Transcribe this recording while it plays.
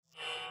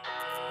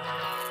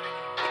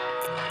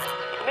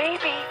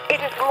It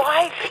is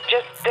life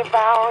just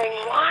devouring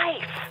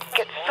life.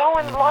 Gets so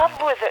in love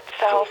with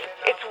itself.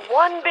 It's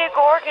one big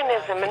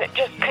organism, and it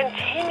just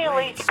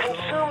continually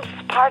consumes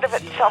part of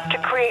itself to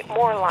create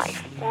more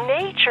life.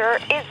 Nature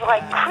is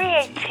like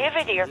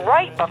creativity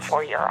right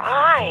before your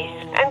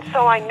eyes. And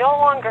so I no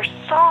longer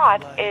saw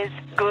it as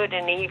good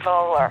and evil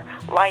or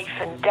life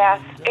and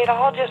death. It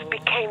all just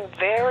became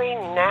very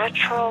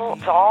natural.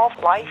 It's all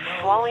life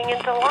flowing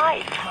into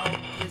life.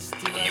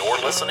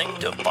 You're listening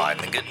to Find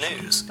the Good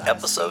News,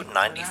 episode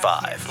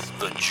 95,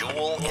 The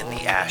Jewel in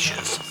the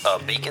Ashes, a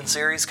Beacon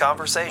Series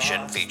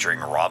conversation featuring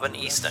Robin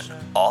Easton,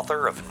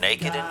 author of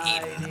Naked in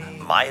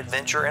Eden, My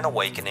Adventure and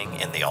Awakening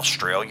in the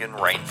Australian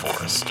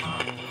Rainforest.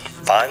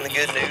 Find the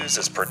Good News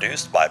is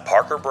produced by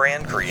Parker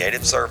Brand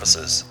Creative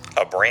Services,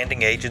 a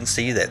branding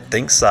agency that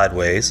thinks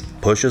sideways,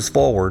 pushes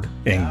forward,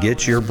 and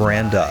gets your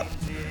brand up.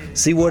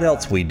 See what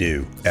else we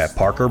do at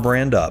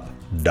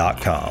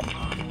parkerbrandup.com.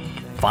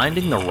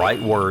 Finding the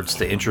right words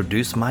to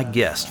introduce my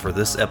guest for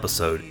this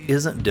episode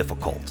isn't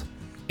difficult.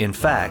 In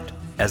fact,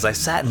 as I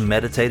sat and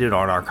meditated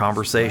on our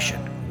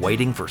conversation,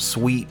 waiting for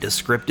sweet,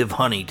 descriptive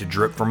honey to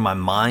drip from my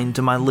mind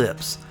to my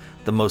lips,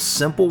 the most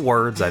simple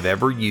words I've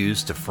ever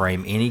used to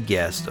frame any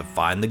guest of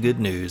Find the Good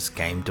News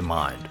came to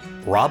mind.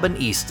 Robin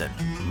Easton,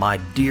 my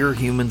dear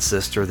human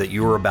sister that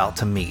you are about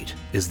to meet,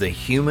 is the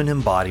human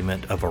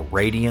embodiment of a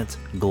radiant,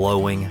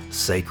 glowing,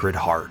 sacred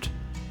heart.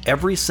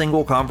 Every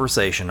single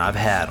conversation I've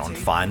had on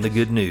Find the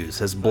Good News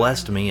has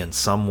blessed me in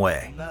some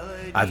way.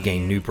 I've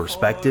gained new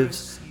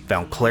perspectives,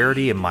 found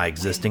clarity in my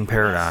existing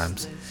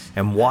paradigms,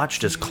 and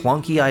watched as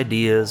clunky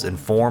ideas and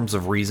forms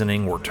of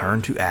reasoning were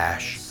turned to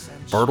ash,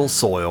 fertile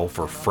soil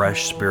for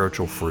fresh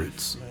spiritual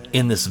fruits.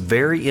 In this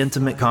very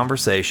intimate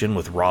conversation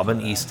with Robin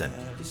Easton,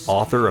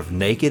 author of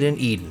Naked in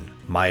Eden,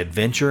 My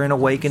Adventure and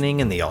Awakening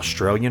in the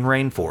Australian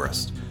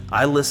Rainforest,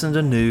 I listened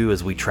anew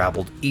as we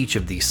traveled each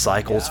of these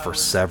cycles for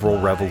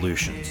several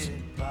revolutions.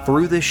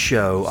 Through this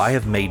show, I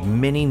have made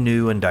many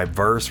new and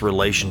diverse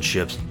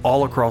relationships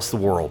all across the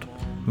world,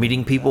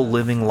 meeting people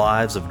living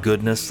lives of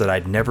goodness that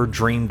I'd never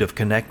dreamed of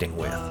connecting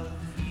with.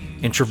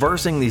 In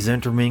traversing these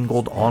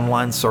intermingled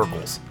online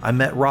circles, I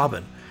met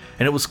Robin,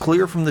 and it was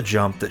clear from the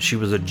jump that she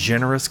was a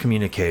generous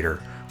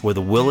communicator with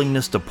a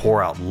willingness to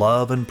pour out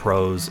love and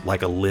prose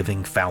like a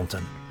living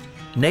fountain.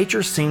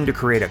 Nature seemed to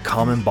create a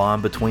common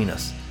bond between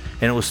us,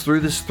 and it was through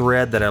this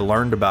thread that I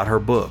learned about her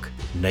book,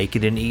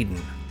 Naked in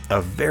Eden,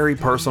 a very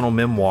personal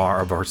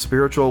memoir of her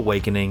spiritual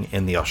awakening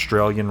in the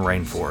Australian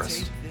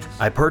rainforest.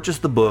 I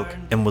purchased the book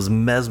and was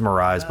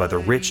mesmerized by the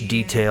rich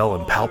detail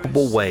and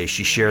palpable way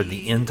she shared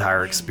the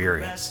entire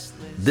experience.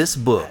 This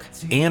book,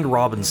 and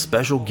Robin's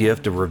special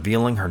gift of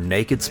revealing her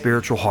naked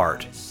spiritual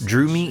heart,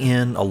 drew me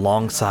in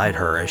alongside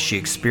her as she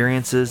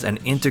experiences an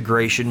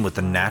integration with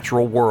the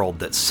natural world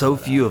that so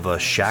few of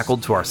us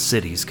shackled to our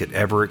cities could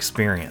ever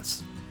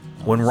experience.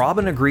 When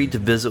Robin agreed to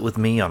visit with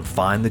me on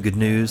Find the Good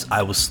News,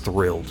 I was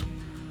thrilled.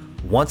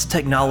 Once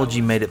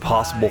technology made it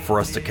possible for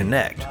us to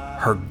connect,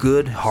 her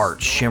good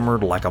heart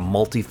shimmered like a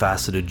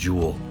multifaceted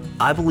jewel.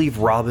 I believe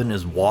Robin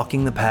is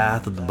walking the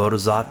path of the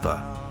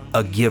Bodhisattva,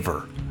 a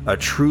giver, a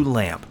true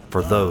lamp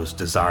for those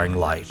desiring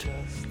light.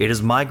 It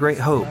is my great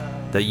hope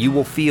that you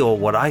will feel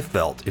what I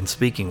felt in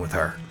speaking with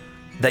her,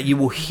 that you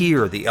will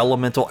hear the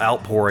elemental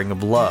outpouring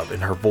of love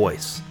in her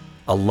voice.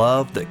 A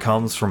love that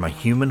comes from a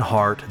human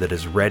heart that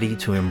is ready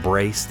to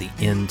embrace the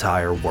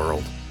entire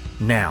world.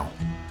 Now,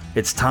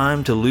 it's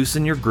time to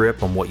loosen your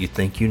grip on what you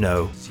think you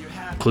know,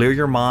 clear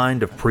your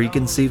mind of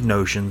preconceived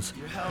notions,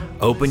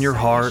 open your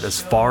heart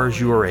as far as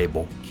you are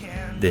able,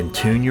 then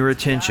tune your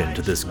attention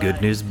to this good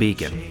news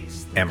beacon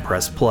and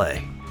press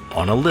play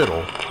on a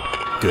little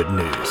good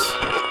news.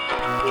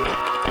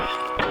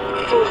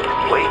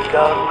 Wake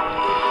up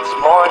this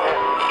morning,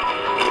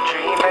 you're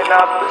dreaming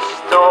up a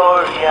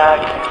story I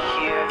can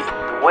hear.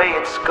 Way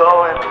it's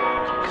going,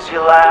 'cause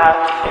you're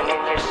laughing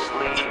in your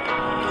sleep.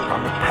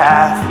 On the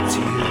path to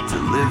your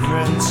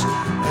deliverance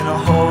and a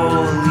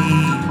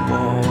holy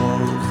wall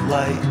of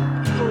light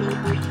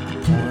pouring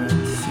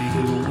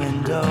through your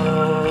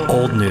window.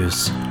 Old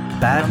news,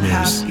 bad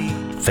news,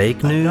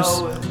 fake news.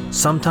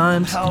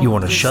 Sometimes you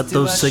want to shut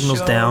those signals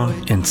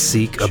down and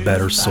seek a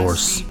better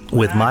source.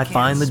 With my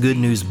Find the Good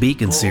News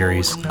Beacon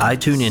series, I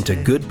tune into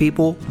good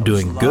people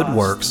doing good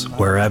works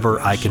wherever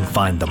I can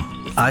find them.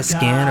 I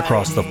scan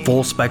across the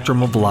full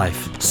spectrum of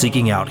life,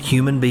 seeking out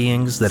human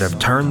beings that have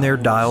turned their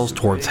dials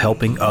towards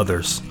helping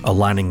others,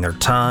 aligning their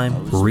time,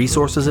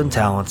 resources, and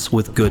talents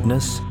with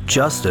goodness,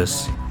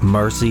 justice,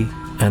 mercy,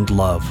 and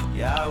love.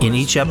 In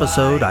each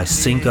episode, I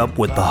sync up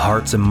with the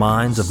hearts and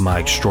minds of my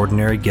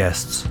extraordinary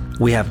guests.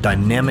 We have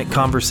dynamic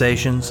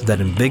conversations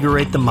that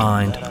invigorate the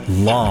mind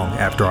long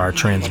after our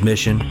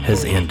transmission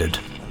has ended.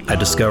 I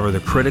discover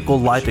the critical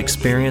life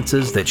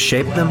experiences that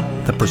shape them,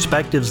 the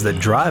perspectives that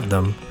drive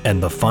them,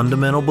 and the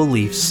fundamental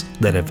beliefs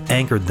that have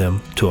anchored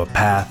them to a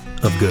path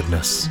of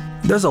goodness.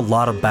 There's a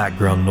lot of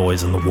background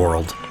noise in the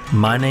world.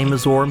 My name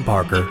is Orrin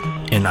Parker,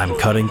 and I'm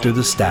cutting through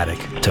the static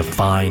to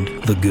find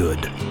the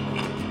good.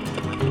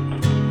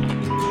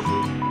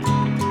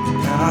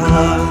 I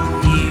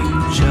love you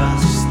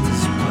just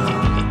as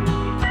well.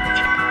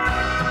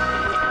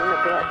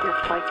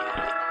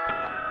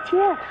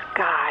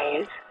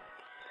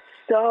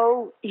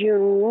 so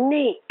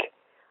unique.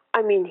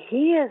 I mean,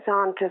 he is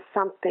onto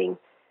something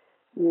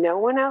no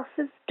one else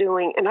is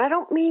doing. And I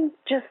don't mean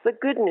just the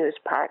good news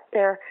part.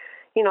 There,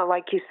 you know,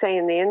 like you say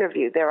in the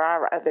interview, there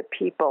are other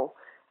people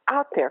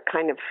out there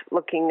kind of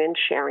looking and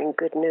sharing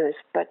good news.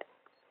 But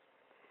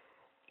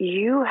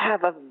you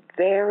have a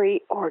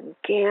very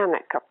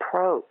organic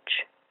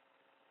approach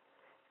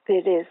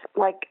that is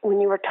like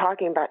when you were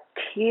talking about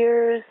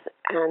tears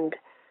and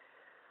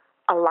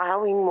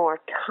allowing more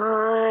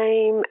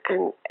time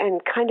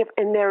and kind of,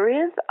 and there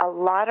is a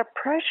lot of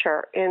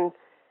pressure in,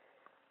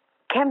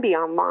 can be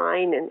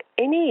online in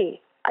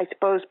any, I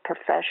suppose,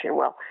 profession.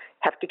 Well,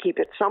 have to keep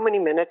it so many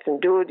minutes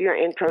and do your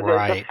intro.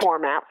 Right. There's the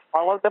format,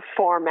 follow the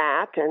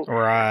format, and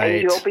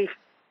you'll be,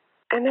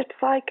 and it's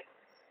like,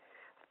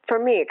 for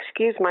me,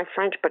 excuse my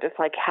French, but it's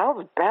like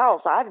hell's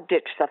bells. I've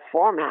ditched the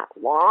format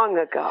long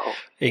ago.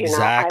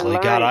 Exactly.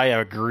 God, I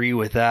agree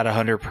with that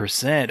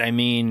 100%. I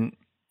mean,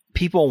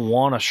 people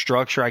want a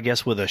structure, I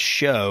guess, with a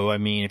show. I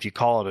mean, if you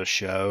call it a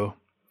show,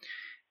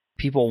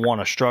 people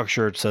want a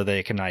structure so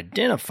they can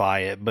identify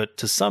it. But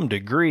to some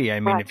degree, I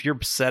mean, if you're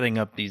setting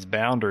up these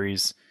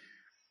boundaries,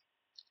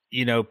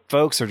 you know,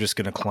 folks are just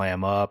going to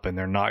clam up and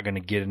they're not going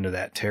to get into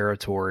that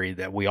territory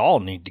that we all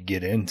need to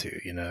get into,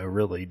 you know,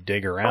 really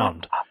dig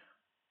around.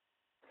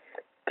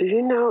 Do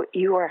you know,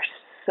 you are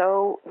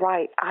so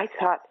right. I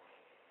thought,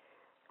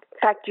 in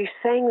fact, you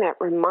saying that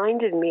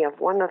reminded me of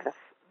one of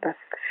the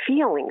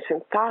feelings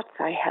and thoughts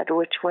I had,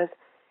 which was,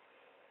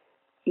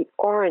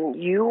 Oren,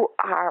 you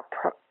are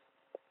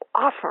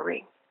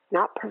offering,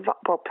 not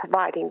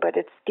providing, but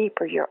it's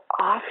deeper. You're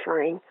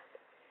offering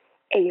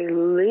a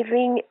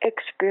living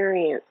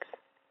experience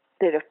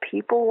that if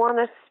people want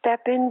to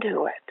step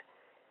into it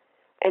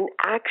and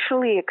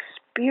actually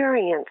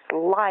experience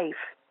life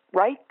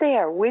right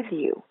there with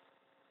you,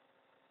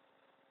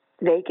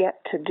 they get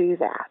to do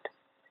that.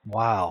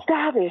 Wow.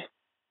 That is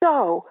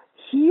so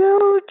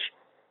huge.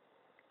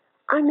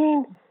 I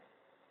mean,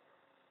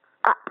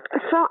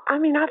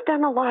 I've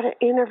done a lot of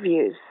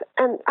interviews,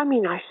 and I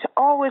mean, I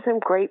always am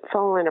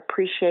grateful and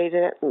appreciate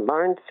it and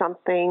learn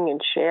something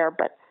and share,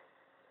 but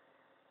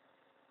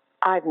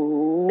I've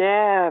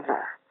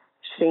never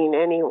seen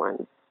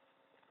anyone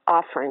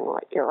offering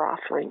what you're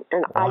offering.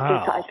 And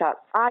wow. I thought,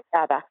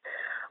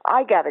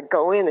 I gotta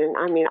go in and,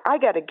 I mean, I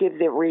gotta give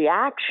the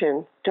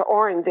reaction to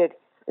Oren that,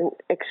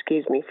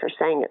 excuse me for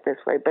saying it this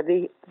way, but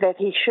that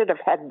he should have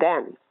had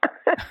then.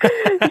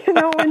 You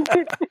know, when he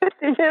did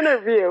the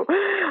interview.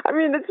 I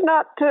mean, it's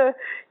not to,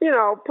 you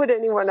know, put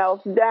anyone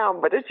else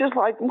down, but it's just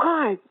like,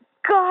 my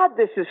God,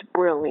 this is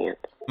brilliant.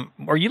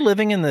 Are you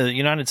living in the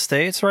United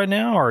States right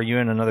now, or are you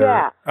in another?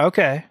 Yeah.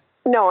 Okay.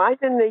 No, I'm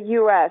in the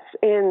U.S.,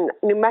 in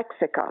New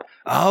Mexico.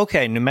 Oh,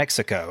 okay, New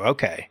Mexico.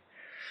 Okay.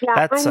 Yeah,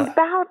 That's, I'm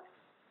about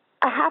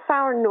a half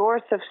hour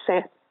north of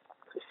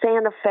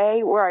Santa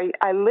Fe, where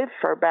I lived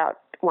for about,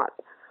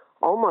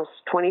 almost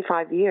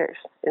 25 years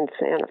in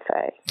Santa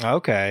Fe.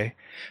 Okay.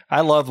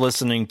 I love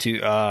listening to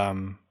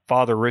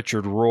Father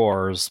Richard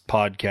Rohr's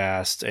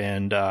podcast,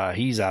 and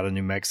he's out of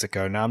New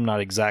Mexico. Now, I'm not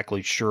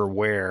exactly sure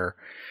where,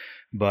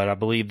 but I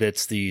believe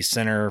that's the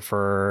Center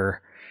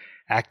for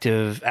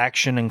Active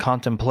Action and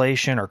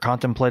Contemplation, or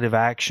Contemplative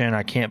Action.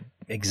 I can't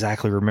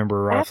exactly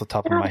remember right off the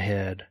top of my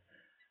head.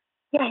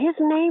 Yeah, his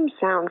name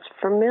sounds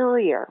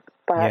familiar.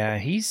 But yeah,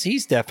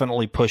 he's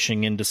definitely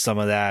pushing into some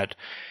of that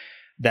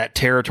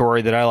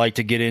territory that I like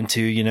to get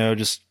into, you know,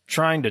 just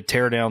trying to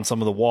tear down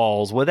some of the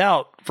walls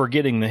without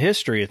forgetting the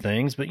history of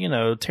things, but, you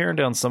know, tearing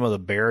down some of the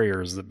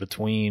barriers that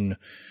between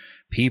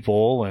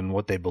people and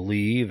what they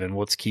believe and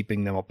what's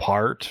keeping them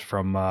apart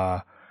from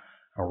a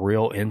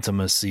real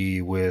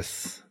intimacy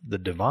with the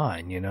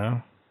divine, you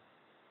know?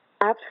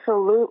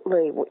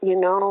 Absolutely. You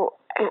know,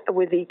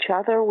 with each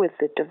other, with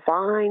the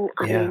divine.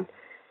 I mean,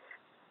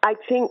 I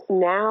think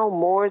now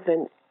more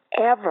than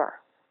ever,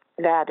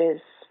 that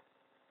is,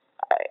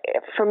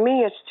 for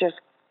me, it's just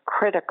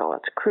critical.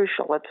 It's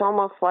crucial. It's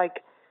almost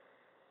like,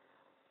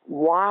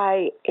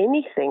 why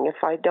anything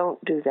if I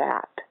don't do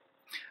that?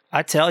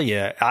 I tell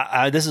you,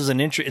 this is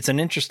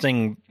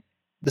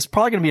this is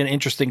probably going to be an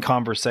interesting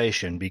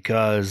conversation,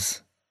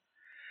 because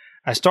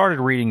I started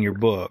reading your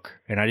book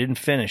and I didn't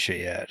finish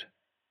it yet.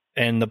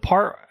 And the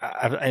part,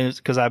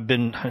 because I've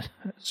been,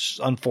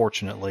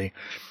 unfortunately,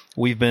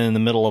 we've been in the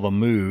middle of a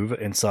move.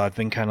 And so I've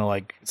been kind of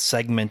like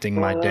segmenting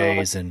my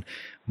days and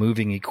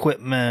moving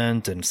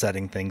equipment and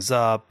setting things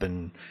up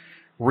and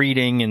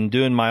reading and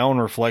doing my own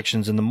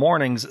reflections in the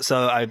mornings.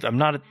 So I'm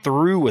not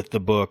through with the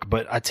book,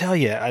 but I tell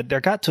you, there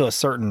got to a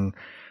certain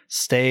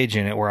stage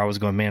in it where I was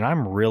going, man,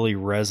 I'm really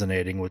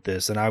resonating with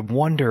this. And I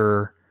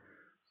wonder,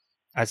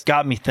 it's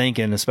got me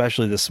thinking,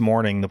 especially this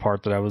morning, the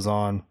part that I was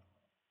on.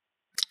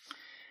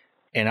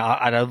 And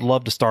I'd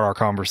love to start our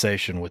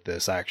conversation with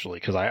this, actually,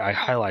 because I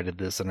highlighted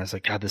this and I was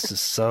like, God, this is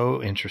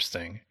so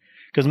interesting.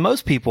 Because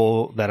most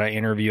people that I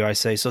interview, I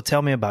say, so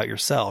tell me about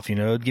yourself, you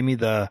know, give me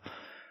the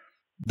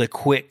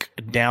quick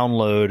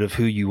download of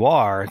who you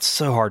are. It's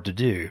so hard to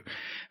do.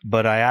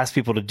 But I ask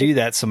people to do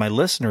that so my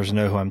listeners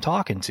know who I'm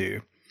talking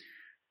to.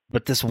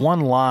 But this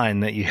one line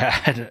that you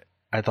had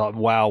I thought,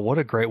 wow, what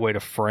a great way to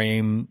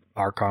frame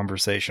our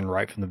conversation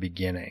right from the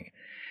beginning.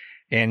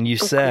 And you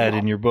said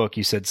in your book,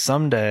 you said,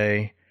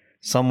 someday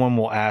someone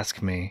will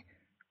ask me,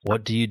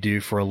 what do you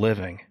do for a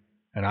living?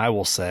 And I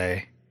will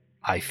say,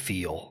 I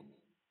feel.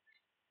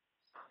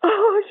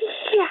 Oh,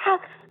 yes.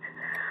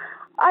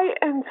 I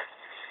am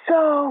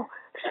so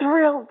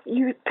thrilled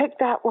you picked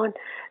that one.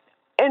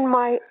 In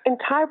my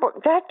entire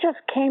book, that just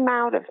came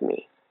out of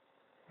me.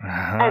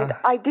 And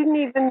I didn't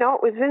even know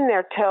it was in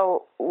there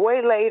till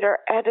way later.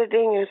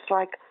 Editing is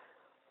like,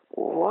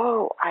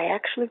 whoa, I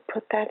actually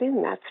put that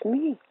in. That's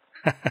me.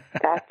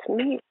 That's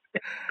me.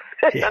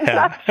 In a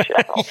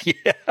nutshell.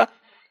 Yeah.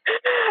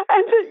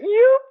 And that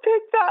you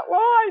picked that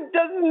line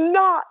does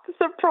not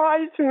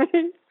surprise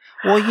me.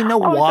 Well, you know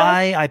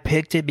why I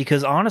picked it?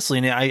 Because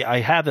honestly,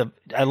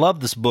 I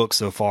love this book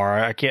so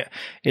far.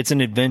 It's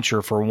an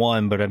adventure for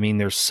one, but I mean,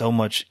 there's so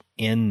much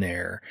in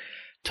there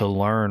to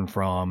learn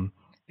from.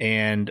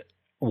 And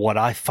what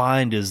I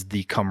find is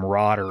the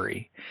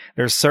camaraderie.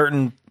 There's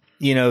certain,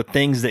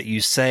 things that you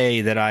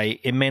say that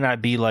it may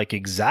not be like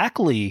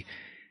exactly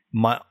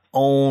my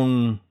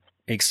own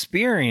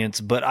experience,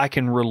 but I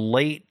can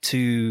relate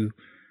to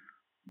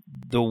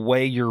the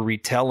way you're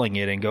retelling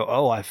it and go,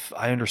 oh,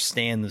 I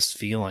understand this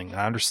feeling.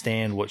 I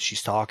understand what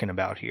she's talking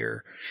about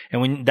here.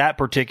 And when that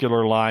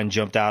particular line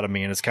jumped out of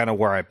me, and it's kind of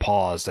where I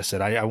paused, I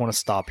said, I want to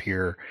stop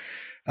here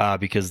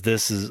because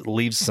this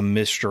leaves some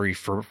mystery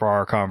for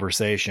our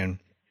conversation.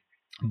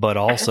 But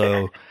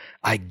also,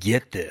 I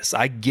get this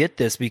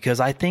because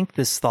I think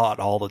this thought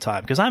all the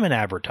time because I'm in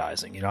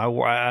advertising.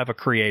 I have a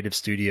creative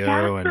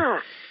studio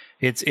and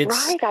it's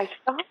right. I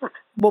saw that.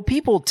 Well,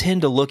 people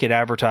tend to look at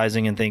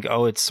advertising and think,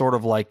 oh, it's sort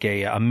of like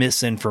a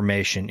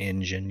misinformation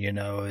engine.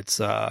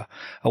 It's a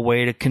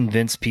way to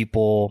convince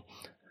people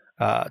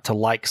to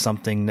like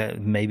something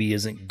that maybe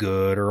isn't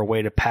good, or a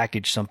way to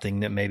package something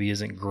that maybe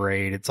isn't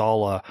great. It's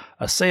all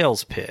a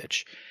sales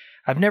pitch.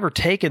 I've never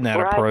taken that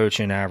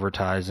approach in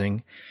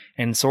advertising.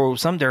 And so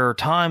there are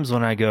times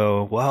when I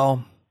go,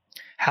 well,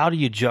 how do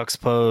you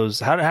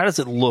juxtapose? How does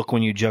it look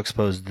when you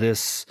juxtapose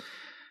this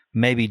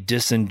maybe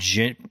this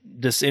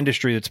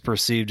industry that's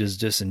perceived as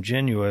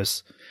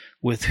disingenuous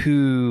with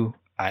who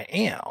I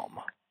am?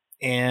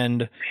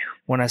 And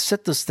when I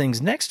set those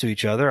things next to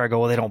each other, I go,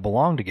 well, they don't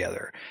belong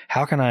together.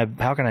 How can I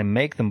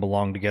make them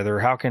belong together?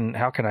 How can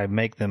I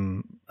make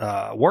them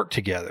work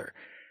together?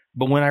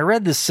 But when I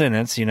read this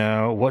sentence,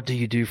 what do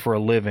you do for a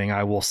living?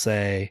 I will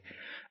say,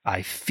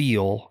 I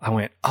feel. I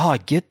went, oh, I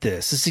get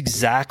this. This is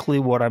exactly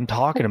what I'm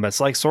talking about. It's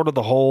like sort of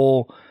the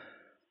whole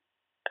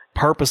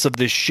purpose of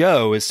this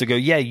show is to go,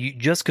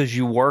 just because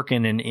you work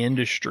in an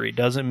industry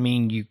doesn't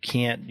mean you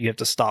have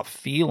to stop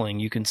feeling.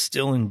 You can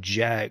still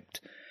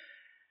inject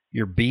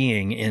your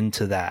being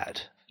into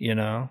that,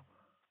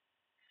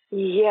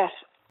 Yes,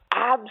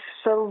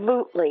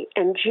 absolutely.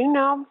 And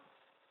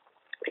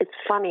it's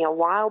funny, a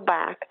while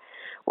back,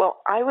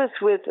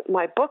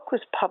 my book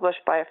was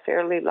published by a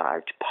fairly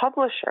large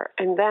publisher,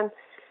 but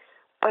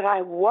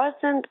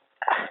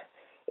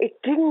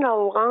it didn't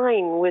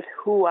align with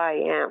who I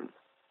am.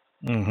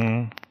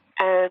 Mm-hmm.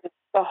 And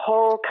the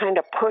whole kind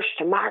of push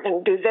to market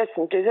and do this,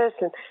 and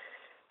it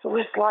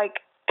was like,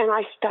 and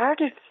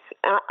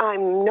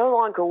I'm no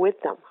longer with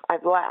them.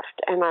 I've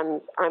left, and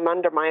I'm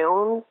under my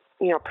own,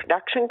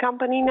 production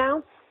company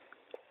now.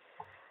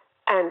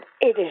 And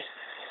it is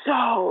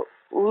so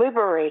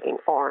liberating,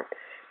 Oren.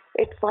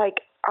 It's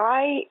like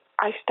I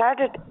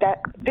started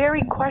that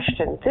very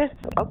question.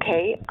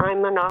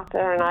 I'm an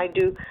author, and I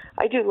do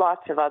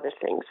lots of other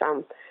things.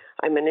 I'm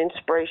an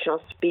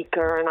inspirational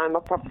speaker, and I'm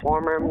a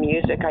performer of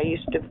music. I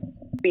used to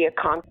be a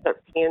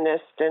concert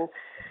pianist, and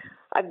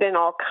I've been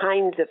all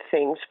kinds of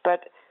things.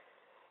 But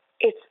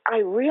I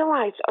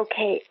realized,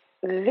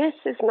 this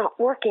is not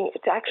working.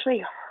 It's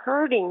actually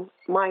hurting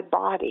my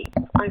body.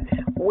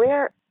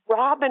 Where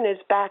Robin is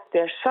back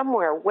there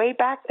somewhere, way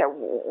back there.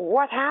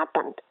 What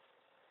happened?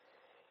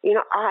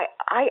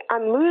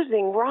 I'm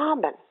losing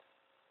Robin.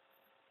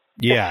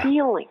 Yeah. The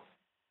feeling.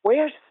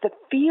 Where's the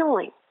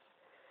feeling?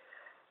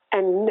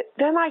 And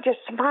then I just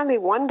finally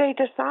one day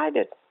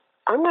decided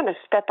I'm going to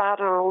step out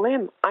on a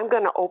limb. I'm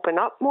going to open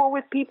up more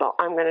with people.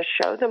 I'm going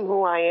to show them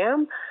who I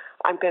am.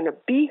 I'm going to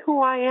be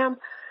who I am.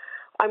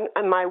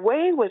 And my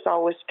way was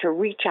always to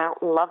reach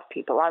out and love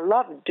people. I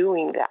love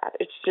doing that.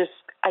 It's just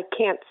I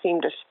can't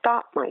seem to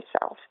stop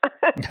myself.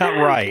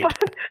 Right.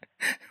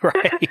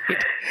 Right.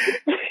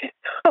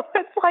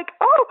 It's like,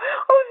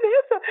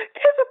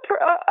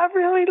 there's a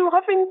really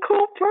loving,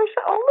 cool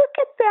person. Oh, look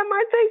at them.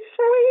 Aren't they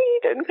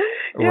sweet? And,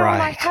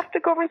 and I have to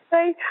go and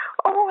say,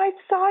 oh, I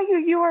saw you.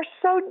 You are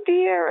so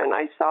dear. And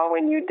I saw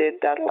when you did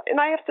that. And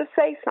I have to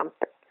say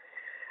something.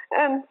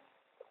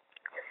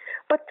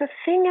 But the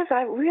thing is,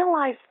 I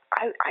realized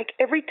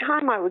every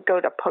time I would go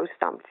to post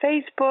on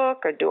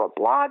Facebook or do a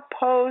blog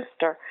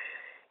post or,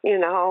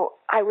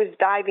 I was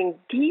diving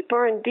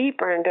deeper and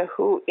deeper into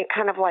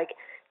kind of like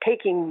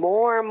taking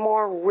more and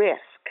more risk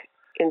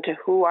into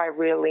who I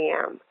really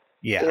am.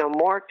 Yeah.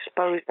 More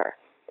exposure.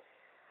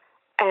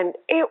 And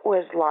it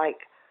was like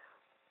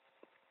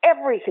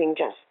everything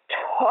just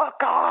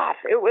took off.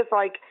 It was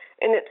like,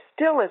 and it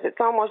still is. It's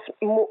almost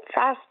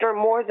faster,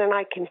 more than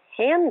I can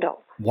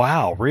handle.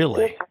 Wow,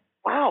 really?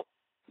 Wow.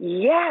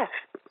 Yes,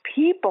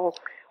 people.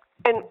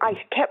 And I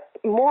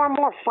kept more and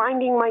more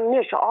finding my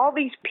niche. All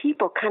these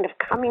people kind of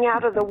coming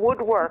out of the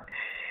woodwork.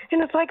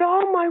 And it's like,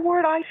 oh, my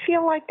word, I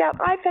feel like that.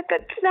 I said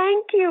that,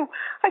 thank you.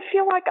 I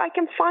feel like I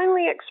can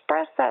finally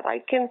express that. I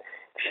can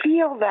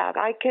feel that.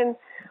 I can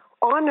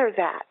honor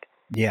that.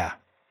 Yeah.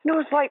 No,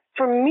 it's like,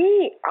 for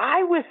me,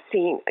 I was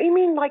seeing, I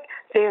mean, like,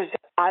 there's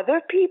other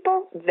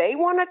people, they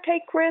want to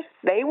take risks,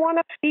 they want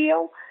to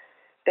feel,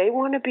 they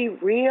want to be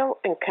real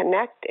and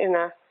connect in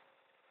a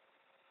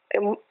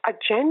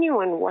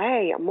genuine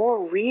way, a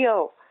more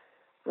real,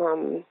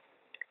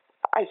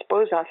 I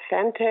suppose,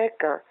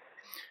 authentic or,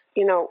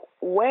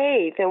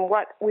 way than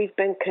what we've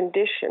been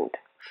conditioned,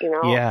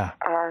 Yeah.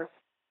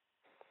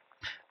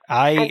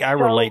 I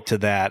relate to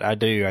that. I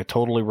do. I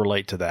totally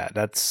relate to that.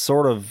 That's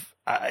sort of,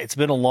 it's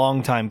been a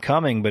long time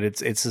coming, but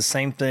it's the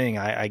same thing.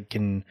 I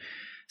can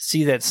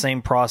see that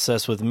same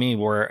process with me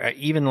where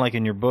even like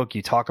in your book,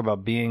 you talk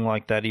about being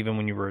like that even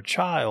when you were a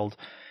child.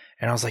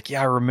 And I was like,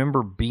 yeah, I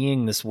remember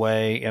being this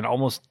way and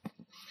almost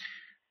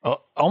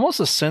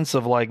a sense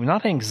of like,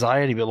 not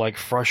anxiety, but like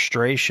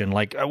frustration.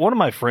 Like one of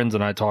my friends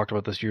and I talked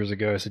about this years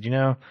ago. I said,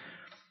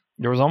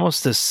 there was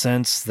almost this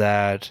sense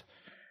that,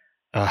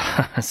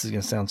 this is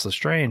going to sound so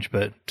strange,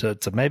 but to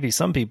maybe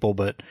some people,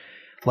 but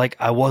like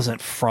I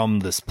wasn't from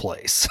this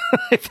place,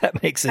 if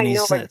that makes any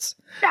sense.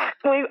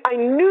 Exactly. I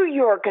knew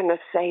you were going to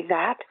say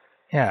that.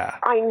 Yeah.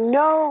 I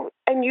know.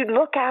 And you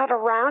look out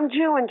around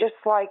you and just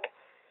like,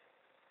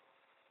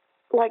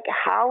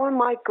 how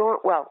am I going?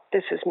 Well,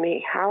 this is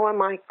me. How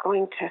am I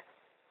going to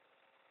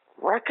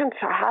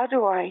reconcile? How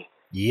do I?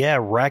 Yeah,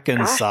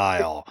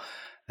 reconcile.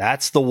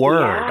 That's the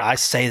word. Yeah. I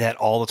say that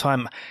all the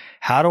time.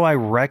 How do I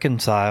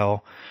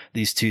reconcile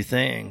these two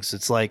things?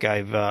 It's like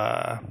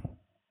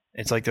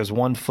it's like there's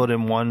one foot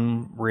in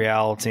one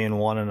reality and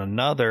one in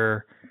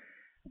another.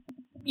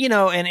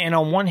 And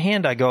on one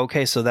hand I go,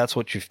 okay, so that's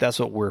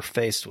what we're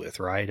faced with,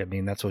 right? I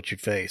mean, that's what you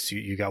face.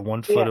 You got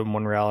one foot in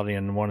one reality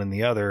and one in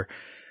the other.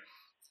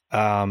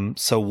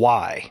 So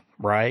why,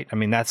 right? I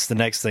mean, that's the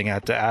next thing I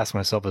have to ask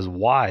myself is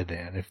why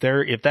then? If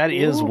that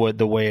is what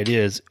the way it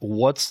is,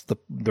 what's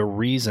the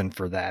reason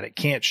for that? It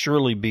can't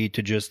surely be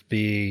to just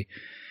be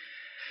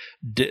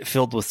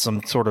filled with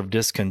some sort of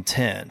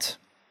discontent.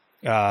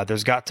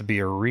 There's got to be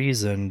a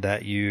reason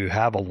that you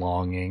have a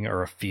longing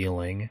or a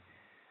feeling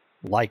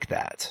like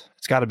that.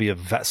 It's got to be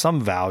some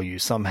value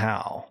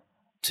somehow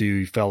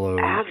to fellow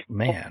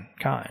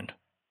mankind.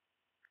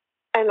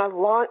 And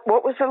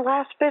what was the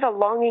last bit? A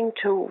longing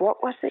to,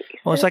 what was it?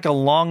 Well, it's like a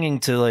longing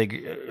to like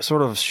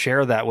sort of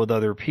share that with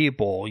other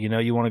people. You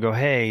want to go,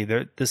 hey,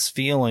 this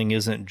feeling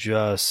isn't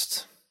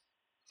just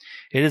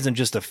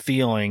a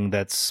feeling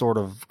that's sort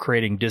of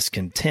creating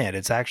discontent.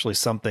 It's actually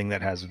something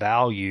that has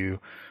value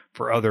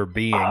for other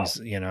beings,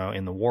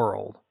 in the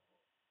world.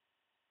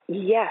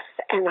 Yes.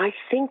 And I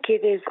think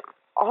it is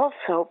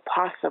also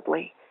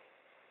possibly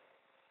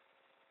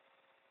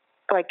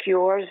like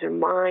yours or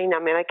mine. I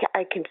mean,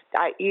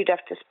 you'd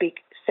have to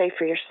say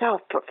for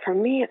yourself, but for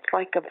me, it's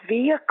like a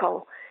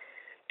vehicle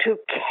to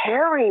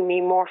carry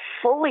me more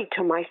fully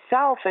to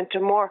myself and to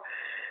more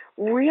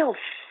real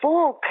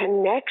full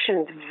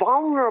connections,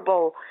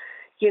 vulnerable,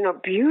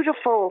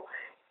 beautiful,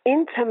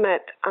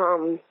 intimate,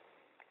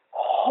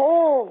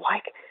 whole,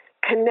 like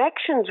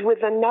connections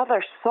with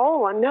another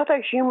soul,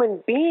 another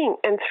human being.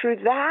 And through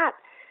that,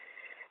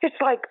 it's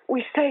like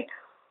we say,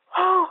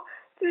 oh,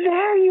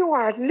 there you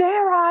are.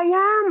 There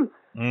I am.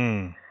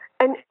 Mm.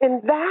 And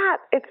in that,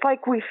 it's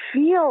like we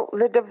feel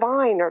the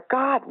divine or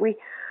God.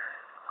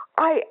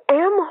 I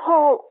am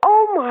whole.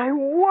 Oh, my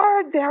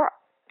word.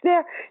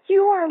 There,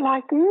 you are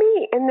like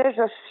me. And there's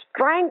a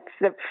strength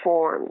that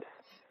forms.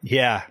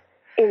 Yeah.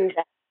 In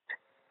that.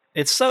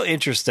 It's so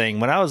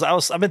interesting.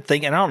 I've been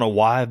thinking, I don't know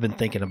why I've been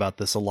thinking about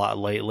this a lot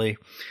lately,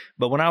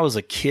 but when I was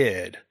a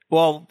kid,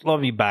 well,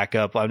 let me back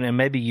up. And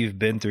maybe you've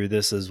been through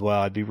this as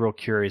well. I'd be real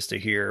curious to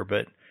hear,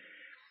 but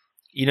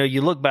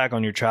you look back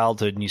on your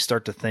childhood and you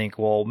start to think,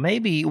 well,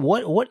 maybe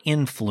what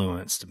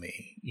influenced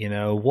me?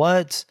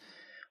 What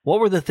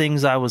were the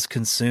things I was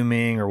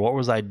consuming or what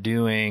was I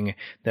doing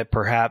that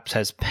perhaps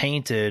has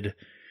painted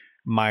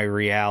my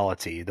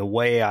reality, the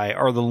way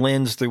or the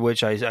lens through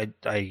which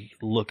I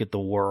look at the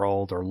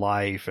world or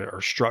life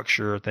or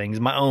structure things,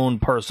 my own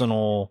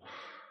personal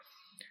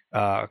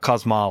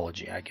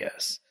cosmology, I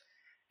guess.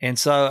 And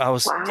so I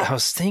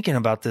was thinking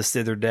about this the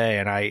other day,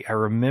 and I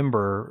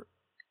remember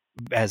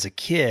as a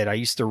kid, I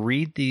used to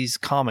read these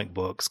comic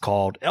books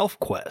called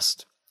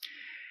ElfQuest.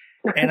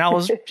 And I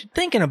was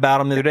thinking about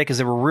them the other day because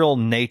they were real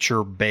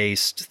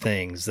nature-based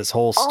things, this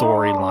whole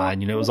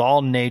storyline. It was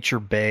all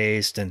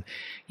nature-based, and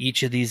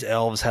each of these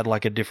elves had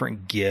like a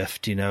different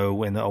gift, in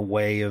a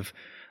way of,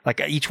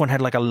 like each one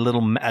had like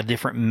a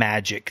different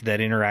magic that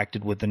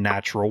interacted with the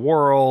natural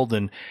world.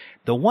 And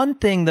the one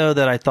thing, though,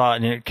 that I thought,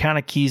 and it kind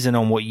of keys in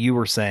on what you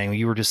were saying,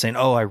 you were just saying,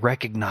 oh, I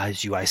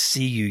recognize you, I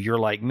see you, you're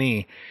like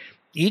me.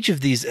 Each of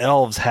these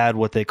elves had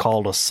what they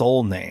called a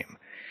soul name.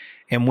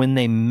 And when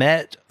they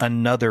met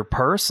another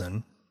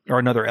person or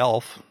another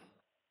elf,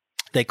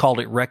 they called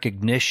it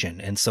recognition.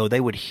 And so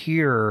they would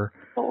hear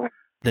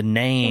the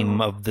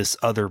name of this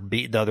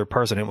the other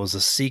person. It was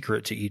a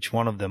secret to each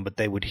one of them, but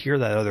they would hear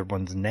that other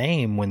one's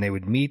name when they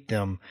would meet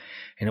them.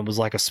 And it was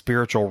like a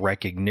spiritual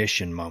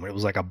recognition moment. It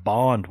was like a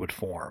bond would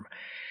form.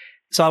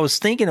 So I was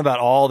thinking about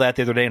all that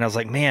the other day, and I was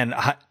like, man,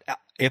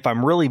 if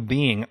I'm really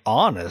being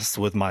honest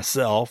with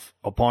myself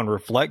upon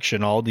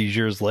reflection all these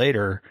years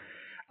later,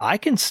 I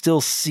can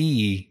still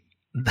see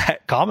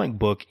that comic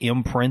book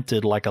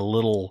imprinted like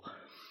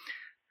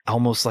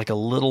almost like a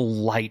little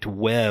light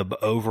web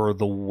over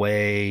the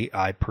way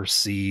I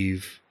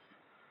perceive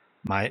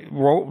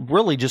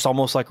really just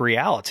almost like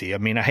reality. I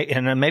mean,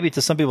 and maybe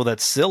to some people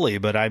that's silly,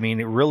 but I mean,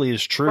 it really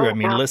is true. I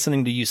mean,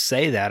 listening to you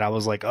say that, I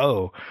was like,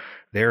 oh,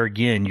 there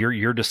again,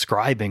 you're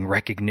describing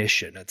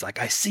recognition. It's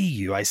like, I see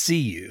you.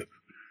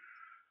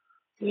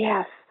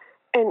 Yes.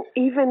 And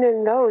even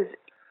in those,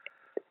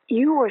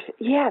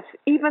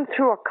 even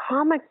through a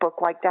comic book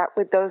like that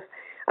with those,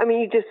 I mean,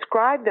 you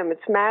describe them,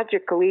 it's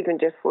magical even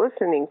just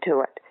listening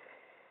to it.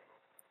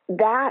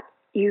 That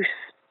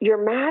your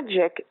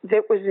magic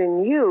that was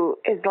in you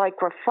is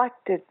like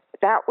reflected.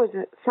 That was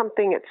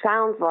something, it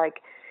sounds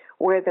like,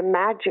 where the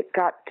magic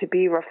got to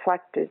be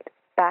reflected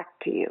back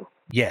to you.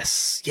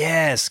 Yes.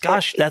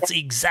 Gosh, that's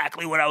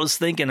exactly what I was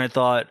thinking. I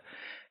thought,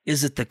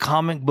 is it the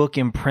comic book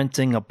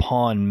imprinting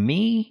upon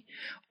me?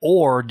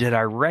 Or did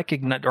I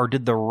recognize, or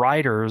did the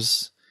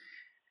writers,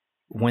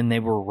 when they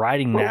were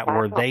writing that,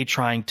 were they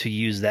trying to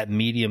use that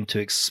medium to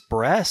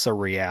express a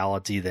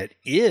reality that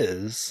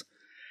is,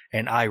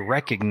 and I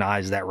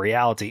recognize that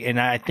reality? And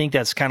I think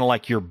that's kind of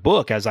like your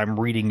book. As I'm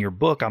reading your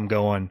book, I'm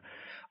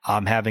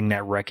having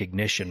that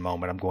recognition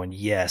moment. I'm going,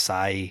 yes,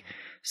 I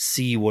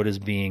see what is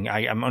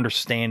I'm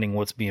understanding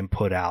what's being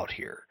put out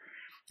here.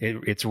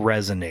 It's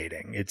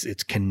resonating.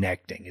 It's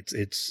connecting.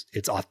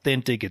 It's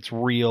authentic. It's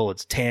real.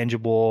 It's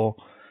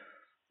tangible.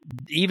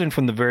 Even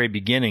from the very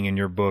beginning in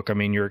your book, I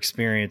mean, your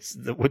experience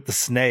with the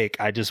snake,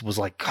 I just was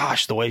like,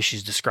 gosh, the way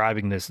she's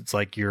describing this, it's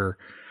like you're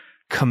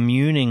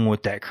communing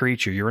with that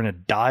creature. You're in a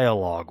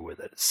dialogue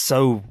with it. It's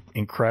so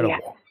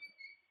incredible.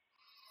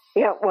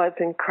 Yeah, it was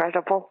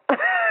incredible.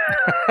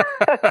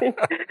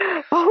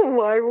 Oh,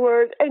 my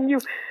word. And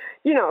you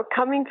know,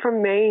 coming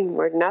from Maine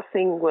where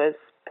nothing was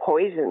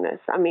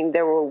poisonous. I mean,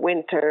 there were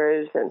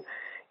winters and,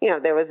 you know,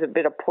 there was a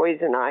bit of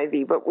poison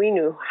ivy, but we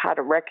knew how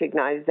to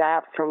recognize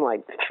that from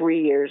like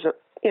 3 years,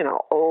 you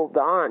know, old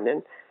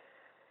on.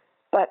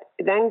 But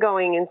then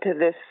going into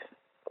this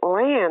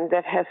land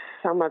that has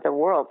some of the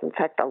world's, in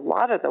fact, a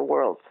lot of the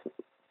world's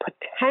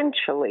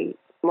potentially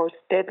most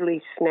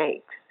deadly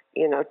snakes,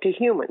 you know, to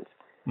humans,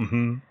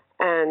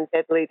 and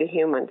deadly to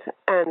humans.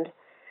 And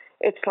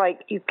it's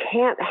like you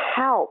can't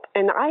help.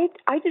 And I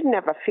didn't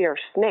have a fear of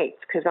snakes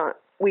because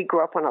we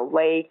grew up on a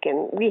lake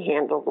and we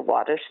handled the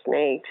water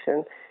snakes.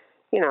 And,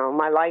 you know,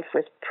 my life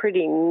was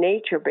pretty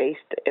nature-based,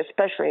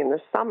 especially in the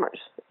summers,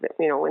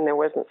 you know, when there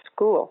wasn't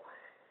school.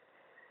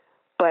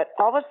 But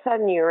all of a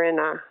sudden you're in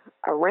a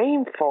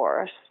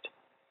rainforest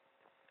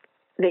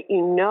that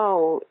you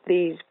know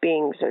these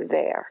beings are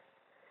there,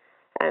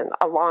 and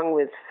along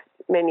with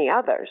many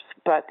others.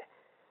 But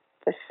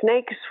the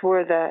snakes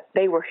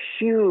they were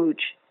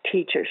huge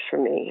teachers for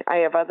me. I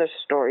have other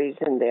stories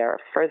in there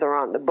further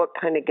on. The book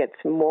kind of gets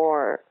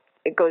more,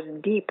 it goes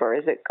deeper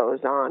as it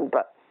goes on,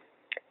 but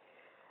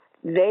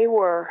they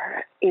were,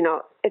 you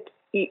know,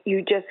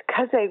 you just,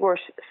 because they were,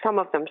 some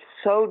of them,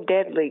 so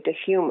deadly to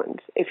humans,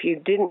 if you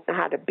didn't know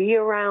how to be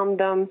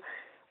around them,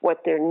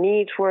 what their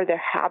needs were,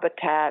 their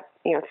habitat,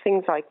 you know,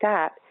 things like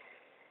that,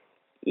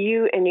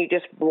 you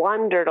just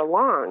blundered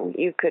along,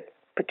 you could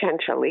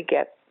potentially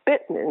get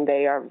bitten, and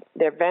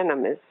their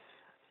venom is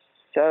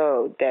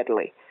so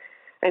deadly.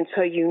 And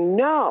so you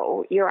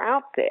know you're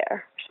out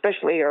there,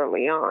 especially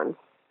early on,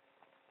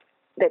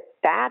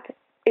 that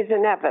is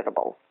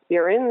inevitable.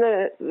 You're in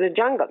the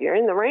jungle, you're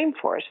in the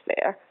rainforest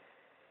there.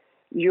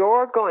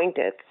 You're going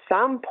to, at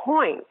some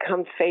point,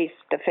 come face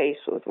to face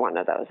with one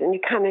of those. And you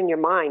kind of, in your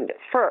mind at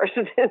first,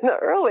 in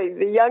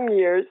the young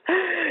years,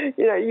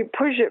 you know, you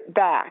push it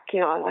back,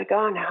 you know, like,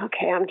 oh, no,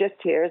 okay, I'm just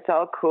here, it's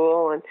all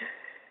cool. And,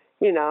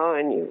 you know,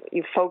 and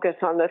you focus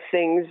on the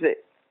things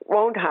that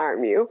won't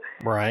harm you.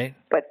 Right.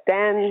 But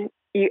then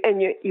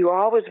you're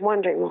always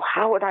wondering, well,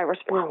 how would I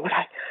respond?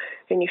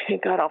 And you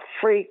think, God, I'll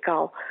freak,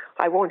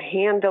 I won't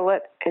handle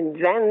it. And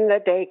then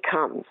the day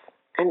comes,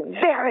 and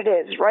there it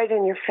is, right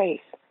in your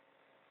face.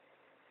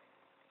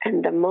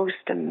 And the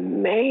most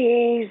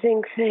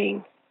amazing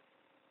thing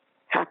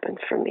happened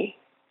for me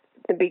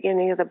at the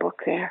beginning of the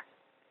book there,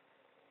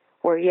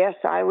 where, yes,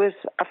 I was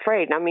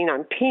afraid. I mean,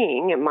 I'm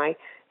peeing, and my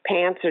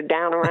pants are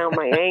down around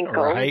my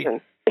ankles. Right.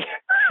 And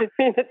I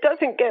mean, it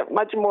doesn't get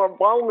much more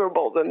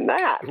vulnerable than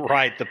that.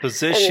 Right. The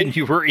position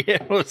you were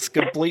in was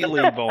completely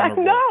vulnerable. I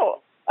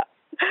know.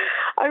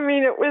 I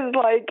mean, it was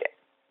like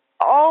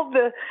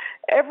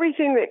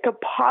everything that could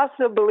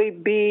possibly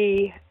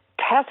be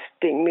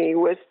testing me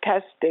was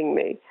testing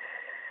me.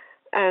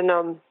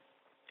 And,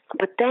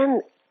 but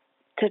then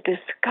to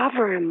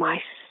discover in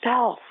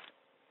myself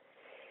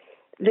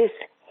this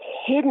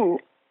hidden,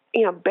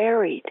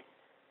 buried,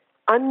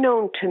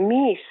 unknown to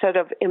me, sort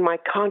of in my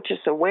conscious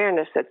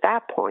awareness at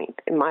that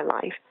point in my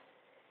life,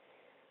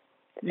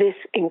 this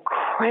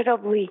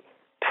incredibly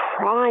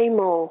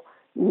primal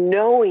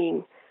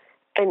knowing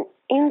and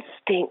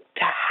instinct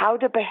to how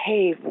to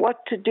behave,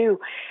 what to do,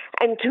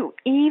 and to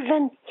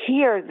even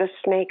hear the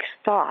snake's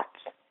thoughts.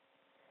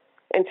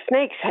 And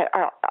snakes,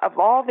 of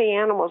all the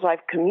animals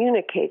I've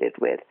communicated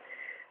with,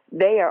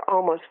 they are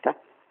almost the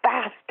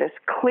fastest,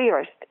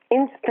 clearest,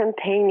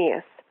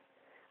 instantaneous,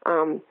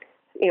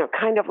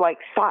 kind of like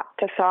thought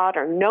to thought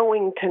or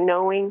knowing to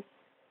knowing.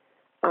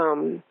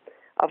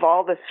 Of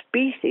all the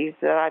species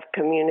that I've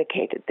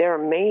communicated, they're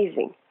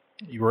amazing.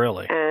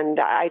 Really? And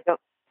I don't.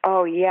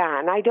 Oh yeah,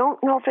 and I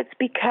don't know if it's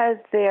because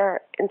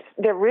they're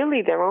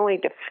really their only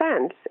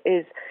defense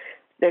is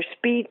their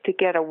speed to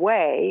get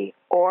away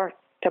or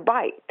to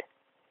bite.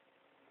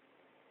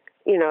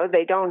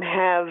 They don't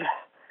have,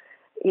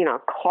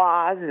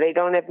 claws. They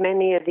don't have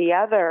many of the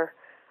other,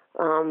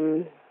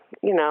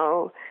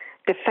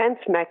 defense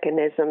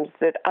mechanisms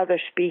that other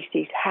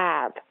species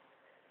have.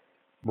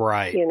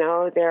 Right.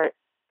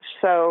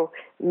 So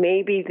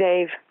maybe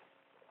they've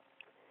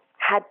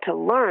had to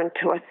learn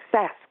to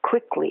assess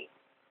quickly,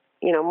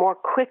 more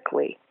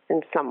quickly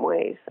in some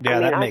ways. Yeah,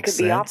 that makes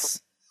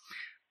sense.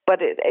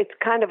 But it's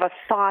kind of a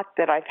thought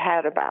that I've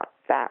had about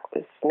that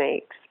with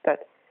snakes.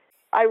 But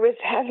I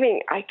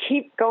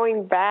keep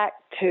going back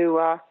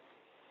to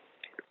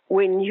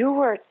when you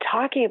were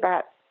talking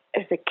about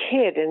as a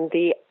kid and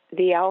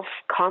the elf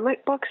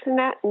comic books and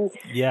that, and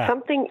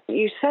something,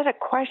 you said a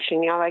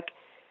question,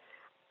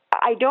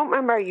 I don't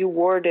remember how you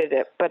worded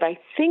it, but I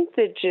think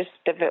the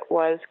gist of it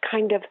was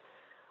kind of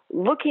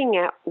looking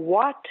at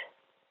what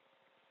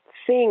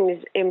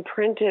things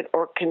imprinted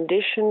or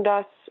conditioned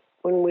us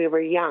when we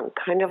were young,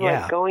 kind of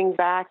like going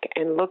back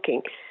and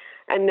looking,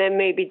 and then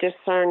maybe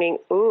discerning,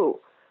 ooh,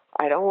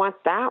 I don't want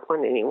that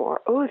one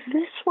anymore. Ooh,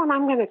 this one,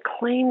 I'm going to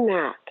claim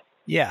that.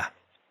 Yeah.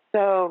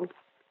 So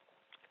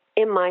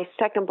in my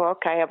second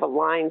book, I have a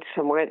line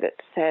somewhere that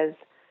says,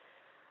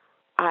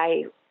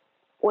 I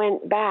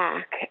went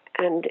back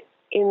and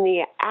in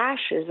the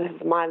ashes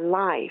of my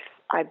life,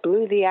 I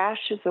blew the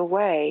ashes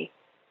away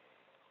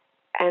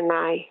and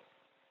I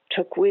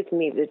took with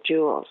me the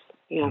jewels,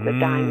 the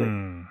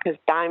diamonds, because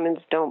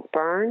diamonds don't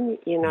burn,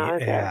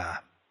 Yeah.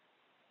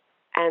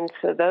 And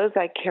so those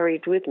I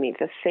carried with me,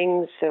 the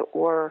things that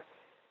were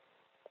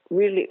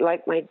really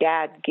like my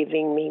dad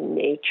giving me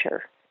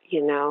nature,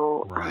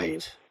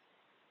 Right.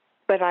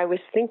 But I was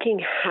thinking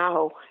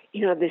how,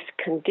 this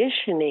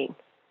conditioning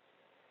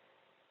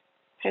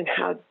and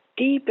how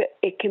deep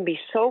it can be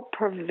so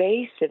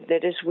pervasive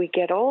that as we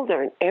get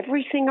older and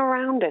everything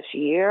around us,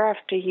 year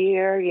after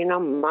year,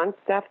 month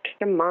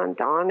after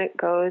month, on it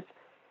goes,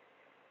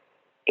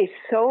 is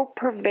so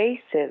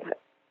pervasive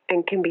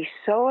and can be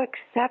so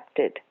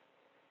accepted,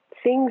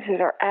 things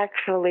that are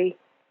actually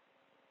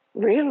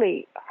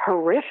really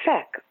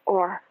horrific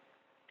or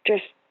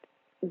just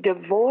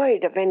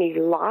devoid of any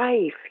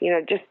life,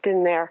 just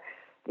in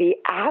the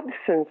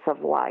absence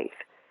of life.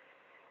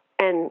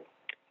 And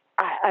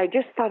I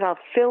just thought I'll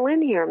fill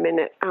in here a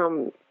minute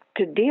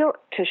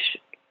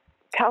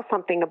tell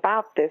something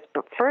about this.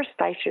 But first,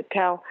 I should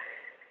tell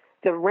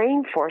the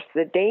rainforest,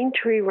 the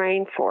Daintree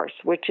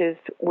rainforest, which is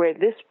where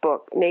this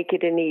book,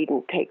 Naked in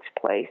Eden, takes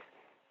place.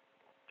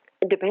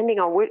 Depending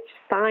on which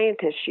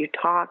scientist you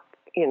talk,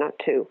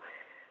 to,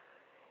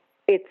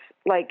 it's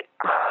like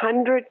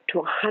 100 to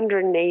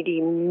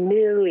 180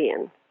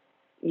 million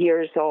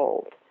years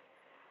old.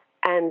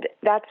 And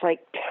that's like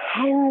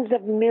tens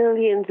of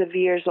millions of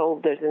years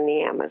older than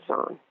the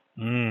Amazon.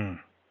 Mm.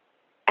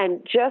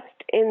 And just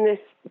in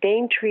this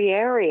Daintree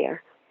area,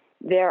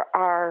 there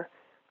are,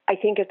 I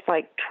think it's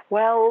like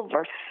 12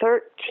 or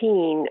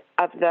 13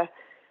 of the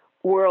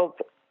world's,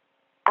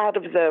 out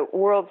of the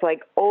world's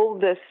like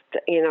oldest,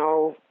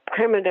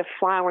 primitive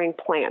flowering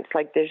plants.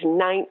 Like there's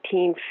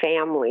 19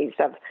 families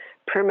of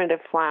primitive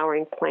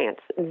flowering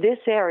plants. This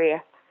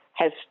area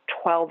has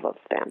 12 of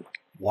them.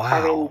 Wow.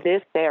 Are in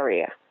this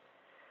area.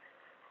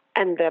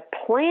 And the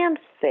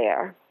plants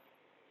there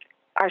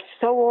are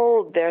so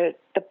old, they're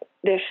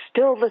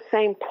still the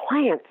same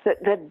plants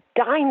that the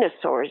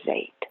dinosaurs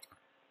ate.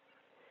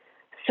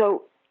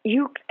 So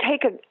you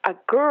take a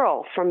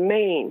girl from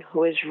Maine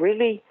who is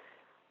really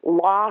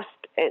lost.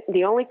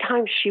 The only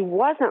time she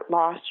wasn't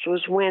lost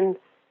was when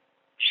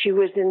she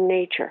was in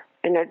nature,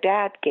 and her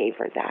dad gave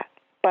her that.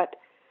 But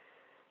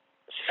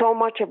so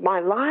much of my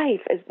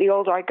life, as the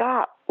older I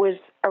got, was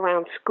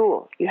around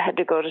school. You had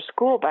to go to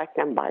school back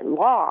then by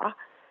law.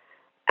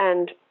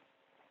 And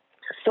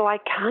so I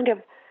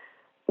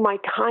my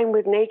time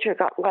with nature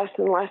got less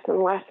and less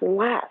and less and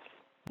less.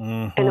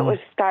 Mm-hmm. And it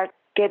would start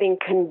getting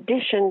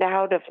conditioned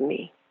out of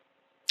me.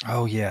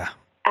 Oh, yeah.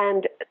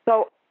 And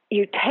so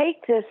you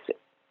take this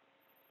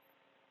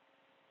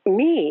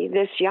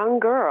young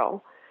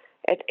girl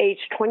at age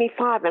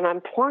 25, and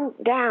I'm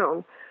plunked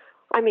down,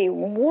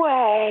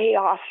 way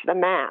off the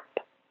map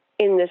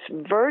in this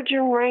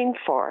virgin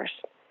rainforest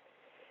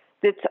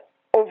that's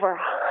over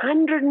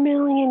 100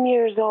 million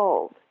years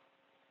old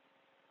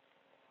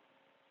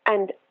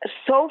and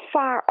so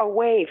far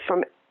away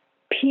from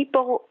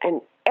people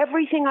and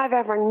everything I've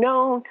ever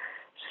known,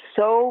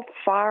 so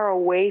far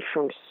away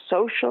from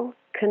social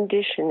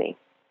conditioning.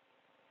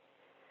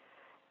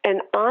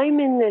 And I'm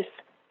in this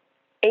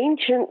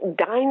ancient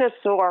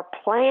dinosaur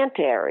plant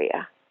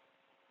area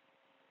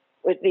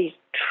with these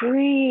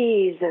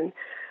trees and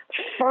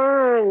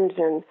ferns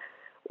and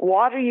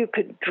water you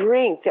could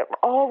drink that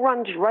all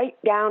runs right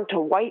down to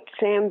white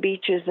sand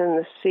beaches in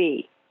the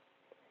sea.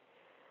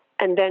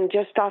 And then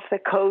just off the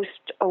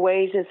coast a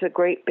ways is the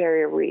Great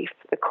Barrier Reef,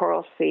 the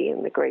Coral Sea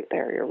and the Great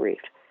Barrier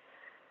Reef.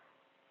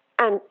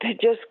 And to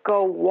just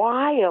go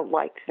wild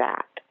like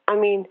that. I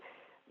mean,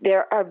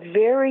 there are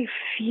very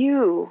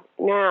few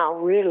now,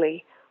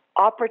 really,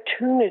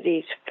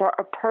 opportunities for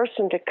a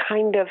person to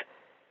kind of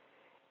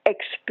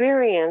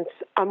experience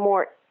a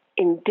more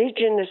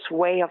indigenous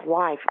way of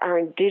life, our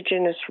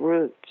indigenous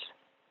roots,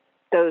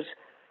 those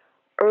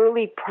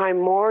early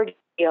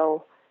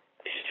primordial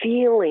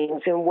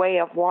feelings and way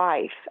of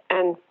life.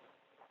 And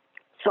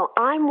so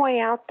I'm way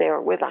out there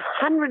with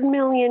 100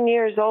 million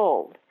years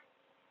old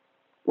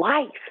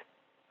life,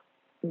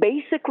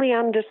 basically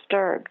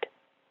undisturbed.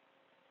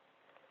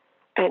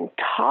 And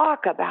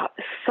talk about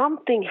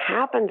something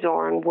happens,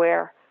 Oren,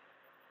 where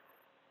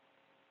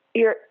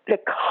the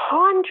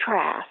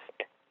contrast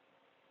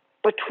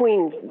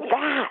between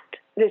that,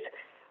 this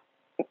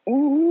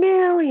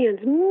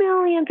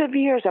millions of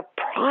years of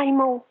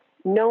primal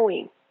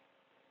knowing,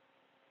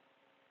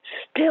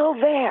 still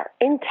there,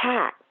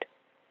 intact.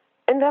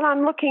 And then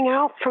I'm looking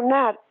out from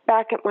that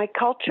back at my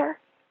culture,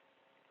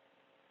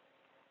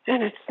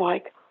 and it's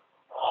like,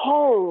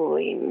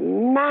 holy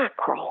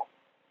mackerel,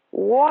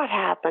 what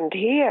happened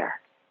here?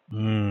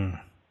 And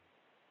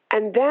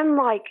then,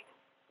 like,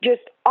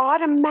 just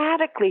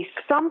automatically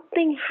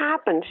something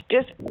happens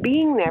just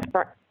being there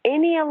for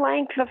any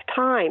length of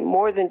time,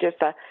 more than just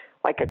a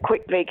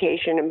quick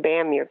vacation and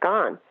bam, you're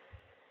gone.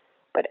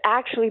 But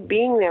actually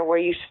being there where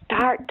you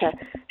start to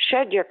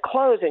shed your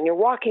clothes and you're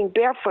walking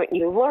barefoot and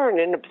you learn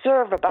and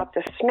observe about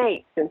the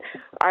snakes. And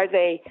are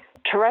they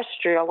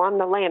terrestrial on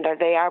the land? Are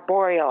they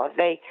arboreal? Are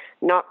they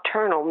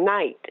nocturnal,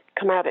 night,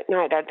 come out at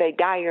night? Are they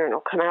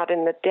diurnal, come out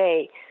in the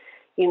day?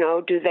 You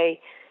know, do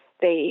they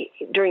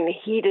during the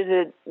heat of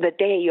the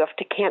day, you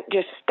can't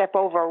just step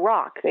over a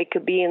rock. They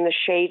could be in the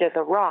shade of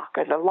the rock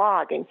or the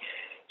log, and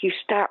you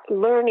start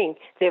learning.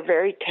 They're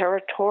very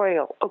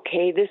territorial.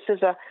 Okay, this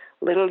is a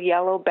little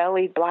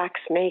yellow-bellied black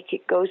snake.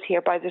 It goes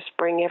here by the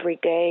spring every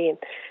day, and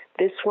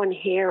this one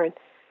here. And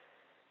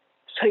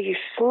so you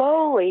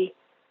slowly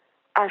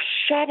are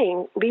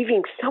shedding,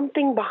 leaving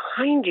something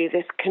behind you,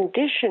 this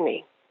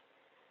conditioning.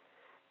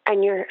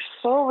 And you're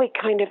slowly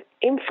kind of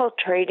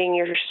infiltrating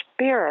your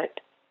spirit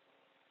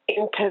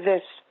into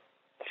this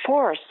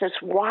forest, this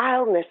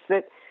wildness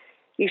that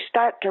you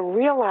start to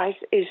realize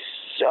is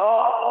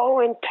so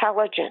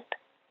intelligent.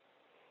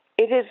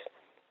 It is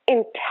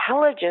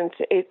intelligence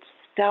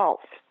itself.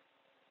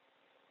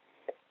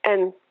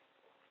 And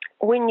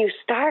when you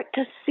start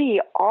to see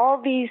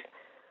all these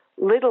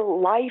little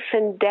life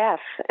and death,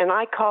 and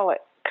I call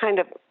it kind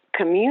of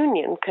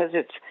communion because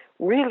it's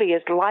really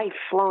is life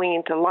flowing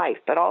into life,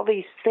 but all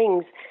these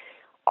things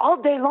all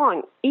day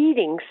long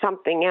eating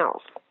something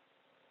else.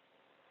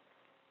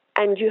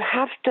 And you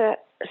have to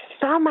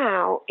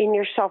somehow in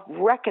yourself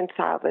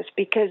reconcile this,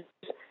 because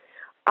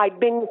I've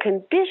been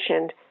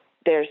conditioned,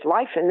 there's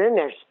life and then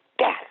there's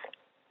death.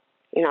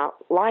 You know,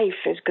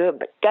 life is good,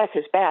 but death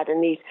is bad.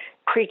 And these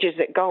creatures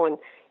that go and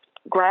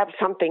grab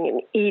something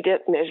and eat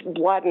it, and there's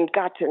blood and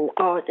guts, and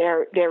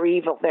they're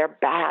evil, they're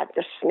bad.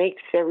 The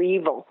snakes, they're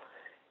evil,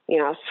 you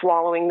know,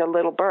 swallowing the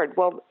little bird.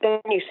 Well,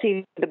 then you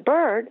see the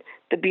bird,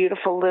 the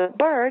beautiful little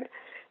bird,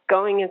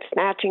 going and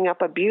snatching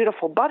up a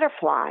beautiful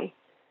butterfly,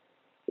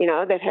 you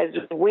know, that has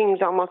wings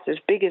almost as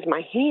big as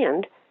my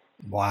hand.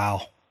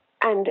 Wow.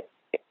 And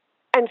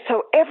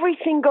so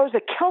everything goes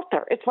a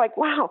kilter. It's like,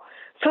 wow,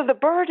 so the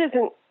bird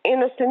isn't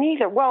innocent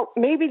either. Well,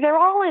 maybe they're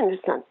all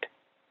innocent.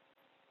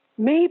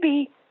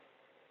 Maybe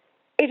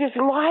it is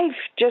life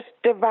just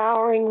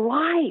devouring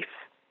life.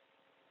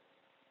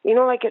 You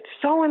know, like it's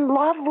so in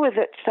love with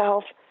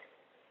itself.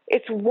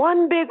 It's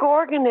one big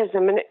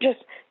organism, and it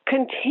just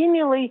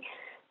continually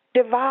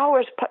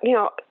devours, you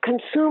know,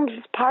 consumes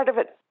part of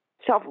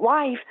itself,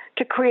 life,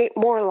 to create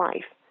more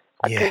life.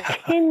 A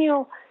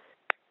continual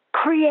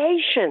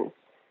creation.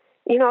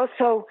 You know,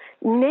 so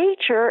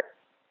nature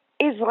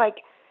is like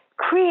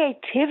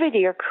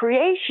creativity or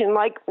creation,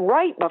 like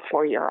right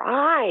before your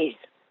eyes.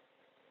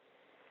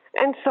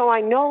 And so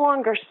I no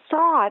longer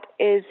saw it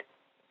as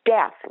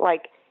death,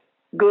 like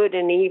good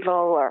and evil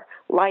or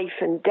life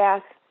and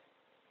death.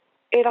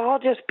 It all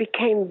just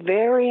became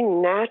very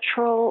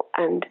natural.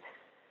 And,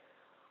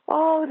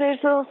 oh, there's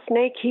a little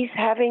snake. He's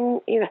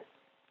having, you know,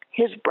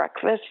 his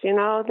breakfast, you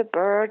know, the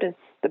bird, and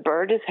the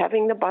bird is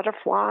having the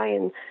butterfly,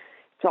 and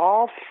it's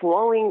all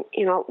flowing,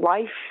 you know,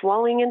 life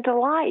flowing into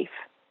life.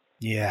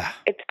 Yeah.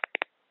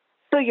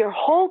 So your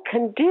whole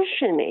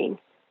conditioning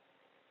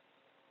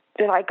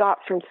that I got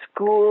from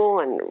school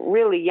and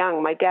really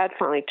young. My dad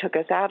finally took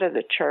us out of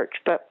the church,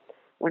 but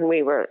when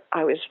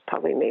I was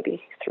probably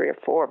maybe 3 or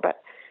 4,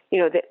 but,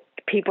 that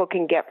people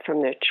can get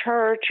from their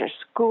church or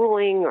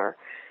schooling or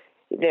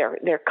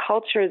their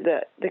culture,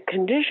 the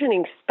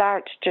conditioning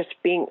starts just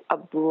being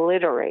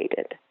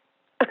obliterated.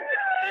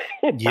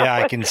 Yeah,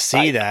 I can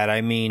see that.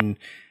 I mean,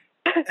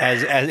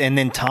 as and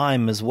then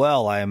time as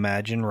well, I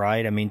imagine,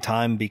 right? I mean,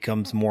 time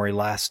becomes more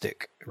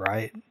elastic,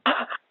 right?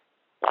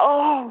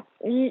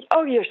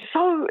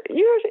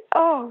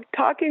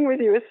 Talking with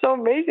you is so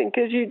amazing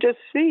because you just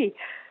see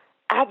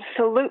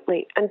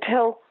absolutely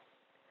until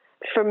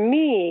for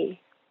me,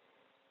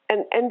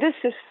 and this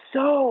is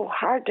so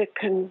hard to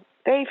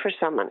convey for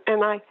someone,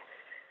 and I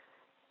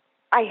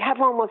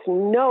have almost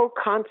no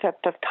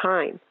concept of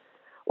time.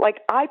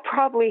 Like, I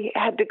probably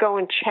had to go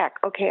and check.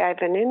 Okay, I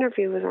have an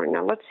interview with her.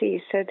 Now, let's see.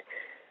 You said,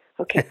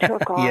 okay, 2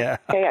 o'clock. Yeah.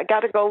 Okay, I got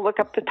to go look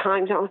up the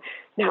time zone.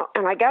 Now,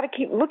 and I got to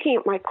keep looking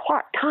at my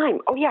clock. Time.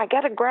 Oh, yeah, I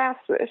got to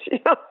grasp this.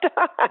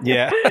 Time.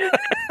 Yeah.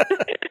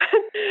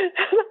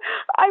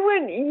 I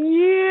went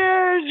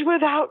years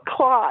without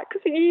clocks,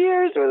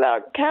 years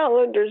without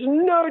calendars,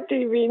 no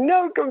TV,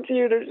 no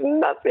computers,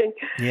 nothing.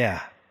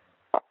 Yeah.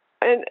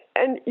 And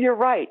you're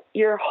right.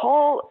 Your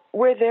whole,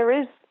 where there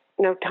is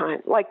no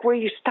time, like where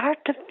you start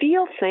to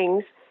feel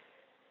things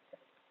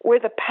where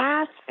the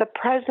past, the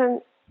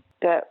present,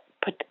 the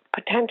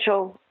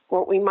potential,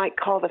 what we might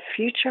call the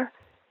future,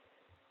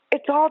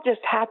 it's all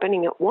just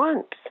happening at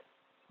once.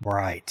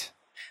 Right.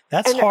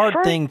 That's a hard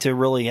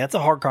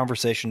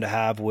conversation to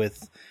have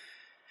with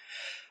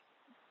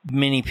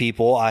many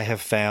people, I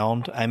have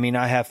found. I mean,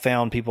 I have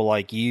found people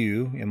like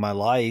you in my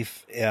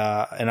life,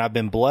 and I've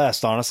been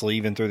blessed, honestly,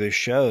 even through this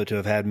show, to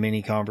have had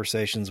many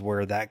conversations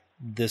where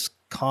this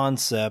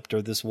concept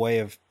or this way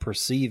of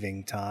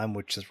perceiving time,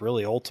 which is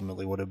really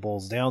ultimately what it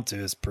boils down to,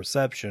 is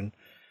perception.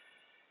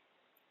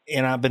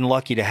 And I've been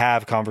lucky to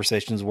have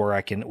conversations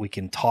where we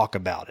can talk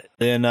about it.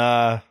 Then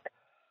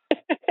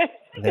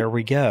there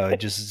we go. It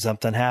just,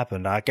 something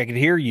happened. I could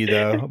hear you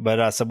though,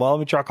 but I said, well, let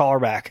me try to call her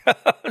back.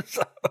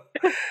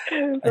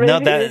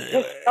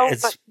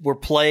 We're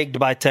plagued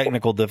by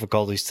technical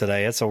difficulties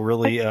today. It's a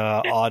really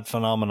odd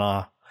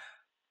phenomena.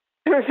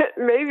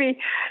 Maybe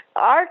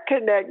our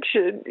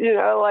connection,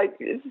 like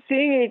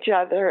seeing each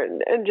other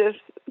and just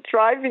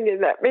thriving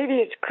in that, maybe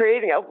it's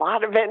creating a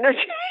lot of energy.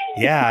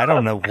 Yeah, I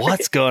don't know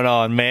what's going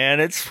on, man.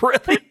 It's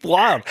really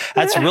wild.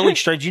 That's really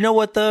strange. You know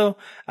what though?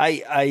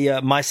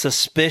 My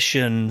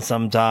suspicion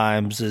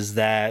sometimes is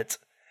that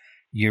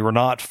you're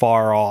not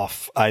far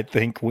off, I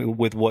think,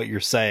 with what you're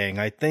saying.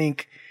 I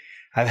think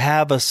I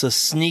have a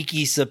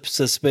sneaky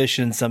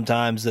suspicion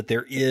sometimes that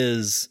there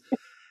is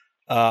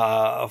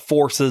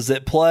forces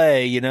at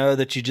play,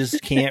 that you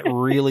just can't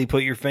really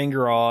put your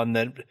finger on,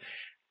 that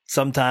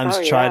sometimes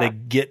try to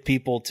get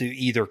people to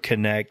either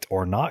connect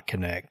or not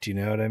connect. You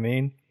know what I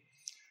mean?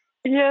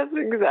 Yes,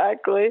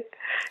 exactly.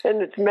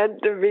 And it's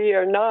meant to be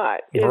or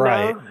not.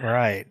 Right,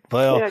 right.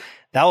 Well,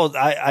 that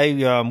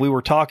was, we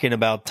were talking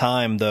about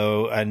time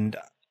though. And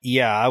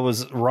yeah, I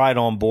was right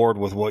on board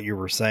with what you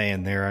were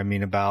saying there. I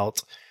mean,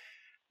 about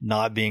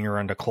not being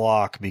around a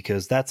clock,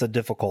 because that's a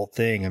difficult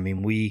thing. I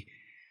mean, we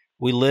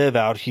live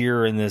out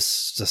here in this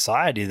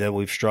society that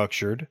we've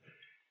structured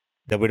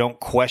that we don't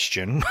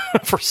question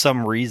for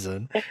some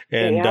reason.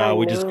 And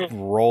we just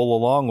roll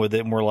along with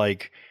it. And we're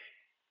like,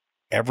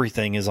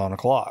 everything is on a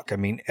clock. I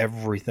mean,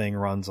 everything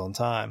runs on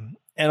time.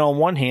 And on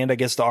one hand, I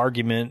guess the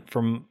argument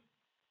from,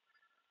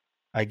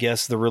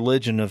 the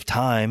religion of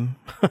time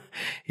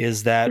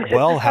is that,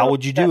 well, how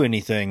would you do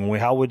anything?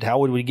 How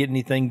would we get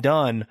anything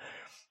done?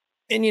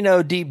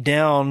 And, deep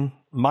down,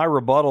 my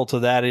rebuttal to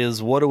that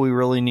is, what do we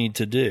really need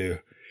to do?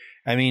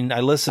 I mean, I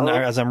listen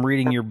as I'm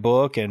reading your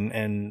book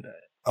and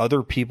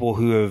other people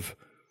who have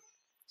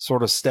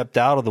sort of stepped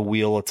out of the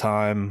wheel of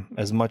time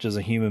as much as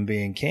a human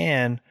being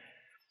can.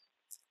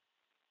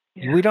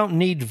 Yeah. We don't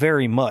need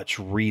very much,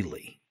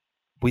 really.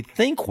 We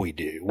think we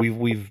do.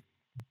 We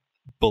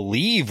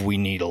believe we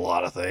need a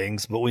lot of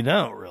things, but we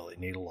don't really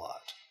need a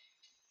lot.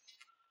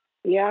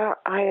 Yeah,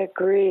 I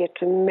agree.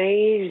 It's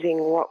amazing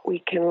what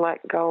we can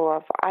let go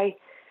of.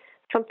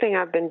 Something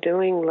I've been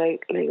doing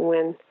lately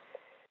when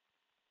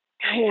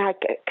I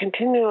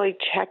continually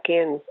check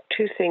in,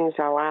 2 things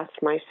I'll ask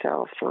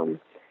myself.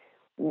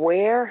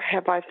 Where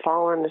have I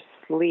fallen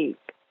asleep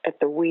at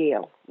the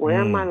wheel?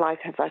 Where in my life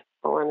have I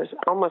fallen asleep?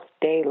 Almost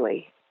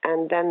daily.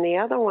 And then the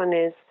other one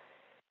is,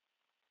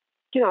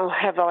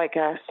 have like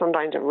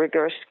sometimes a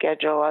rigorous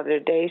schedule, other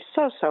days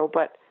so,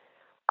 but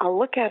I'll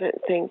look at it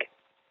and think,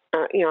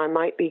 I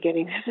might be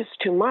getting, this is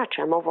too much.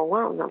 I'm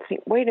overwhelmed. I'll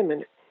think, wait a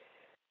minute.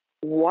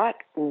 What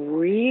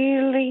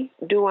really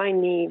do I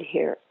need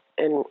here?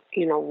 And,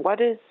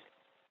 what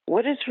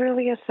is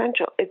really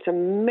essential? It's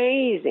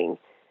amazing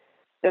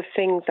the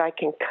things I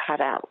can cut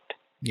out.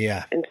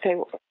 Yeah. And say,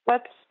 well,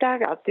 let's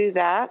stack. I'll do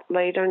that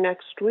later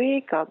next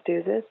week. I'll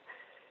do this,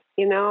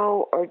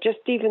 or just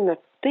even the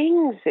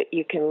things that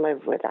you can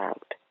live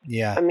without.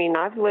 Yeah. I mean,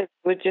 I've lived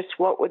with just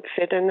what would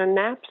fit in a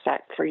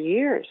knapsack for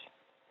years.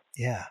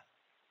 Yeah.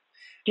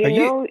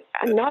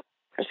 I'm not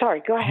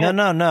sorry. Go ahead.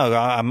 No.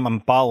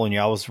 I'm following you.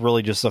 I was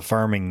really just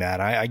affirming that.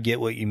 I get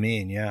what you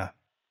mean. Yeah.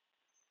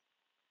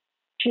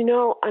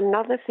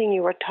 Another thing,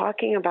 you were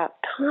talking about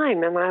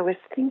time, and I was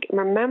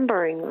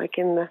remembering, like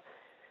in the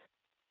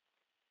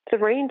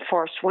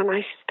rainforest when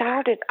I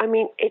started. I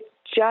mean, it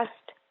just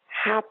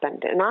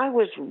happened, and I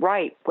was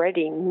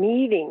ready,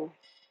 needing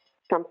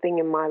something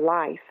in my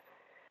life.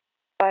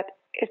 But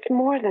it's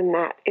more than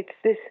that. It's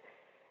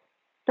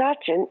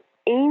such an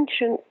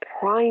ancient,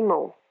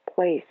 primal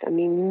place. I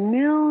mean,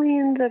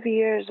 millions of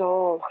years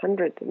old,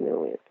 hundreds of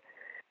millions,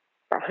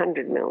 or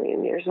 100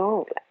 million years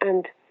old.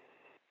 And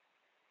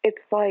it's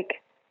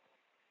like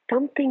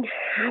something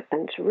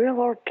happens real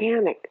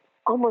organic,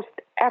 almost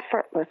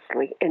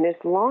effortlessly. And as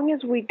long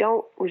as we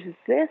don't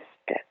resist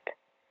it,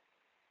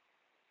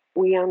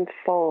 we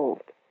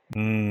unfold.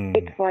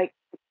 It's like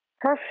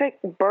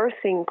perfect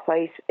birthing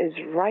place is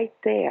right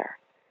there,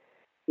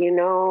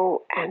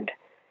 and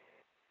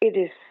it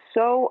is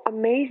so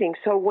amazing.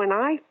 So when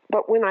I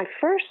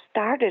first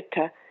started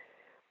to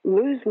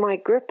lose my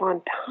grip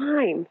on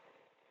time,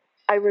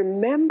 I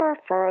remember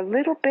for a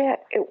little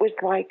bit it was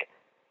like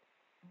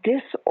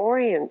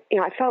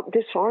I felt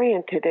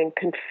disoriented and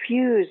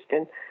confused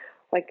and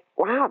like,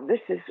 wow,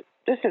 this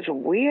is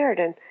weird.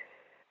 And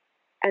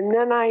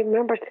then I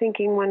remember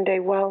thinking one day,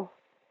 well,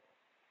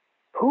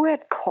 who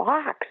had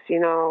clocks,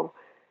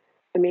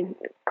 I mean,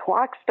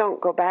 clocks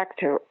don't go back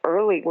to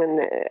early when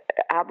the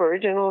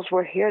Aboriginals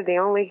were here. The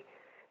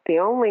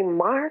only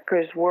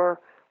markers were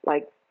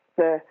like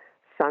the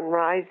sun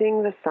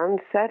rising, the sun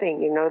setting,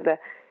 the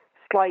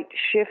slight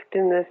shift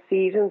in the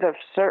seasons of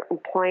certain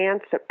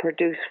plants that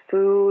produce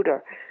food,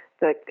 or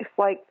the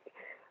slight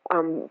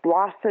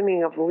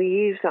blossoming of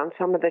leaves on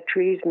some of the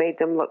trees made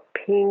them look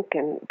pink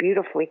and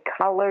beautifully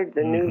colored,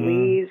 the new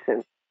leaves,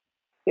 and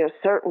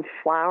certain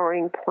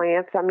flowering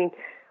plants. I mean,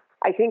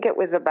 I think it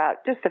was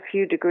about just a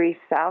few degrees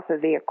south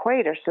of the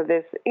equator, so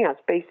there's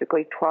it's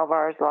basically 12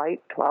 hours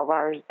light, 12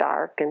 hours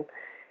dark, and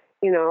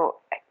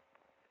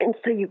and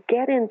so you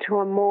get into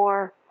a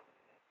more,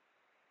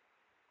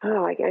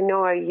 I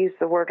know I used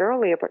the word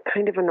earlier, but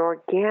kind of an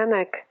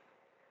organic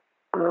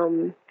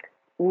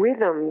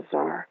rhythms,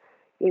 or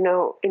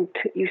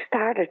you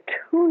start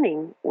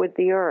attuning with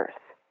the earth,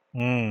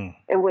 and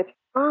with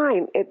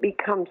time it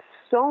becomes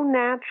so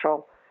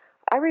natural.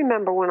 I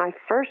remember when I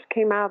first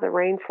came out of the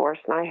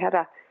rainforest, and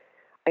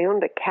I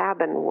owned a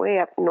cabin way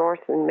up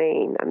north in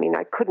Maine. I mean,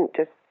 I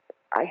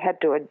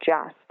had to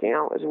adjust,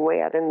 it was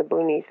way out in the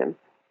boonies,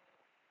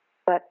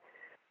 but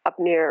up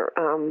near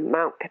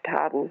Mount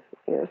Katahdin,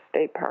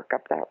 state park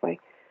up that way.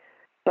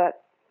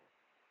 But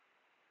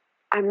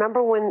I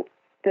remember when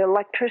the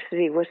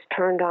electricity was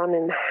turned on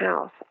in the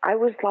house, I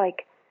was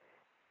like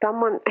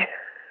someone,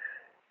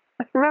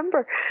 I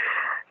remember,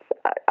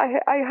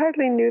 I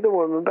hardly knew the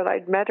woman, but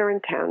I'd met her in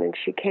town, and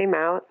she came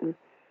out, and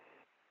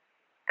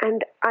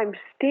I'm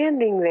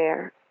standing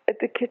there at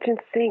the kitchen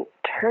sink,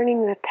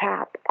 turning the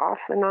tap off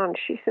and on.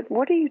 She said,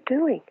 "What are you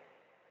doing?"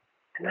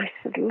 And I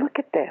said, "Look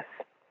at this.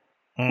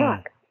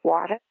 Look,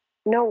 water,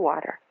 no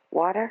water,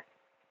 water,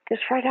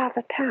 just right out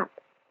of the tap."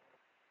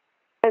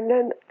 And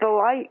then the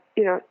light,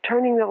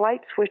 turning the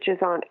light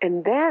switches on,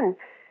 and then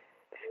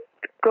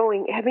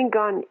having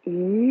gone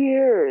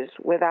years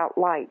without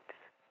lights,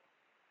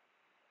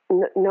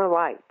 no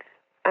lights,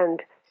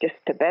 and just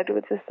to bed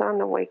with the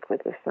sun, awake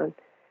with the sun,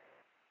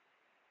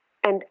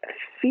 and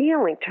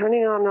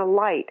turning on a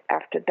light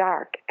after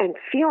dark, and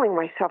feeling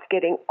myself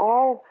getting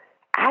all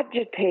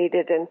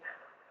agitated, and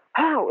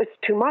it was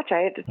too much. I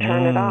had to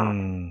turn it off.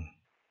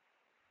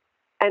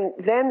 And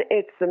then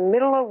it's the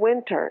middle of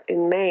winter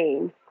in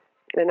Maine,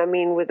 and I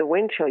mean, with the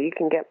wind chill, you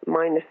can get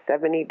minus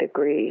 70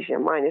 degrees,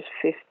 minus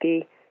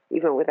 50,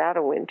 even without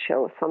a wind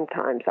chill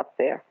sometimes up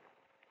there.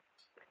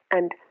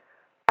 And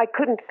I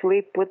couldn't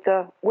sleep with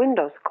the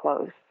windows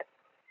closed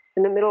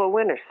in the middle of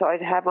winter, so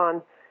I'd have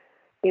on,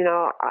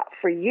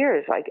 for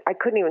years, I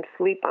couldn't even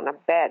sleep on a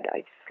bed.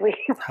 I'd sleep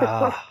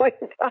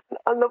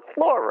on the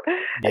floor.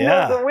 And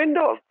there was a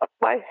window above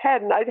my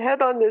head, and I'd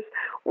had on this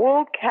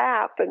wool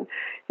cap, and,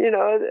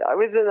 I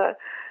was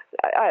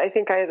I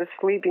think I had a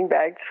sleeping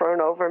bag thrown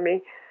over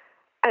me,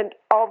 and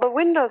all the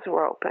windows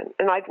were open,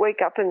 and I'd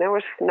wake up and there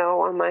was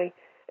snow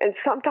and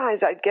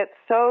sometimes I'd get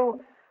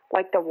so,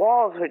 like the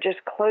walls were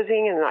just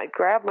closing, and I'd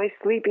grab my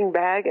sleeping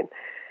bag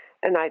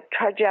and I'd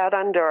trudge out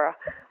under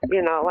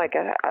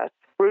a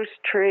spruce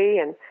tree,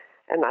 and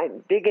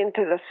I'd dig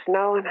into the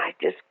snow, and I'd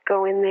just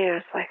go in there.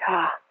 It's like,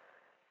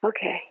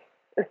 okay.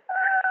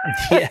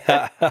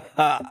 Yeah,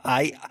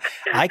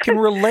 I can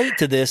relate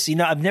to this.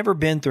 I've never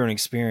been through an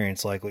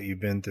experience like what you've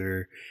been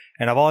through,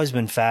 and I've always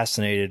been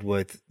fascinated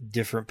with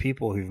different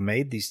people who've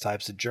made these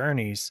types of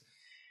journeys.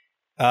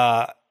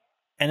 And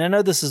I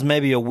know this is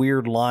maybe a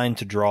weird line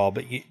to draw,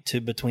 but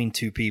between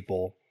two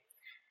people,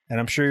 and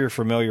I'm sure you're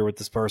familiar with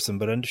this person,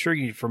 but I'm sure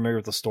you're familiar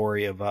with the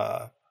story of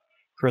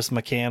Chris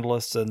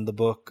McCandless and the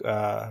book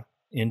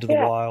Into the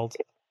Wild.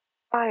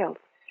 Wild,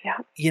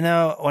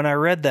 yeah. When I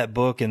read that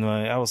book,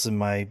 I was in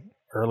my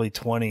early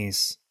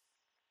 20s,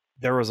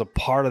 there was a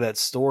part of that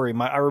story.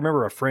 I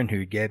remember a friend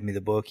who gave me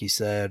the book. He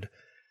said,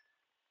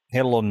 he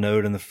had a little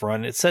note in the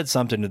front. It said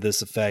something to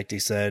this effect. He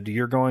said,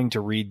 "You're going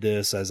to read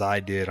this as I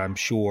did, I'm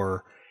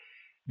sure,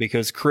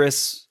 because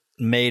Chris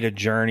made a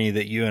journey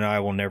that you and I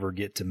will never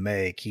get to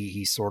make.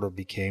 He sort of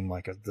became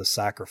like the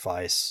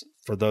sacrifice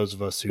for those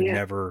of us who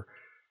never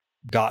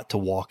got to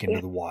walk into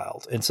the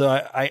wild." And so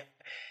I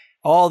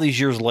all these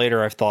years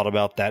later, I've thought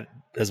about that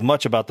as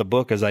much about the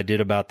book as I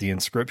did about the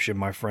inscription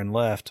my friend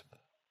left.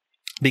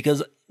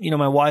 Because,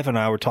 my wife and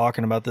I were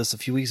talking about this a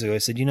few weeks ago. I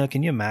said,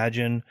 can you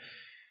imagine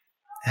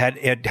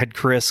had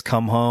Chris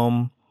come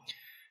home,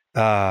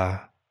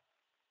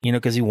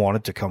 because he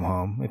wanted to come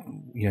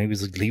home. He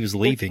was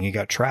leaving. He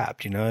got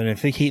trapped, and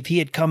if he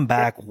had come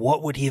back,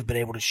 what would he have been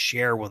able to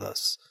share with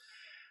us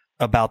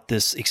about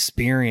this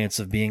experience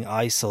of being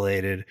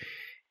isolated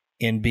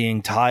and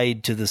being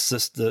tied to the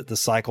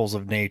cycles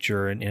of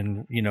nature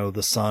and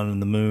the sun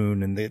and the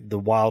moon and the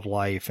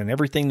wildlife and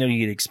everything that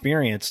he had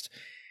experienced.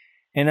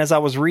 And as I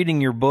was reading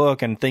your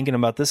book and thinking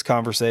about this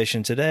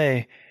conversation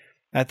today,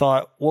 I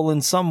thought, well, in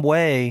some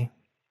way,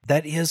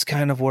 that is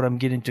kind of what I'm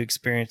getting to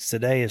experience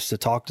today, is to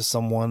talk to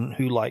someone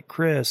who, like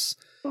Chris,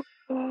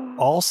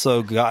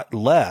 also got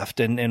left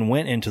and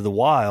went into the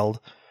wild,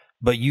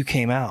 but you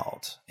came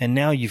out. And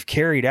now you've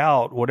carried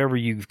out whatever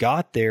you've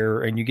got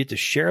there, and you get to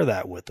share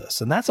that with us.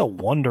 And that's a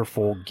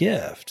wonderful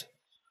gift.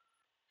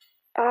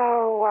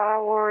 Oh,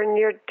 wow, Warren,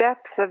 your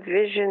depth of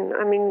vision.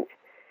 I mean,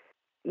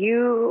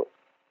 you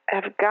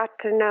have got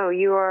to know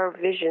you are a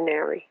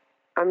visionary.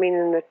 I mean,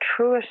 in the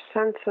truest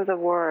sense of the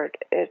word,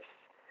 it's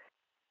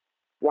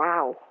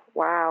wow.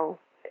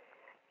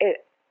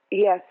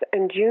 Yes,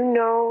 and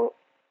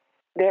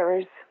there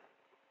is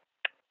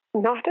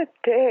not a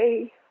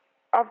day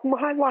of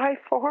my life,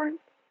 Warren,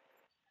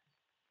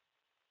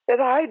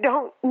 that I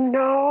don't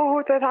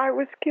know that I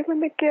was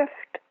given a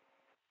gift,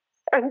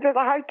 and that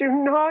I do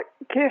not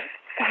give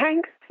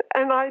thanks,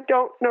 and I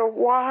don't know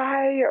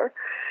why,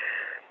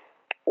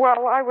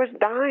 I was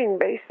dying,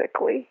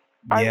 basically.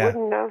 Yeah. I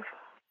wouldn't have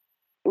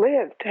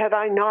lived had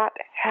I not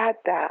had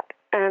that.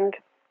 And,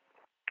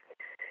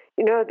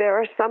 there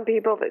are some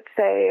people that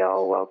say,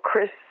 oh, well,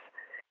 Chris,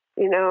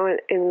 in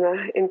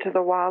the Into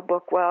the Wild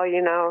book, well,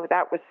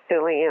 that was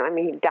silly. I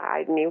mean, he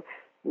died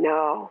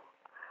no,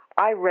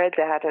 I read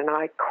that and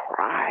I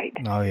cried.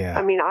 Oh, yeah.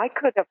 I mean,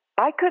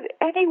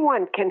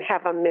 anyone can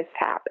have a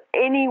mishap.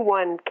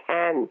 Anyone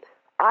can.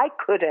 I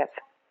could have.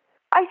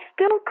 I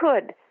still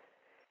could.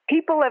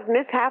 People have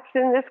mishaps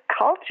in this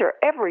culture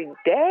every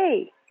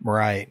day.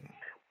 Right.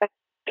 But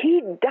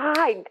he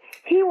died.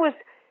 He was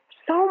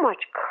so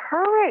much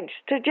courage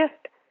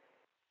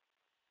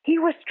he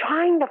was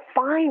trying to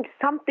find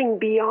something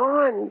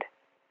beyond.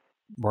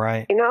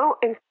 Right.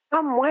 In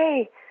some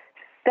way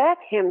set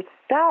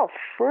himself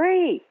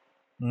free.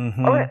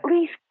 Mm-hmm. Or at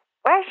least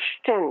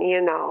question,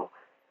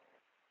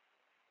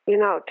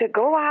 to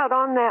go out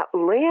on that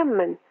limb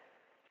and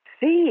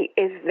see,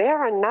 is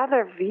there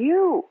another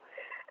view?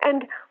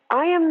 And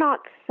I am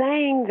not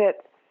saying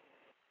that,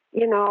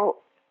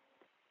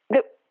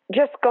 that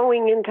just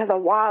going into the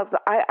wilds.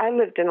 I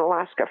lived in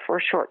Alaska for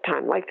a short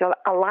time, like the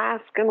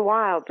Alaskan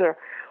wilds,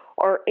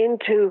 or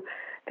into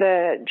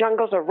the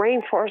jungles or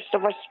rainforest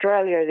of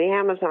Australia, or the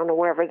Amazon, or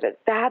wherever.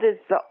 That is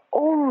the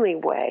only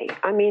way.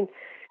 I mean,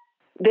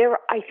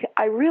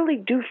 I really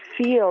do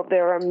feel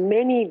there are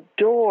many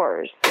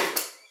doors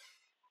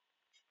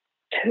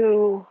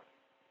to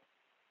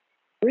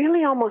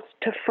really almost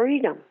to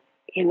freedom,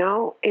 in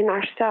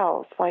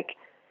ourselves. Like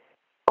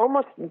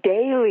almost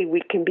daily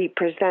we can be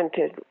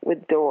presented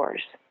with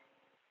doors.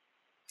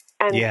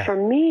 And for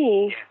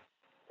me,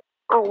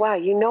 oh, wow,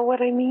 you know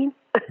what I mean?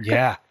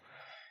 Yeah.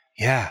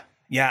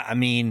 I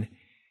mean,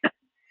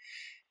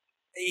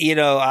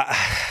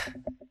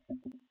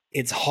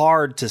 it's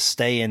hard to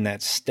stay in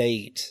that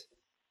state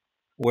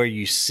where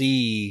you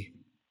see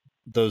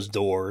those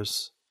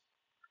doors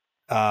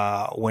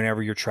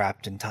whenever you're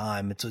trapped in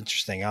time. It's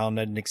interesting. I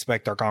didn't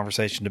expect our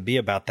conversation to be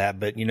about that,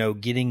 but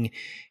getting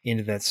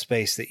into that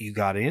space that you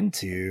got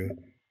into,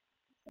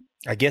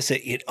 I guess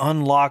it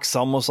unlocks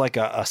almost like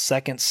a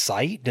second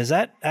sight. Does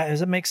that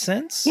make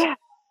sense? Yeah,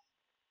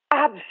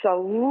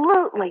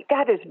 absolutely.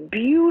 That is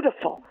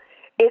beautiful.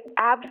 It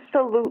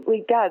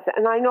absolutely does.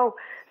 And I know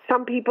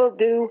some people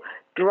do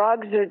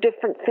drugs or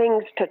different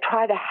things to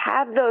try to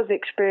have those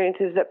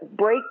experiences that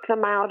break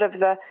them out of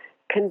the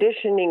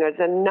conditioning or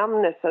the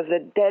numbness or the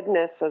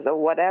deadness or the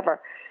whatever.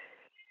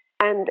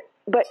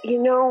 But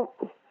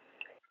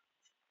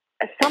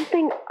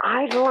something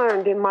I've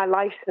learned in my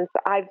life since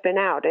I've been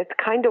out, it's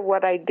kind of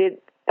what I did.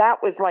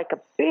 That was like a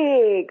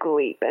big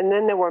leap. And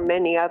then there were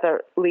many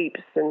other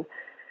leaps. And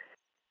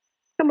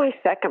in my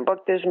second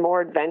book, there's more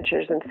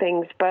adventures and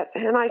things,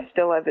 and I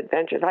still have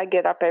adventures. I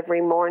get up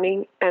every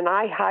morning and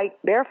I hike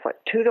barefoot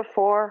 2 to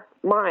 4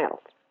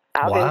 miles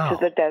out into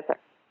the desert.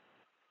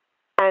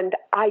 And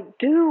I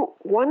do,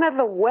 one of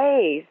the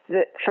ways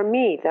that, for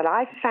me, that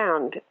I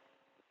found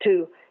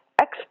to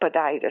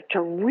expedite or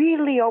to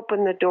really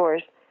open the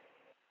doors,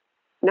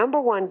 number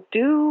one,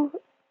 do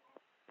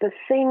the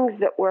things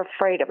that we're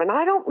afraid of. And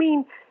I don't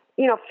mean,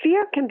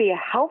 fear can be a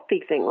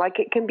healthy thing, like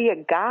it can be a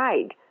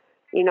guide.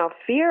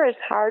 Fear is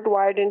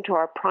hardwired into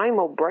our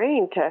primal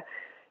brain to,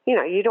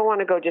 you don't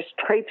want to go just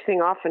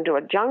traipsing off into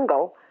a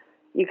jungle.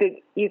 You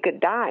could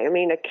die. I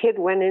mean, a kid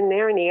went in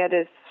there and he had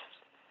his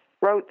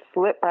throat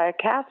slit by a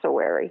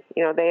cassowary.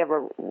 They have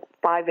a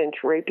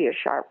 5-inch rapier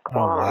sharp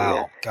claw. Oh,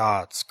 wow.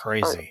 God, it's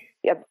crazy.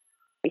 Yeah.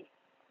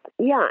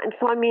 And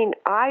so,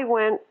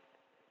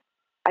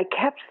 I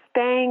kept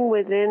staying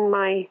within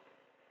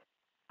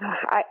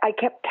I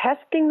kept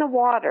testing the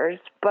waters,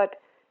 but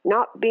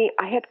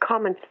I had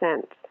common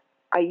sense.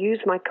 I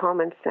used my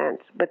common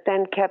sense, but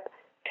then kept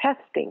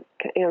testing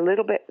a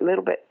little bit,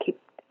 keep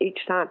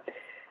each time.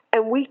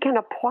 And we can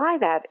apply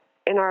that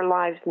in our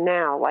lives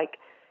now, like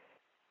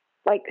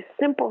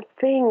simple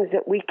things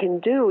that we can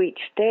do each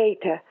day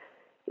to,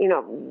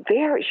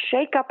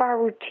 shake up our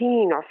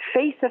routine or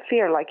face a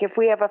fear. Like if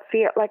we have a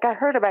fear, like I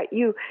heard about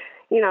you,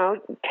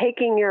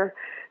 taking your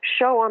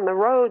show on the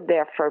road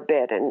there for a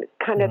bit, and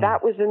kind of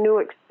that was a new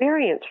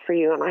experience for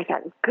you. And I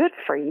thought, good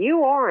for you,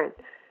 Orrin.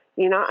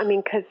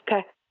 Because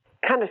to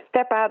kind of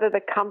step out of the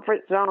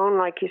comfort zone,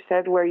 like you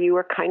said, where you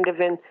were kind of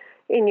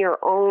in your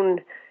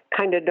own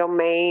kind of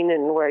domain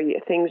and where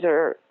things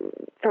are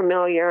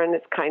familiar and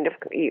it's kind of,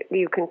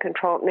 you can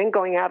control it. And then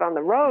going out on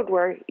the road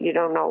where you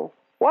don't know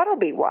what'll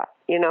be what,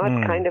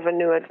 it's kind of a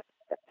new adventure.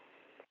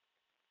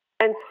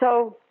 And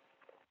so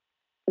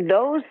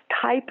those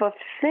type of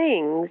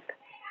things,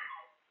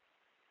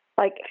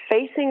 like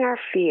facing our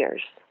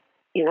fears,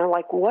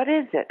 like what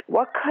is it?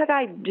 What could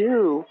I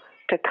do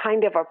to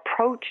kind of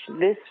approach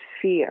this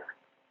fear?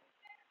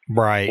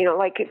 Right.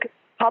 Like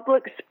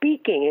public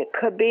speaking. It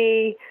could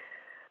be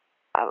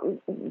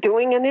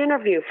doing an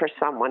interview for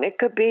someone. It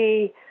could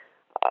be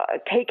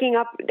taking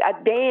up a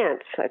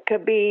dance. It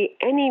could be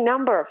any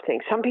number of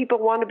things. Some people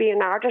want to be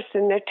an artist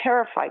and they're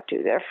terrified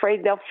to. They're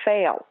afraid they'll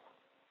fail.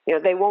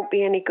 They won't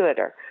be any good,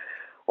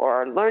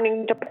 or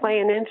learning to play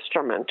an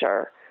instrument,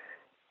 or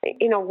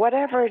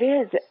whatever it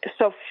is.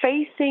 So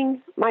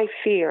facing my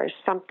fear is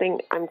something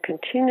I'm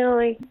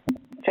continually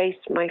face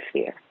my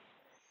fear.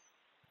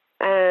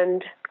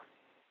 And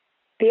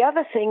the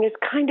other thing is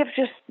kind of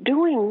just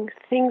doing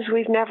things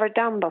we've never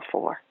done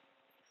before.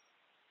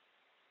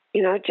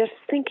 Just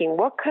thinking,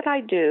 what could I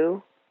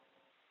do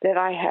that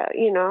I have,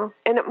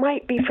 and it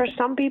might be for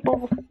some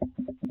people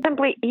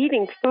simply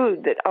eating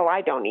food that,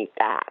 I don't eat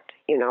that,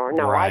 or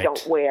no, right. I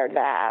don't wear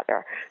that,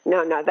 or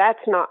no,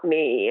 that's not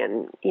me.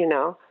 And,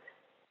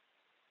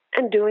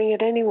 and doing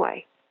it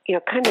anyway,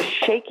 kind of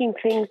shaking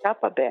things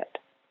up a bit.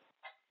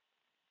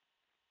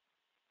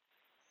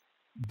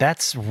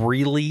 That's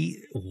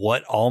really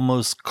what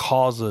almost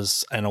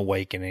causes an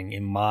awakening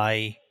in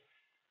my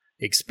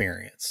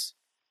experience.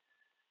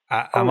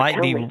 I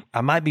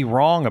might be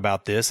wrong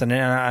about this, and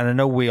I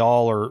know we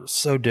all are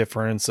so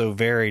different and so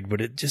varied,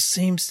 but it just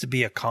seems to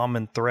be a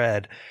common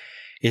thread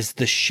is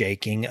the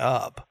shaking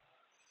up.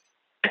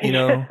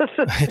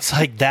 It's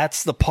like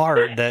that's the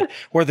part that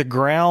where the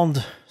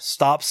ground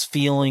stops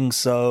feeling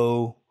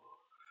so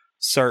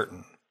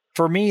certain.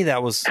 For me,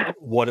 that was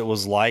what it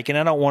was like, and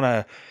I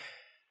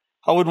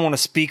wouldn't want to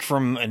speak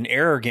from an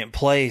arrogant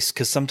place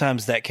because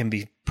sometimes that can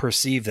be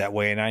perceived that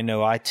way. And I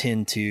know I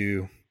tend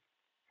to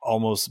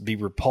almost be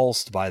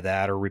repulsed by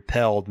that, or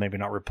repelled, maybe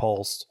not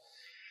repulsed,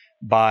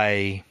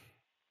 by,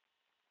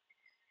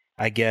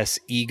 I guess,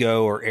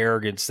 ego or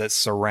arrogance that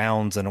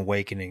surrounds an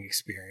awakening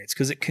experience.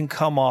 Because it can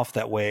come off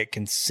that way. It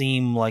can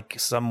seem like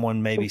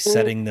someone maybe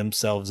setting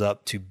themselves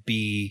up to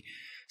be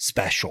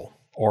special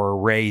or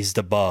raised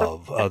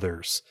above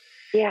others.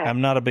 Yeah.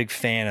 I'm not a big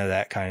fan of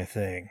that kind of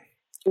thing.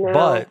 No.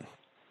 But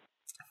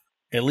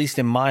at least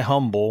in my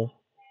humble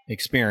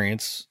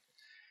experience,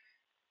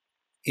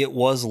 it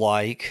was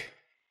like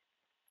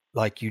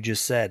you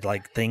just said,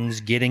 like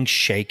things getting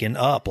shaken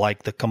up,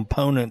 like the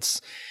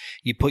components,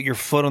 you put your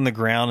foot on the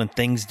ground and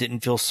things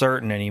didn't feel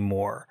certain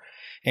anymore.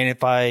 And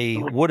if I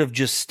would have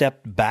just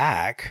stepped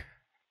back,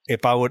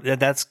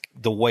 that's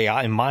the way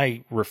in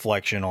my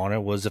reflection on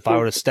it was, if I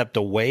would have stepped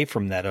away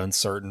from that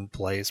uncertain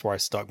place where I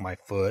stuck my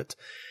foot,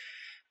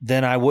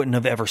 then I wouldn't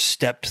have ever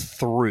stepped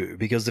through,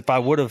 because if I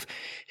would have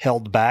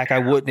held back,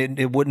 it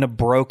wouldn't have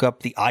broke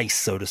up the ice,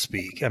 so to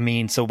speak. I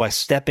mean, so by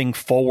stepping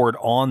forward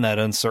on that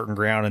uncertain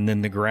ground and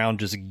then the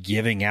ground just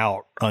giving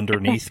out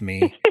underneath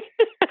me,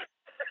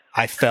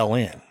 I fell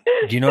in.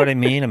 Do you know what I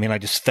mean? I mean, I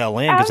just fell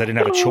in because I didn't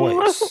have a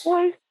choice.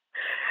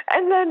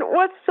 And then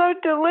what's so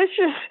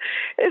delicious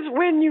is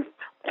when you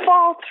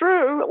fall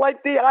through,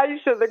 like the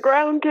ice or the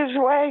ground gives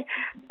way,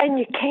 and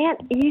you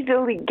can't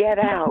easily get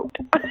out.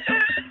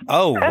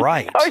 Oh,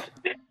 right.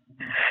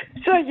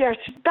 So you're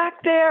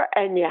stuck there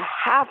and you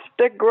have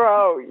to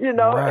grow,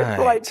 Right. It's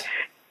like,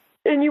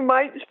 and you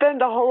might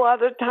spend a whole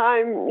other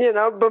time,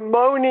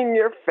 bemoaning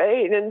your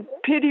fate and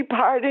pity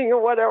partying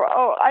or whatever.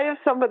 Oh, I have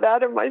some of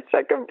that in my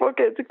second book.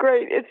 It's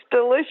great. It's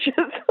delicious.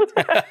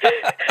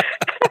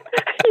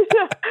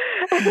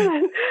 And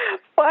then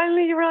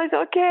finally you realize,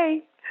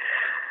 okay,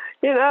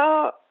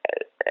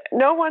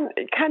 no one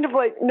kind of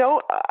like,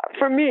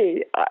 for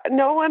me,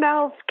 no one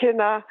else can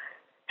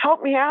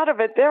help me out of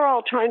it. They're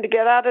all trying to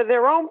get out of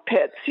their own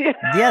pits.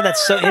 Yeah,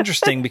 that's so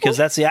interesting because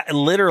that's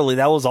literally,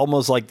 that was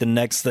almost like the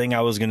next thing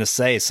I was going to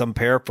say. Some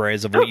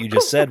paraphrase of what you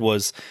just said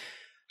was,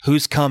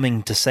 who's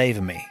coming to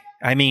save me?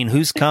 I mean,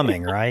 who's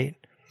coming, right?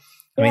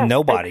 I mean,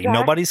 nobody. Exactly.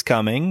 Nobody's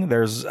coming.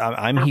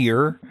 I'm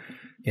here,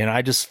 and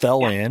I just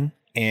fell in,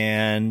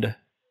 and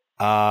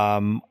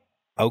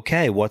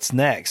okay, what's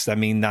next? I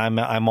mean, I'm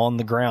on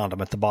the ground.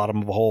 I'm at the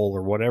bottom of a hole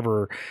or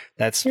whatever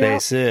that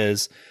space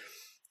is,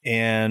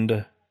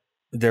 and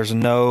there's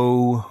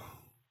no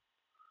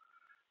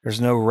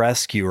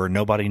rescuer.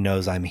 Nobody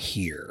knows I'm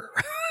here.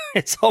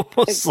 It's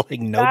almost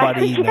like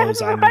nobody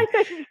knows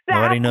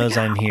nobody knows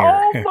I'm here.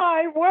 Oh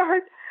my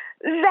word,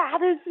 that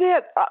is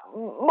it.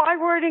 My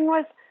wording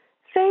was,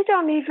 they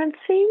don't even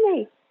see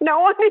me. No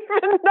one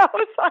even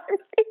knows I'm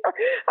here.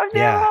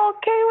 They're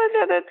okay with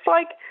it. It's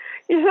like,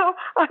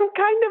 I'm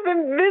kind of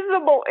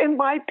invisible in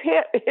my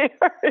pit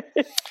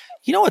here.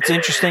 You know what's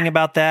interesting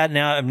about that?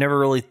 Now, I never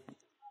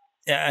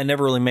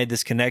really made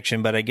this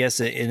connection, but I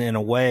guess in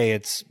a way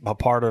it's a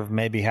part of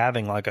maybe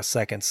having like a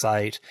second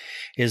sight,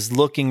 is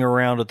looking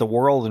around at the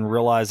world and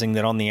realizing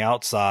that on the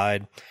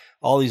outside,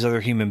 all these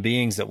other human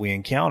beings that we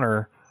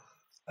encounter,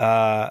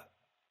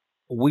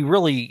 we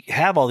really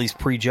have all these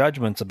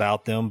prejudgments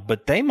about them,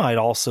 but they might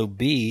also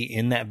be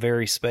in that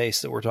very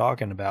space that we're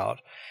talking about,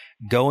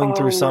 going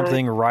through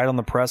something right on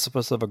the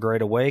precipice of a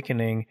great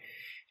awakening.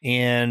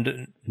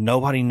 And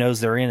nobody knows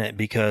they're in it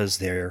because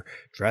they're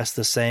dressed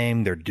the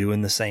same. They're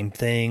doing the same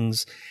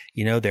things.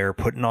 They're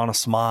putting on a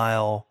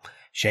smile,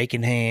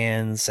 shaking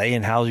hands,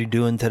 saying, how's you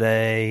doing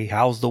today?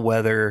 How's the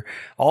weather?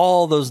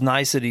 All those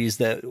niceties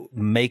that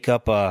make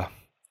up a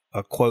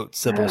quote,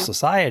 civil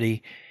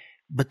society,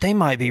 but they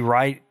might be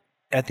right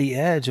at the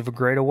edge of a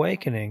great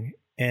awakening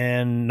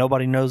and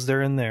nobody knows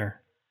they're in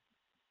there.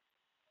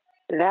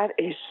 That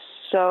is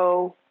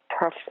so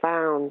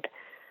profound.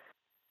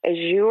 As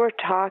you were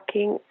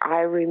talking, I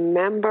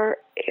remember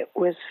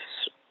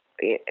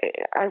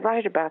I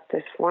write about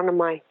this.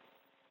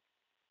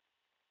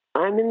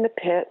 I'm in the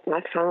pit, and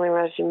I finally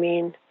realized, you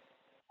mean,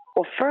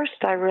 well, first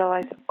I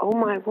realized, oh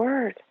my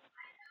word,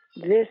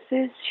 this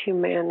is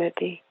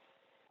humanity.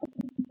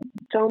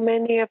 So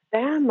many of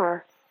them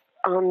are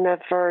on the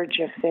verge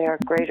of their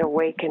great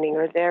awakening,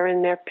 or they're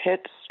in their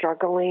pits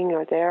struggling,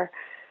 or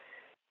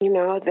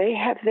they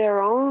have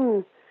their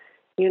own,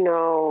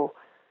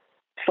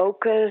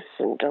 focus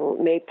and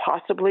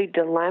possibly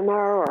dilemma,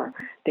 or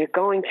they're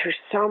going through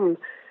some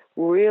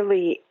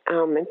really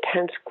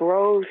intense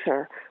growth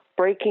or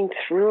breaking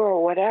through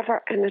or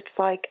whatever. And it's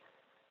like,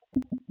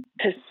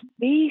 to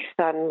see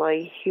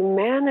suddenly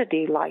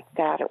humanity like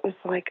that, it was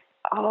like,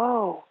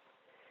 oh,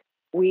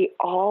 we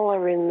all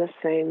are in the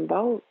same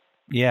boat.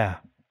 Yeah.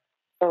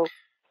 So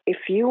if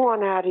you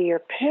want out of your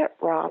pit,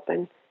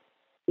 Robin,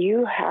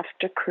 you have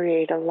to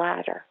create a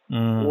ladder.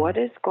 What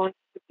is going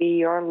to be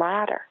your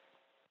ladder?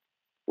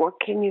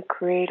 What can you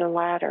create a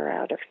ladder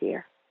out of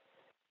here?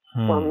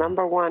 Well,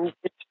 number one,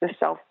 it's the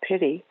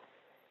self-pity.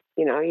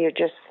 You're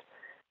just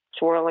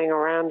swirling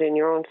around in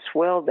your own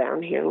swill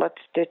down here.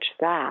 Let's ditch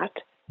that.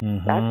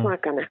 That's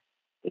not going to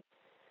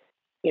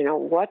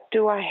happen. What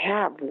do I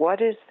have? What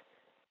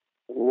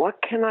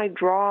can I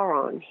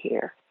draw on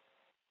here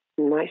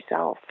in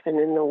myself and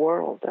in the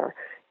world? Or,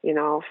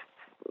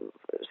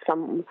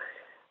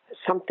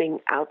 something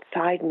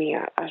outside me,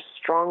 a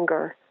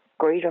stronger,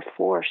 greater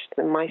force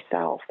than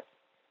myself.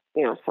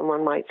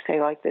 Someone might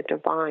say like the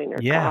divine or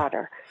God.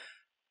 Or,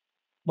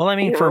 well, I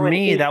mean, for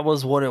me, that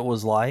was what it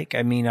was like.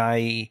 I mean,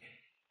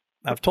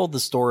 I've told the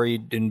story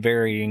in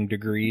varying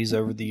degrees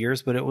over the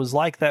years, but it was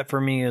like that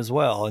for me as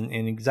well. And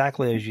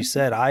exactly as you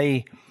said,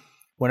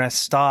 when I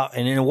stop,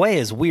 and in a way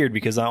it's weird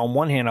because on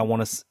one hand,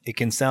 it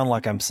can sound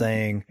like I'm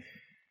saying,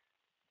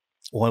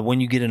 well,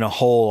 when you get in a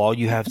hole, all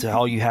you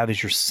have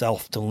is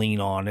yourself to lean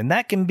on. And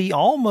that can be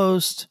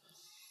almost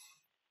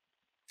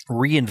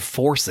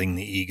reinforcing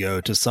the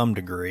ego to some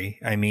degree.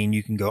 I mean,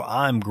 you can go,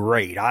 I'm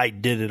great. I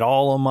did it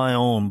all on my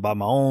own by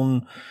my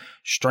own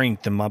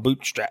strength and my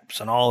bootstraps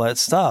and all that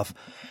stuff.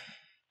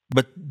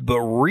 But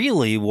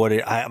really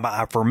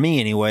for me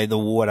anyway,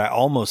 what I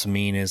almost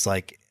mean is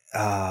like,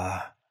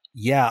 I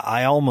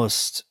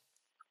almost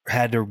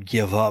had to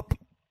give up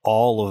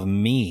all of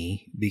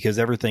me because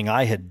everything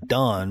I had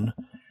done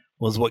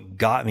was what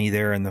got me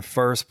there in the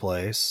first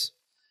place.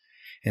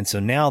 And so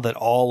now that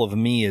all of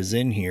me is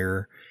in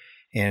here,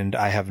 and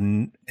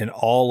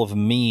all of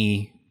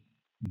me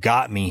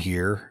got me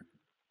here,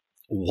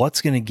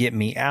 what's going to get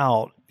me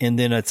out? And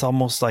then it's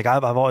almost like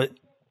I've always,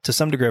 to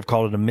some degree, I've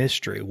called it a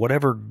mystery.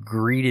 Whatever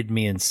greeted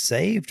me and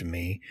saved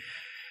me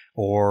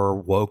or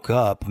woke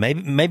up,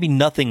 maybe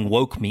nothing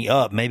woke me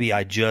up. Maybe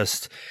I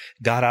just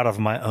got out of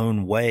my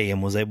own way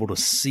and was able to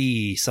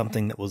see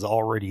something that was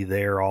already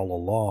there all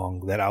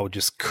along that I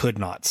just could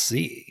not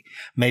see.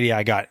 Maybe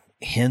I got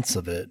hints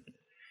of it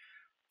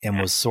and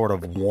was sort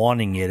of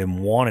wanting it and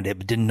wanted it,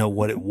 but didn't know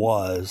what it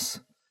was.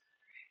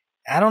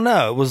 I don't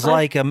know. It was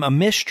like a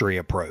mystery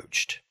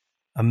approached.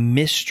 a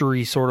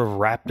mystery sort of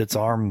wrapped its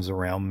arms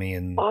around me.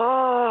 And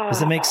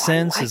does it make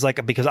sense? It's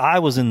like, because I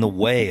was in the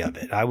way of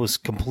it. I was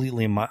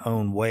completely in my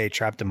own way,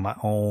 trapped in my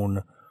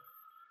own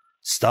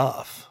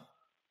stuff.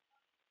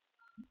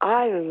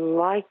 I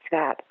like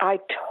that. I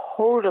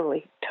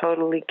totally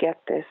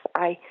get this.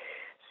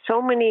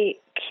 So many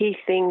key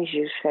things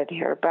you said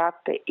here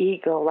about the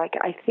ego. Like,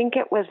 I think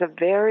it was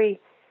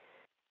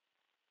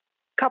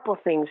couple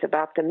things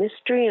about the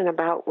mystery and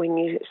about when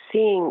you're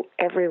seeing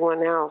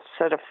everyone else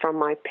sort of from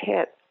my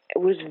pit. It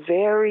was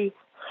very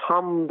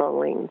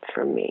humbling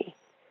for me.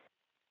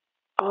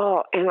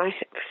 Oh, and I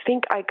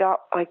think I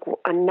got like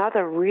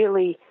another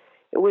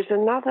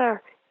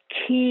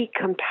key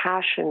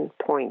compassion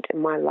point in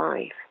my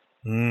life.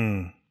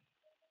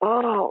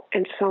 Oh,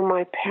 and so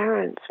my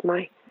parents,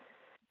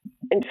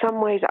 in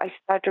some ways I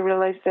started to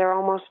realize there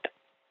almost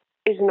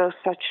is no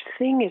such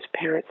thing as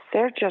parents.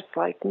 They're just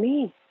like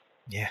me.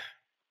 Yeah.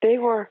 They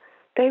were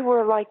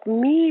like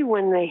me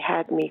when they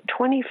had me,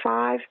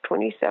 25,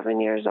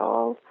 27 years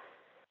old.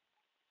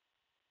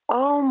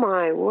 Oh,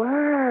 my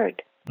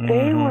word.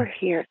 They were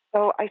here.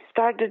 So I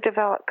started to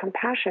develop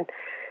compassion.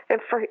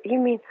 And first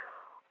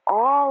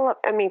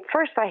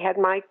I had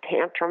my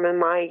tantrum and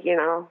my,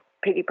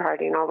 pity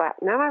party and all that.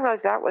 And then I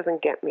realized that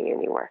wasn't getting me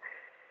anywhere.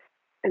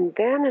 And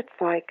then it's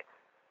like,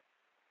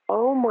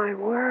 oh, my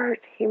word,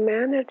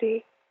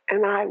 humanity.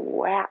 And I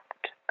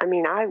wept.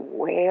 I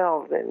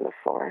wailed in the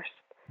forest.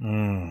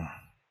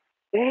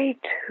 They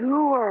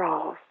too are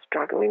all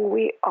struggling.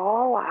 We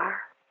all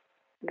are.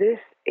 This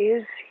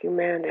is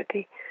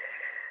humanity.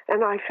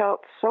 And I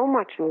felt so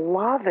much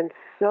love and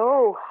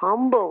so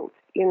humbled,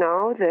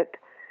 that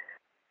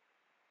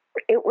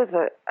it was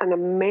an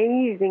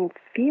amazing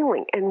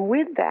feeling. And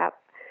with that,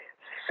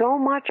 so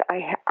much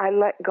I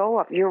let go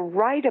of. You're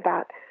right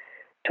about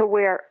to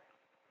where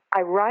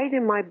I write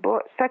in my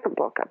second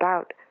book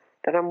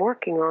that I'm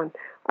working on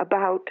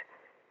about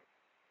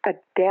a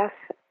death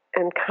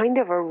and kind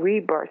of a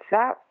rebirth.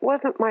 That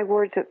wasn't my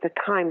words at the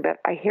time, but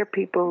I hear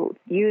people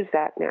use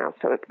that now,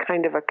 so it's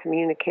kind of a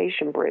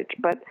communication bridge.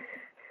 But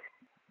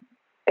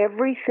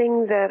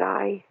everything that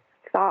I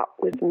thought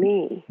was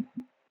me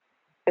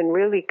and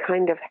really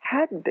kind of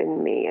had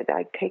been me that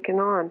I'd taken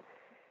on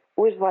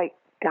was like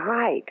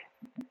died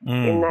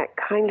in that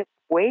kind of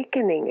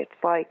awakening.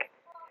 It's like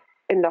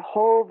in the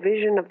whole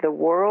vision of the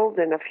world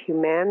and of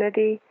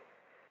humanity.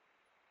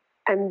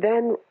 And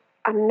then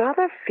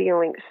another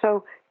feeling.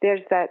 So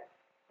there's that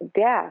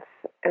death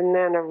and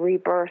then a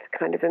rebirth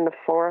kind of in the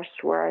forest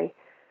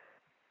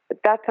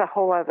that's a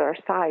whole other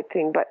side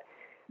thing. But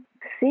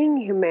seeing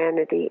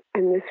humanity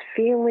and this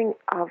feeling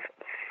of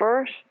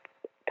first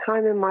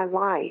time in my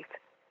life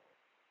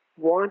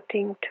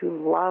wanting to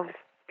love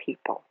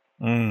people.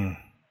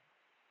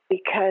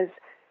 Because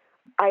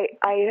I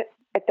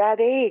at that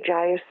age,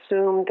 I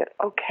assumed,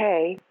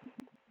 okay,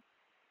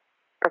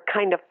 or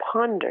kind of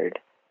pondered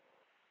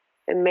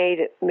and made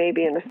it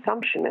maybe an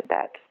assumption at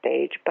that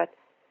stage, but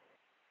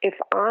if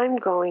I'm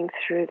going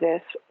through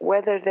this,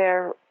 whether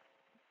they're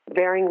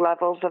varying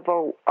levels of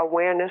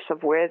awareness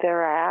of where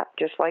they're at,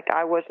 just like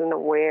I wasn't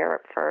aware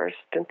at first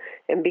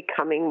and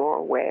becoming more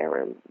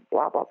aware and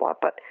blah, blah, blah,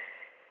 but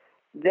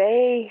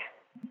they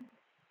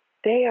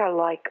are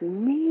like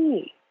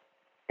me.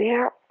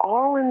 They're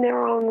all in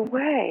their own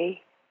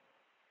way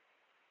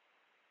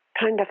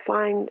trying to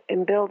find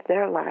and build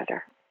their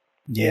ladder.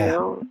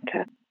 Yeah.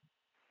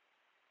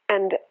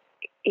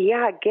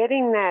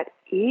 Getting that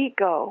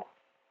ego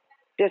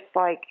just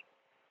like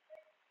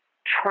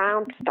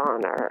trounced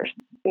on her,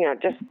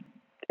 just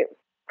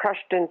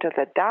crushed into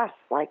the dust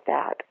like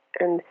that,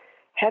 and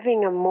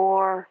having a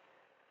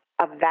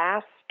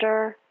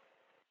vaster,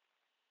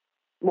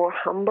 more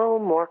humble,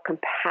 more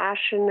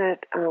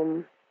compassionate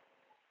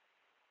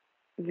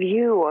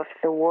view of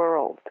the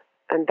world.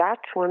 And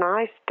that's when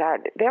I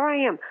started. There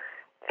I am,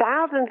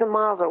 thousands of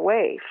miles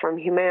away from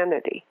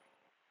humanity.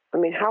 I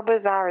mean, how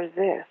bizarre is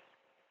this?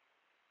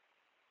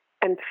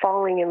 And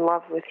falling in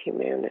love with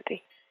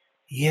humanity.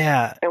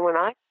 Yeah. And when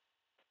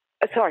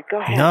sorry, go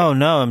ahead.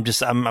 No, I'm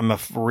just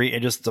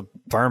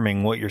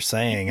affirming what you're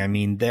saying. I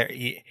mean,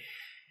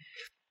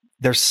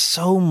 there's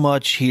so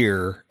much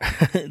here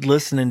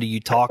listening to you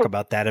talk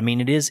about that. I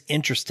mean, it is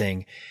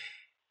interesting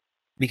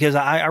because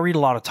I read a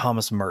lot of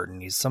Thomas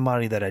Merton. He's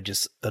somebody that I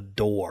just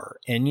adore.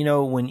 And,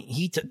 when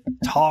he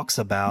talks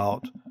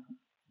about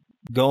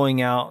going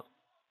out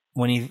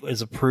when he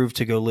is approved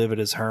to go live at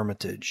his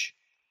hermitage,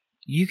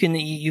 you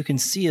can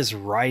see his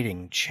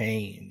writing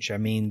change. I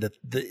mean,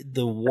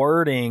 the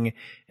wording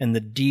and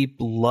the deep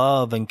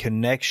love and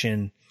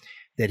connection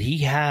that he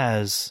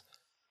has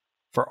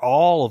for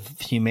all of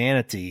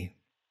humanity,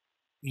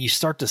 you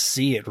start to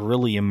see it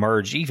really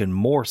emerge even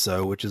more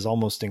so, which is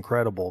almost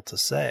incredible to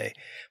say.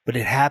 But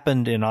it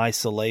happened in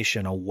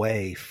isolation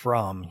away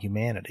from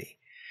humanity.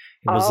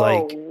 It was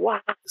wow.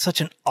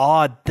 Such an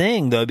odd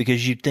thing, though,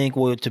 because you think,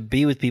 well, to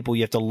be with people,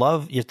 you have to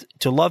love.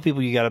 To love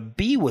people, you got to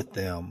be with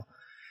them.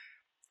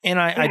 And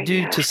I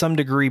do to some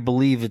degree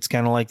believe it's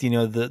kind of like,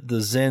 the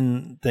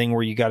Zen thing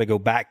where you got to go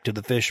back to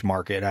the fish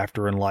market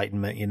after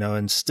enlightenment,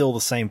 and still the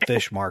same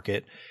fish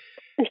market.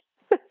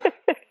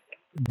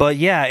 But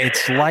yeah,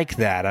 it's like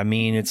that. I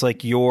mean, it's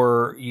like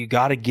you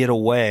got to get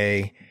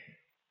away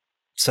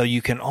so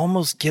you can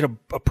almost get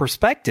a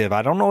perspective.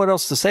 I don't know what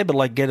else to say, but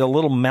like get a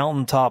little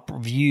mountaintop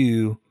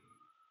view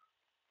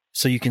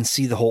so you can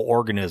see the whole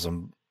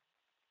organism.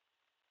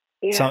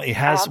 Yeah,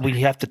 so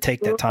we have to take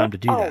that time to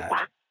do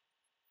that.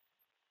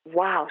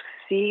 Wow,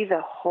 see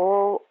the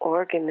whole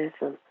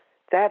organism.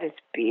 That is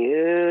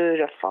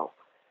beautiful.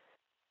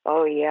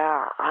 Oh,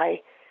 yeah.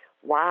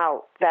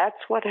 Wow, that's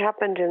what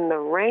happened in the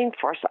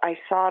rainforest. I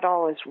saw it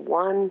all as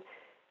one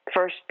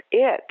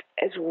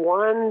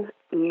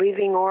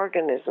living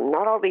organism,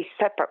 not all these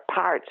separate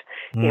parts,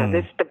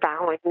 this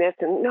devouring this.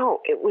 And no,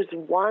 it was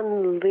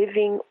one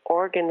living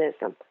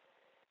organism,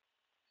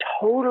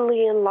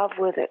 totally in love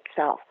with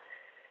itself,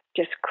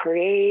 just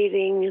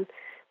creating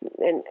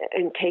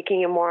and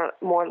taking more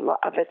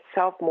of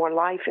itself, more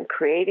life, and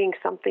creating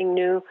something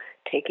new,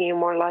 taking in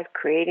more life,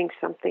 creating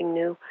something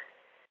new.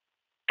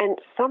 And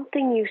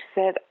something you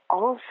said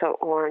also,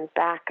 Oren,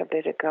 back a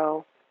bit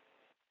ago,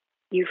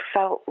 you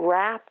felt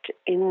wrapped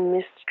in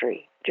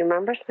mystery. Do you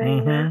remember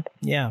saying that?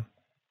 Yeah.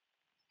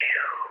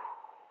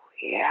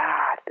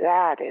 Yeah,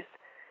 that is,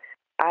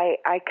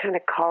 I kind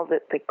of called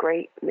it the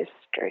great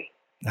mystery.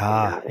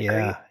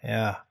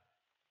 Yeah.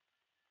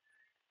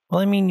 Well,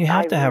 I mean, you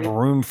have to have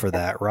room for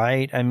that,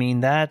 right? I mean,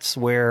 that's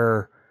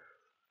where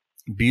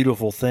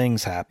beautiful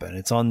things happen.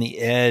 It's on the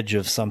edge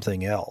of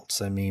something else.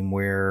 I mean,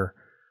 where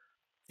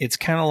it's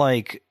kind of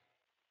like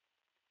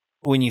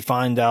when you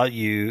find out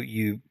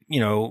you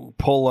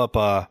pull up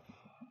a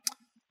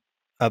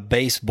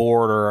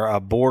baseboard or a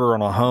border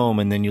on a home,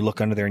 and then you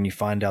look under there and you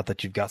find out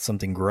that you've got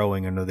something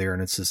growing under there,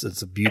 and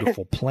it's a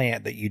beautiful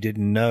plant that you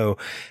didn't know.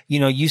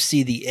 You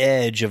see the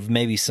edge of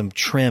maybe some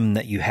trim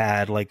that you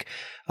had, like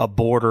a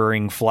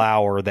bordering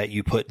flower that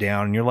you put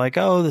down, and you're like,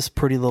 oh, this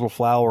pretty little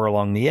flower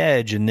along the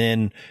edge. And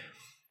then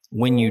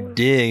when you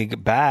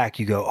dig back,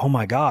 you go, oh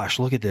my gosh,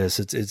 look at this.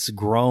 It's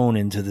grown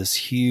into this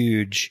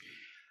huge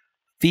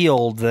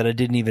field that I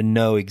didn't even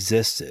know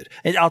existed.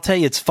 And I'll tell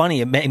you, it's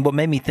funny. What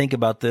made me think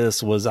about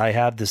this was I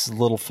have this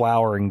little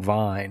flowering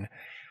vine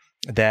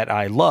that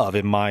I love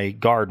in my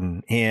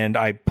garden, and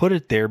I put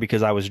it there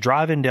because I was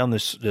driving down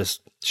this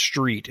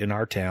street in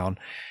our town,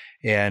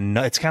 and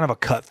it's kind of a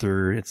cut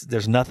through.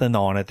 There's nothing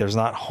on it. There's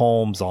not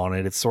homes on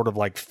it. It's sort of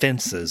like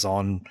fences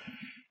on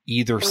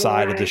either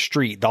side of the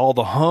street. All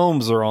the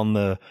homes are on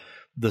the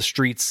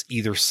streets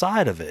either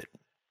side of it.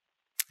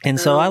 And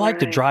so I like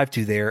to drive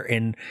through there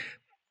and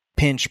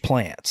pinch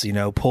plants,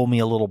 pull me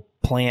a little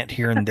plant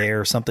here and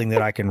there, something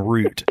that I can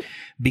root,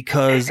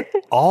 because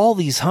all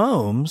these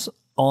homes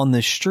on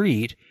the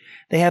street,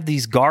 they have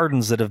these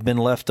gardens that have been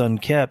left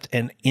unkept,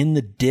 and in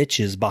the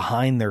ditches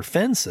behind their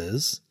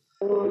fences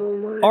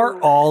are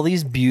all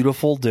these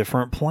beautiful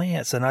different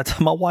plants. And I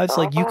tell my wife's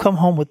like, you come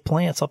home with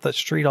plants off that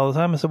street all the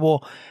time. I said,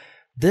 well,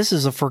 this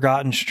is a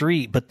forgotten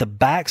street, but the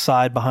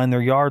backside behind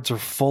their yards are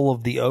full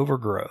of the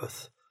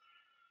overgrowth,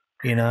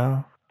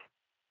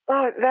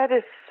 Oh, that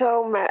is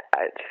so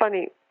it's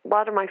funny. A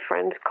lot of my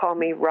friends call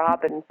me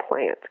Robin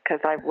Plants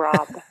because I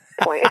rob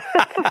plants.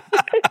 And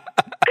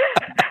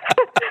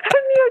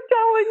you're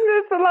telling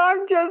this, and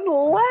I'm just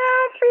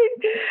laughing.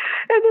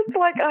 And it's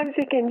like, I'm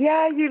thinking,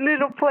 yeah, you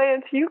little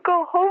plants, you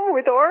go home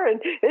with Oren.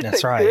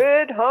 It's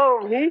good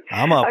home.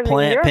 I'm a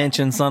plant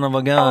pinching son of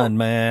a gun,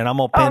 man. I'm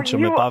going to pinch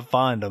them if I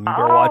find them. You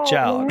better watch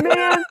out.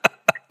 Man.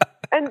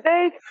 And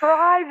they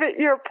thrive at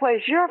your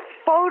place. Your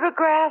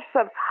photographs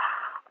of,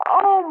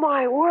 oh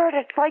my word,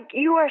 it's like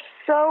you are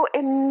so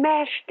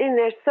enmeshed in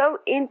there so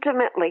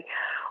intimately.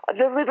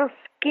 The little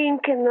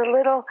skink and the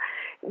little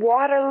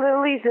water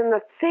lilies and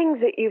the things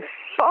that you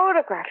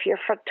photograph. Your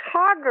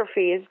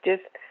photography is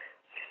just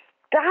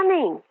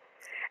stunning.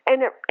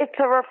 And it's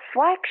a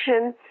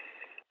reflection.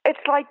 It's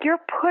like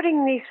you're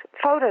putting these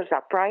photos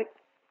up, right?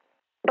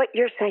 But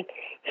you're saying,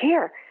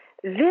 here,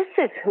 this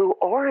is who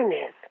Oren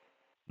is.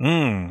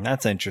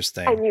 That's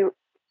interesting. And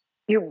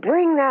you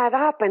bring that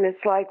up, and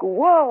it's like,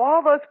 whoa,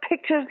 all those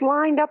pictures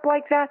lined up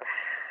like that.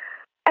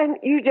 And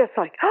you just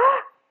like,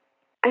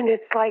 and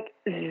it's like,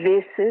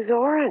 this is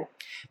Oren.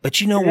 But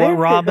you know what,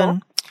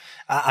 Robin?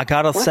 I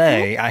got to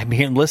say, I've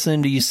been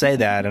listening to you say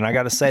that, and I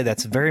got to say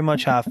that's very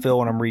much how I feel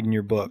when I'm reading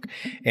your book.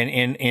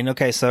 And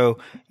okay, so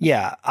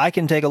yeah, I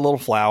can take a little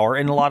flower,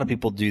 and a lot of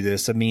people do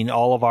this. I mean,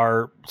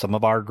 some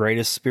of our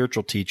greatest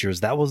spiritual teachers,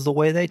 that was the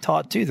way they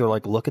taught too. They're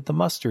like, look at the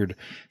mustard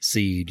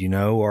seed,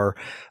 or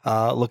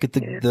look at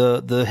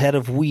the head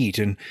of wheat,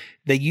 and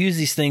they use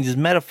these things as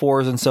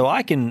metaphors. And so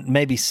I can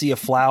maybe see a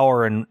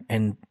flower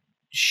and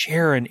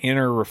share an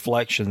inner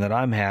reflection that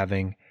I'm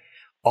having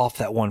off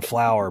that one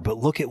flower. But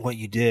look at what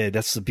you did.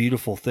 That's the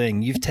beautiful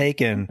thing. You've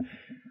taken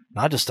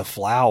not just a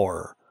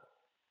flower,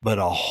 but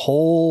a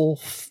whole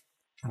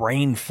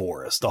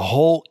rainforest, a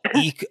whole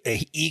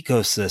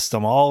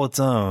ecosystem all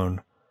its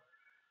own,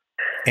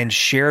 and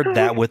shared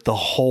that with the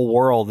whole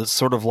world. It's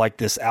sort of like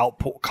this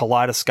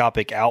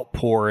kaleidoscopic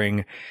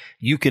outpouring.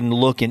 You can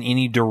look in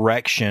any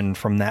direction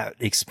from that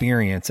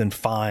experience and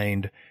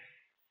find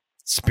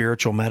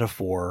spiritual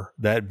metaphor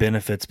that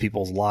benefits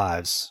people's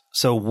lives.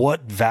 So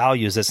what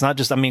values, it's not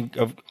just, I mean,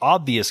 of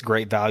obvious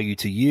great value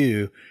to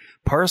you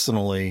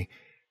personally,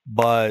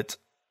 but,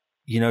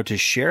 you know, to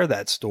share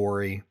that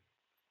story.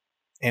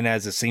 And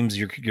as it seems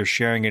you're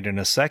sharing it in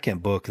a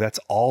second book, that's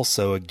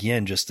also,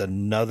 again, just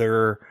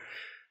another,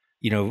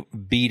 you know,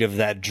 beat of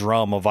that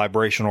drum, a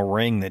vibrational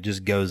ring that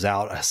just goes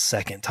out a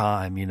second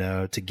time, you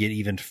know, to get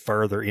even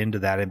further into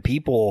that. And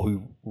people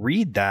who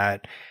read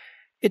that,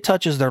 it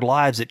touches their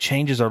lives. It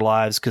changes their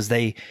lives because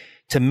they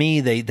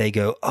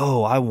go,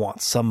 oh, I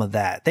want some of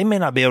that. They may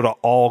not be able to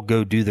all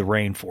go do the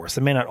rainforest.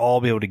 They may not all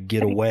be able to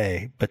get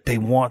away, but they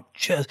want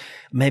just,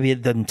 maybe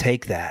it doesn't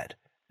take that.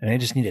 And they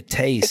just need a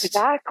taste.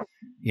 Exactly.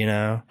 You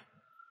know?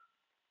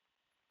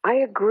 I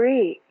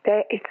agree.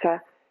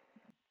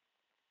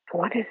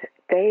 What is it?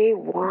 They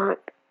want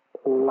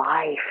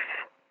life.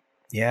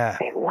 Yeah.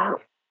 They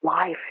want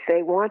life.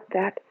 They want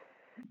that.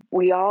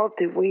 We all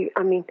do.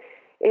 I mean,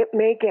 it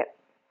may get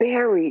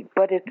buried,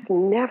 but it's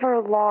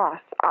never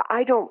lost.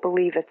 I don't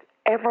believe it's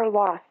ever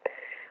lost.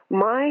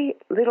 My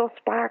little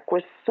spark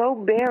was so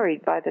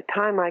buried by the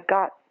time I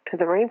got to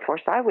the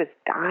rainforest, I was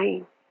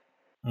dying.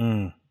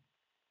 And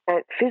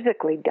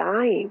physically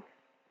dying.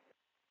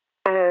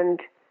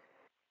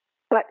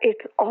 But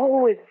it's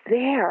always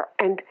there,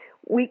 and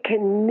we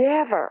can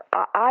never,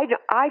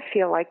 I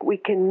feel like we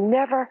can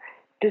never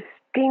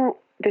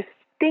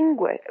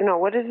distinguish, no,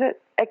 what is it?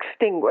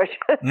 Extinguish.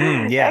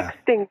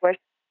 Extinguish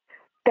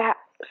that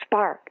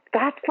spark.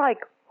 That's like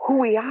who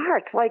we are.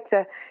 It's like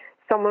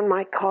someone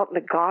might call it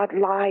the God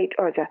light,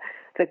 or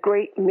the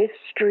great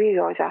mystery,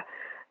 or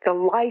the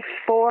life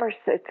force.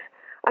 It's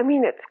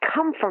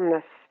come from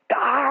the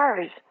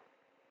stars.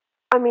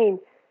 I mean,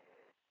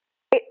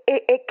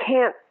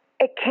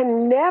 it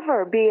can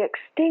never be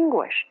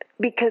extinguished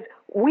because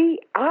we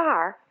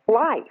are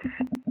life.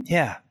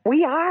 Yeah.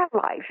 We are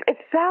life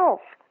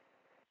itself.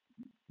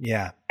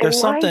 Yeah. There's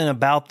something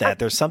about that.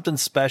 There's something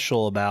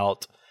special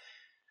about,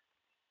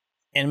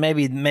 and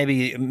maybe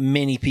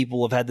many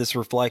people have had this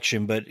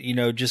reflection, but, you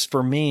know, just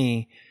for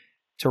me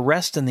to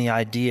rest in the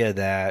idea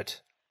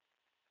that,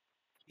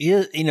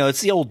 you know,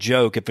 it's the old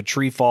joke, if a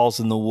tree falls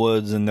in the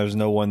woods and there's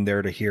no one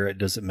there to hear it,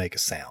 does it make a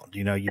sound?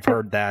 You know, you've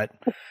heard that.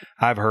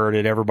 I've heard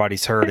it.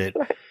 Everybody's heard it.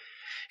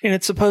 And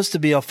it's supposed to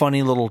be a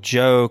funny little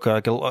joke,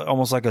 like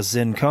almost like a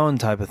Zen koan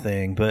type of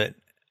thing. But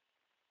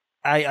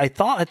I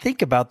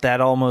think about that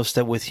almost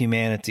with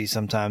humanity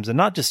sometimes, and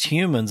not just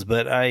humans,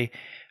 but I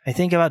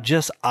think about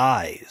just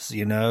eyes,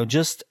 you know,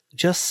 just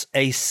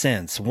a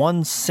sense,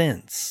 one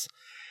sense.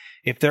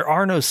 If there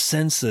are no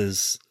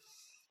senses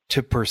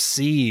to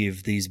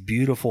perceive these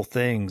beautiful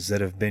things that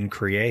have been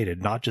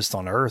created, not just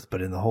on Earth, but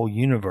in the whole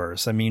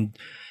universe. I mean,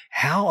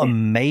 how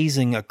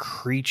amazing a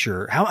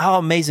creature, how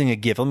amazing a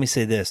gift. Let me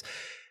say this.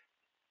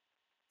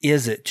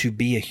 Is it to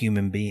be a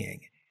human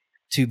being,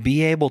 to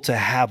be able to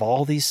have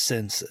all these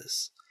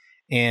senses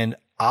and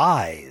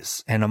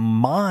eyes and a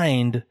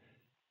mind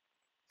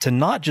to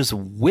not just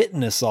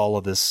witness all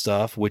of this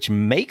stuff, which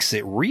makes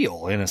it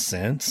real in a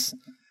sense,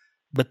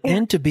 but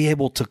then to be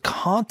able to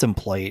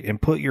contemplate and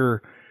put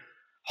your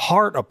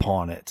heart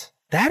upon it.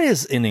 That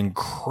is an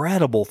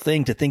incredible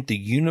thing, to think the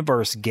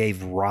universe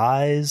gave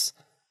rise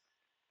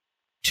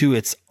to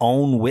its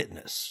own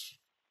witness.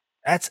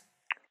 That's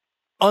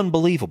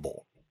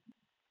unbelievable.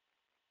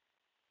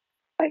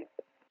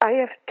 I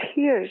have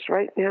tears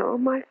right now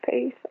on my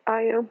face.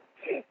 I'm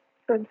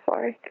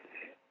sorry.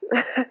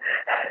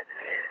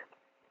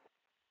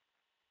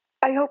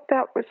 I hope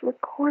that was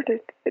recorded.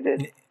 It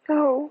is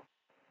so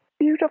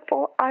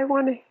beautiful. I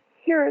want to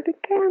hear it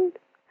again.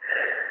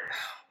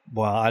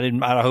 Well,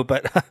 I hope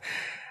it,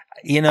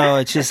 you know,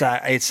 it's just,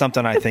 it's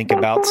something I think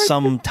about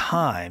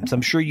sometimes.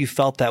 I'm sure you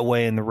felt that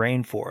way in the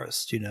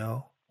rainforest, you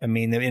know? I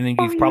mean, and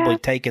you've probably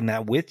taken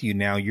that with you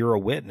now. You're a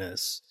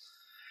witness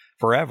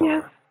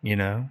forever, you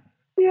know?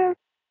 Yeah.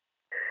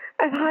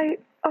 And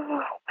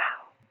wow.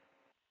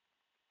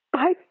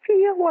 I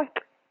feel like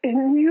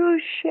in you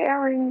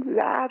sharing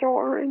that,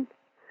 Oren,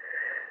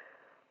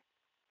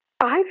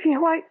 I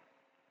feel like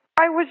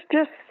I was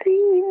just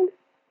seen.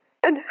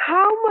 And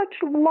how much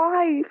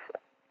life,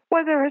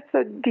 whether it's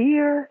a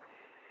deer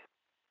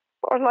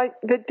or like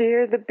the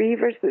deer, the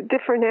beavers, the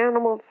different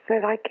animals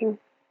that I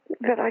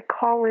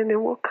call in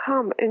and will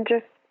come and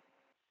just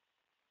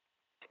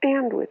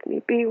stand with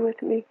me, be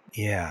with me.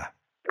 Yeah.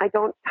 I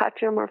don't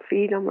touch them or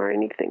feed them or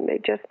anything. They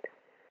just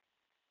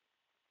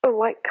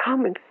like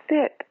come and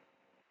sit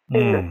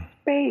in the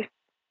space,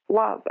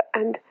 love.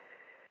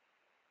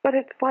 But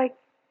it's like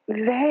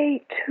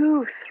they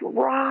too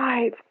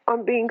thrive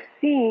on being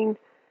seen.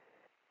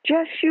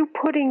 Just you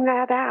putting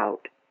that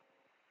out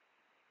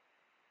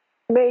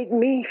made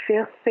me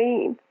feel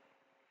seen.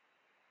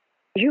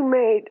 You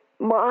made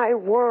my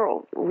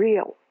world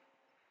real.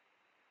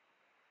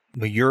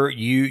 But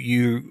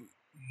you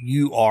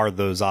are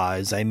those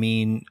eyes. I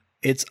mean,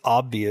 it's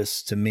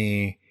obvious to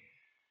me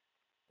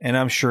And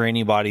I'm sure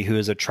anybody who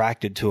is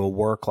attracted to a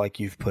work like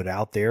you've put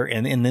out there,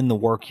 and then the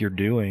work you're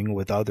doing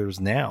with others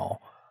now,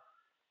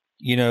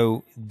 you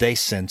know, they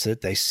sense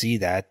it, they see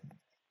that.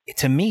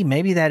 To me,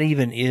 maybe that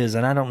even is,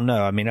 and I don't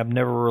know. I mean, I've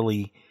never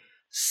really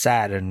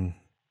sat and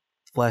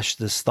fleshed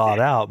this thought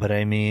out, but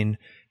I mean,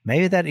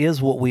 maybe that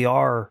is what we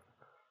are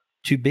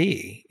to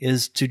be,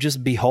 is to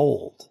just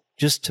behold,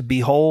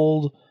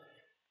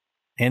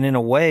 and in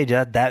a way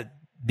that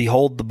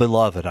behold the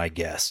beloved, I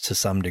guess, to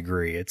some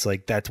degree. It's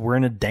like that we're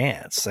in a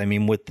dance. I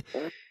mean, with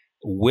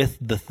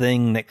the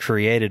thing that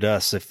created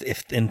us, if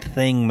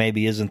thing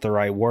maybe isn't the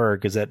right word,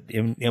 because that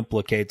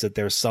implicates that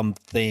there's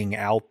something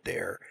out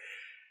there.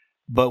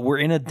 But we're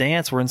in a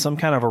dance. We're in some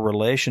kind of a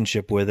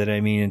relationship with it. I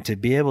mean, and to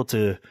be able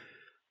to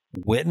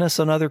witness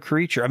another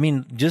creature. I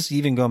mean, just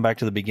even going back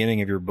to the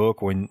beginning of your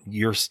book, when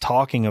you're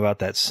talking about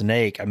that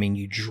snake, I mean,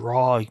 you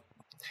draw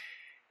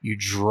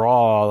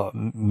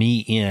me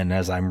in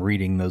as I'm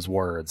reading those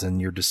words,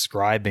 and you're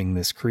describing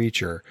this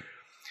creature,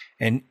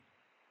 and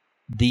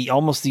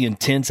almost the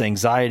intense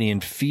anxiety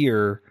and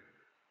fear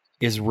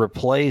is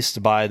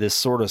replaced by this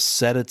sort of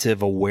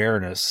sedative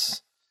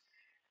awareness.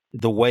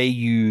 The way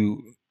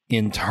you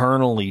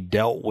internally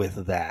dealt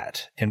with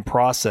that and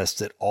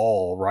processed it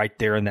all right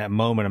there in that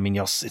moment. I mean,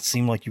 it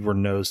seemed like you were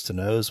nose to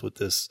nose with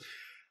this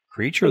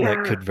creature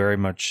that could very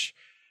much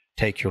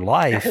take your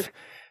life,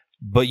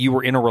 but you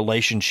were in a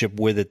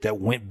relationship with it that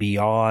went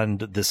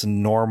beyond this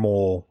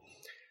normal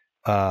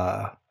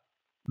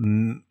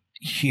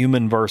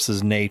human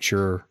versus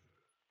nature,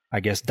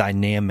 I guess,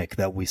 dynamic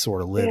that we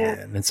sort of live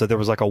in. And so there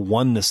was like a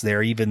oneness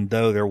there, even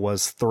though there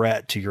was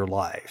threat to your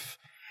life.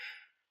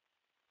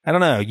 I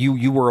don't know.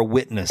 You were a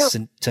witness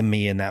to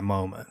me in that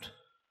moment.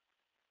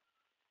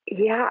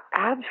 Yeah,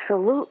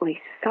 absolutely.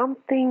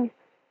 Something,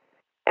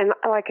 and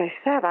like I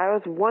said, I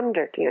always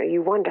wondered,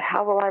 you wonder,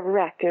 how will I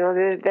react?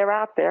 They're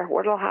out there.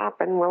 What'll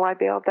happen? Will I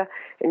be able to?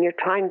 And you're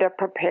trying to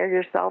prepare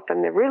yourself,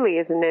 and there really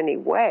isn't any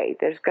way.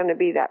 There's going to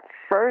be that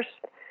first,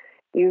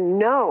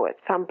 at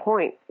some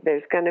point,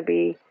 there's going to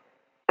be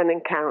an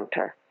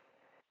encounter.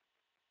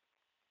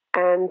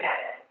 And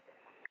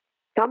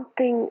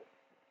something,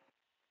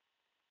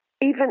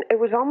 even, it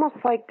was almost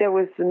like there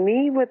was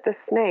me with the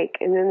snake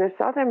and then this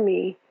other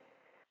me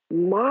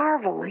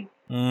marveling.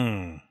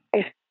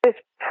 It's this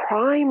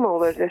primal,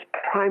 there's this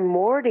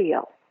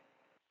primordial.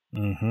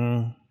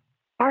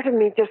 Part of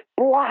me just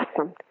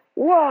blossomed.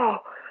 Whoa.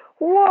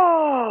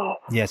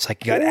 Yeah, it's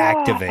like you got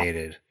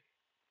activated.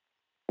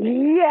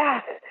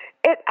 Yes,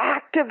 it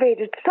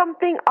activated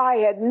something I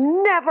had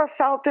never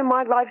felt in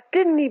my life,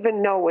 didn't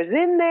even know was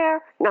in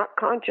there, not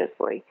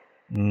consciously.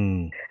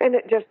 And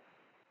it just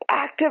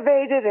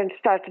activated and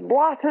starts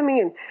blossoming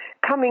and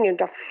coming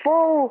into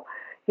full,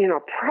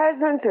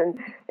 presence,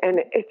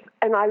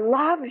 and I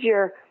loved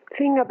your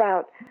thing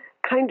about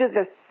kind of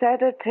the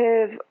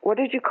sedative. What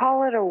did you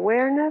call it?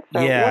 Awareness?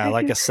 Yeah,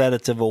 like a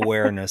sedative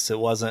awareness. It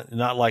wasn't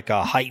not like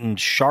a heightened,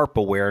 sharp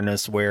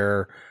awareness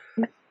where.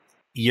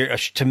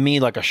 To me,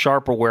 like a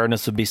sharp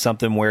awareness would be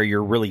something where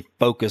you're really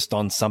focused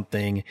on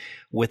something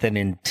with an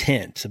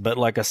intent. But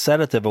like a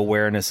sedative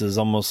awareness is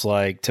almost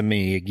like, to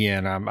me,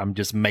 again, I'm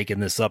just making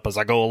this up as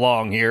I go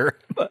along here,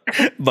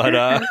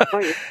 but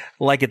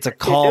like it's a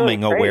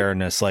calming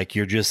awareness, like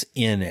you're just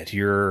in it.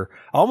 You're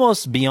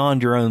almost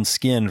beyond your own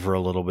skin for a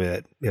little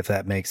bit, if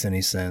that makes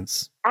any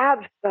sense.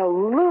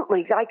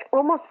 Absolutely.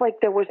 Almost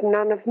like there was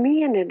none of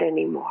me in it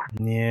anymore.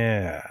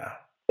 Yeah.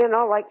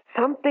 Like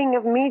something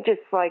of me just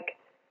like,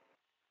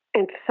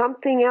 and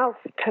something else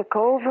took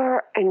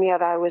over, and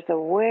yet I was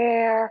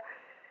aware,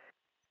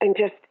 and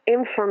just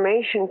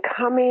information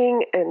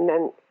coming, and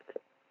then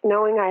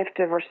knowing I have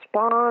to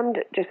respond,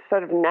 just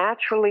sort of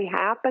naturally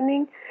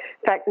happening.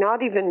 In fact,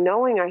 not even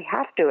knowing I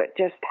have to, it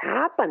just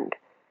happened.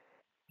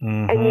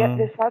 And yet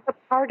this other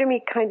part of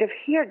me kind of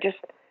here, just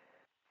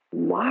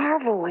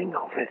marveling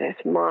over this,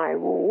 my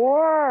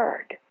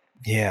word.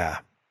 Yeah.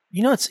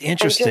 It's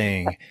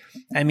interesting.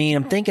 I mean,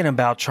 I'm thinking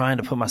about trying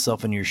to put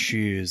myself in your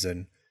shoes,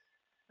 and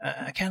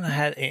I kind of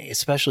had,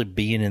 especially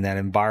being in that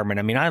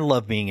environment. I mean, I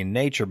love being in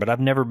nature, but I've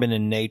never been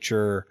in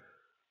nature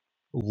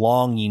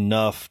long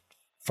enough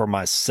for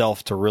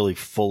myself to really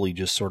fully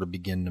just sort of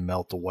begin to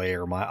melt away,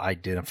 or my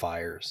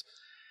identifiers.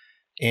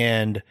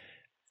 And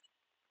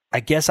I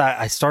guess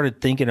I started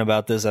thinking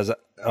about this as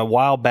a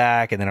while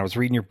back, and then I was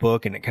reading your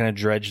book, and it kind of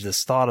dredged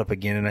this thought up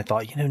again. And I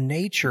thought,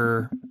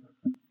 nature,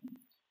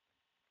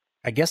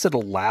 I guess it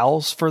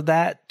allows for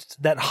that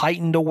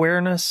heightened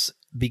awareness,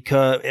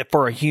 because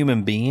for a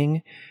human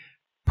being,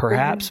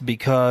 perhaps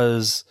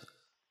because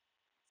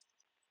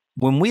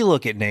when we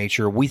look at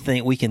nature, we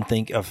can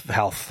think of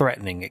how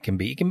threatening it can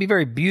be. It can be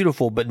very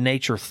beautiful, but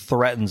nature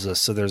threatens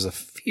us, so there's a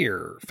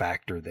fear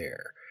factor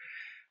there.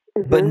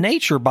 But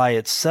nature by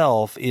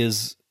itself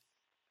is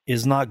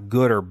not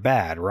good or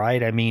bad,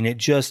 right? I mean, it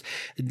just,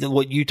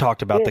 what you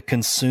talked about, the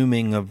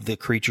consuming of the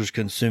creatures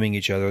consuming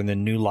each other, and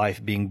then new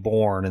life being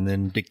born, and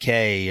then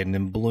decay, and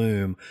then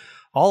bloom.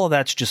 All of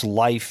that's just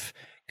life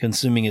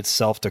consuming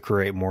itself to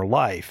create more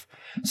life.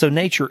 So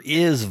nature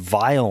is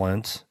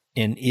violent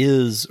and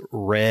is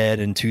red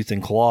and tooth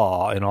and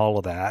claw and all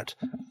of that.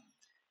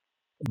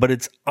 But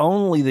it's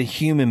only the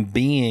human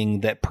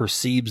being that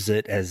perceives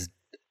it as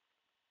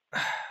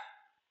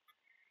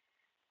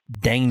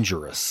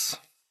dangerous.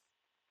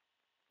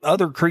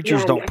 Other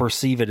creatures don't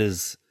perceive it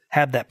as,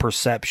 have that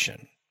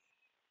perception.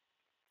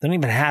 They don't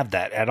even have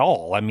that at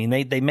all. I mean,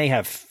 they may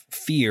have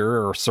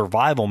fear or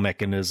survival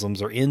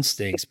mechanisms or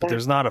instincts, but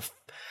there's not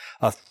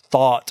a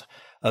thought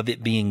of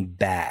it being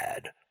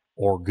bad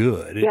or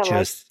good. It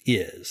just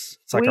is.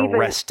 It's like a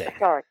resting.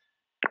 Sorry.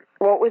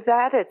 What was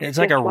that? It's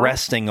like a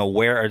resting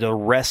aware, a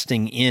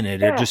resting in it.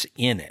 They're just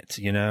in it,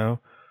 you know?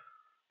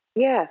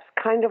 Yes,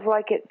 kind of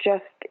like it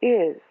just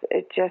is.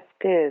 It just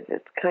is.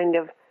 It's kind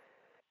of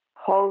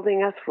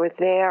holding us. We're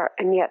there.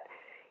 And yet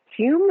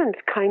humans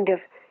kind of,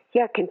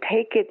 can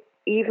take it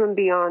even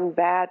beyond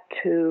bad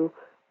to,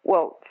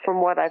 well,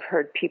 from what I've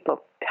heard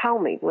people tell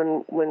me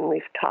when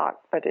we've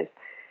talked, but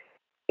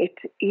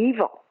it's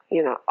evil.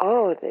 You know,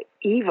 oh, the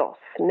evil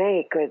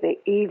snake or the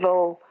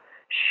evil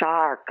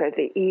shark or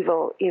the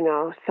evil, you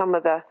know, some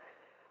of the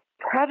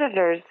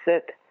predators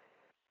that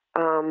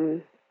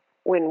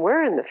when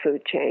we're in the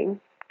food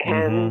chain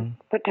can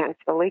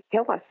potentially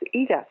kill us,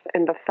 eat us.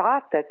 And the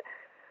thought that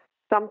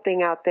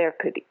something out there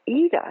could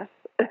eat us,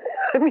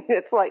 I mean,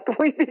 it's like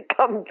we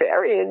become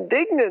very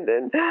indignant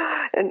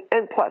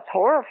and plus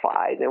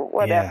horrified and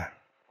whatever.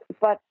 Yeah.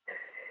 But,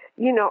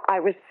 you know, I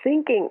was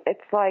thinking,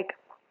 it's like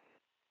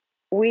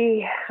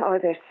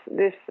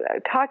this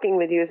talking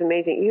with you is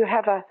amazing. You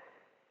have a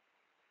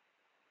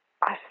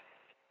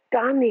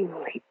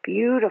stunningly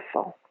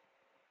beautiful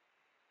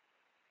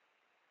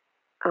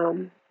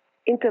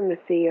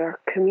intimacy or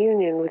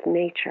communion with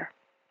nature.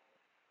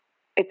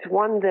 It's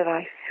one that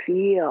I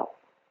feel.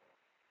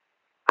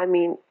 I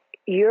mean,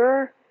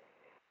 you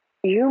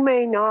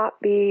may not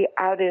be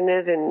out in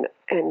it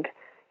and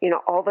you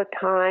know, all the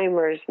time,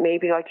 or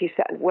maybe like you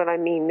said,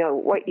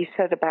 what you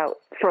said about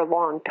for a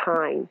long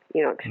time,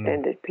 you know,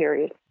 extended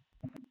period.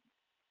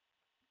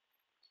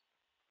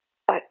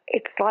 But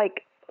it's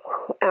like,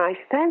 and I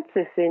sense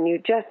this in you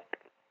just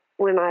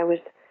when I was,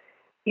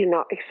 you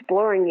know,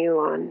 exploring you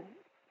on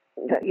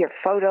your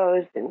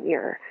photos and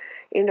your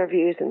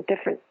interviews and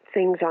different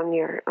things on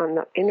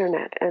the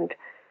internet,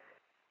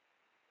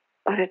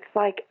 but it's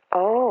like,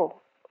 oh,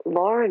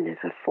 Loren is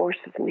a force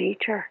of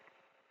nature.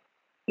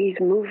 He's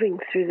moving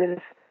through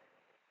this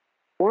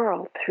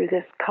world, through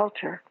this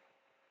culture,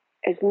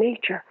 as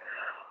nature.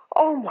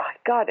 Oh my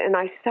God! And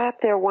I sat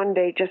there one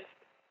day, just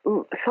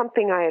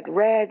something I had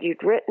read,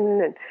 you'd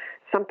written, and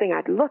something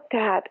I'd looked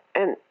at,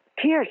 and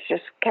tears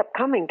just kept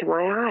coming to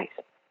my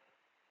eyes.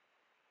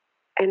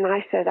 And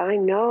I said, I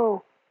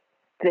know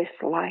this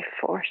life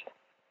force.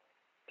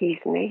 He's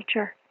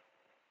nature.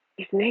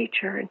 He's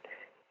nature. And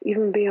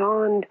even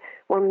beyond,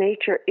 well,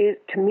 nature is,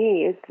 to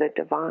me, is the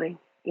divine.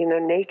 You know,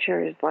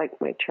 nature is like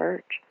my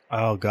church.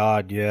 Oh,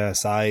 God,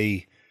 yes.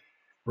 I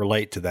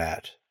relate to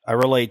that.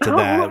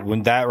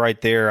 When that right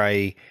there,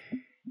 I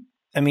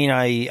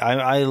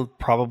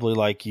probably,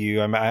 like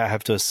you, I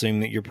have to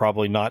assume that you're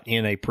probably not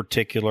in a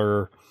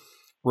particular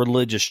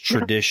religious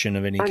tradition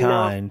of any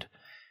kind.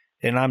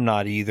 And I'm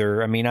not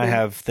either. I mean, I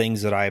have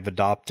things that I've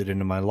adopted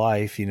into my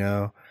life, you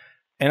know,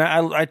 and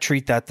I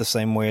treat that the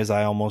same way as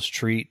I almost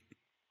treat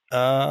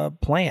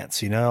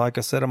plants, you know. Like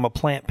I said, I'm a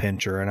plant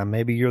pincher, and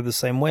maybe you're the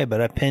same way,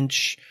 but I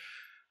pinch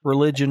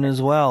religion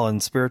as well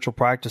and spiritual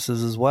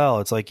practices as well.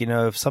 It's like, you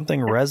know, if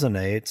something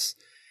resonates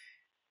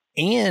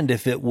and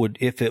if it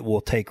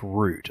will take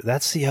root,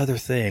 that's the other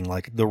thing,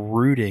 like the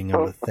rooting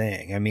of a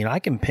thing. I mean, I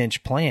can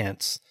pinch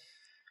plants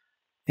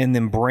and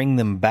then bring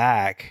them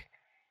back,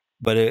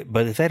 but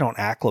if they don't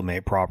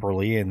acclimate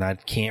properly and I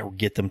can't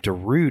get them to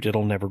root,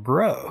 it'll never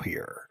grow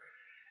here.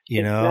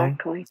 You know?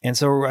 Exactly. And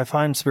so I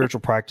find spiritual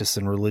practice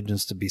and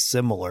religions to be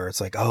similar. It's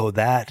like, oh,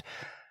 that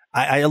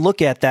I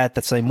look at that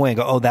the same way and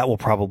go, oh, that will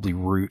probably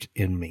root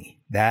in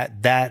me.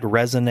 That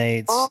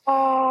resonates,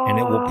 and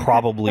it will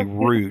probably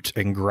root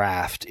and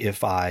graft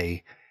if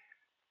I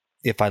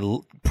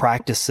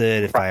practice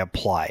it, if I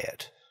apply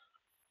it.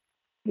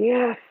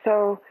 Yeah,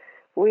 so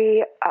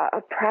we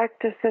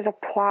practice it,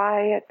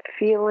 apply it,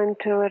 feel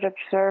into it,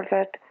 observe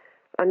it,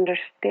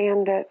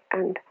 understand it,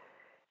 and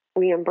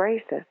we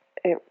embrace it.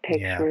 It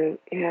takes root.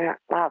 Yeah.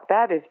 Wow,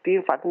 that is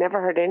beautiful. I've never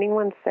heard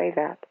anyone say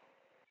that.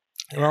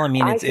 Well, I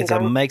mean,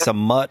 makes a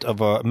mutt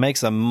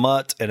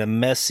and a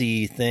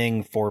messy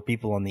thing for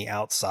people on the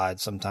outside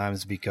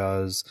sometimes,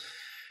 because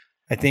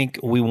I think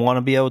we want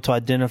to be able to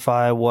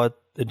identify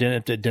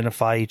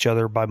each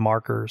other by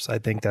markers. I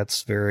think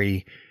that's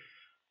very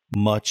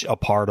much a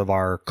part of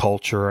our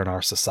culture and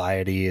our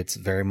society. It's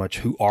very much,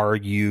 who are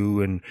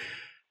you? And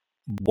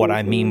what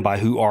I mean by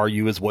who are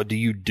you is, what do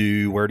you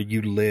do? Where do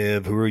you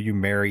live? Who are you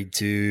married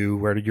to?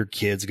 Where do your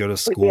kids go to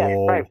school?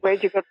 Yeah, right.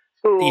 Where'd you go to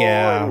school?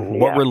 Yeah.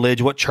 What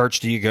religion, what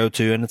church do you go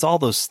to? And it's all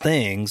those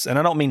things. And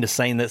I don't mean to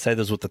say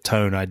those with the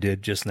tone I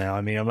did just now.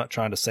 I mean, I'm not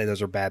trying to say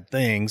those are bad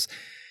things,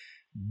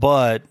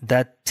 but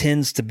that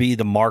tends to be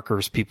the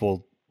markers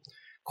people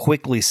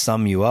quickly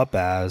sum you up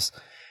as.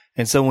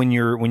 And so when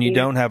you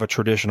don't have a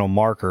traditional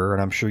marker,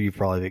 and I'm sure you've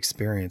probably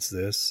experienced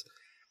this,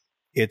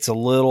 it's a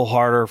little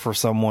harder for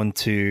someone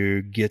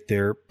to get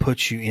there,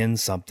 put you in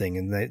something,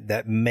 and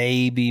that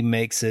maybe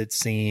makes it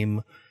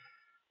seem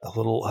a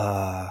little,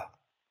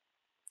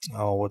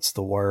 what's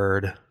the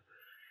word?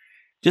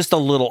 Just a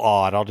little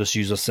odd. I'll just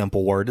use a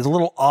simple word. It's a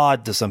little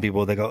odd to some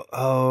people. They go,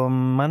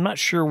 I'm not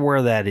sure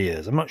where that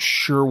is. I'm not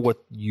sure what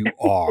you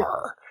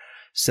are.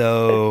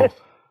 So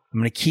I'm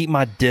going to keep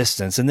my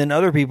distance. And then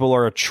other people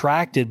are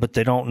attracted, but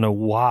they don't know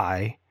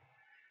why.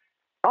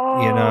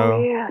 Oh, you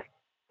know, yeah.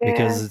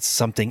 because it's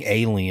something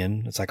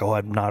alien. It's like,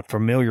 I'm not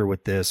familiar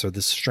with this, or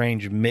this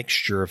strange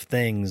mixture of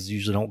things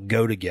usually don't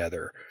go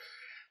together.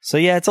 So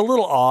yeah, it's a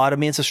little odd. I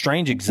mean, it's a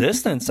strange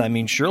existence. I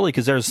mean, surely,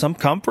 because there's some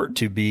comfort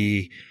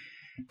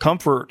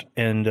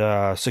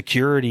and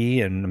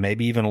security, and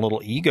maybe even a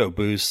little ego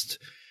boost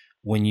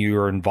when you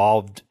are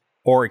involved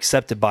or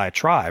accepted by a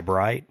tribe,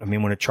 right? I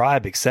mean, when a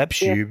tribe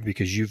accepts you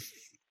because you've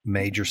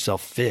made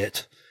yourself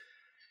fit.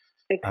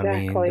 Exactly. I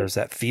mean, there's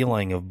that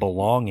feeling of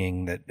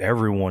belonging that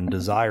everyone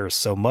desires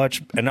so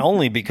much, and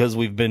only because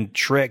we've been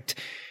tricked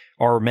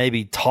or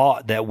maybe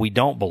taught that we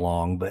don't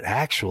belong, but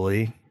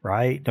actually,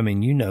 right? I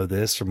mean, you know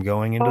this from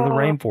going into the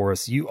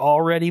rainforest. You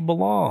already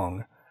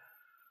belong.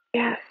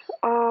 Yes.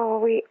 Oh,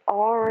 we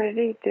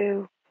already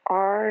do.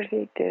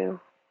 Already do.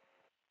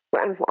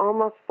 It's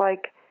almost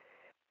like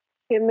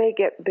it may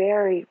get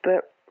buried,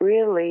 but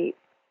really,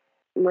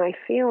 my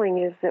feeling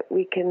is that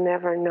we can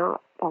never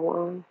not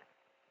belong.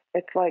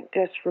 It's like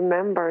just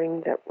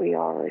remembering that we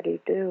already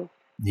do.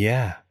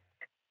 Yeah.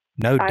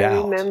 No doubt.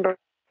 I remember.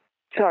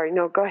 Sorry,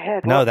 no, go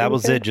ahead. No, that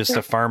was it. Just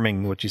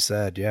affirming what you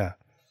said. Yeah.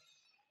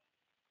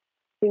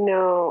 You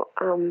know,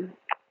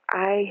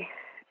 I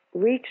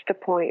reached a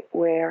point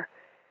where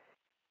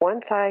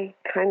once I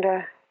kind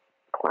of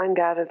climbed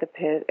out of the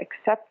pit,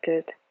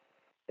 accepted,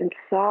 and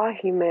saw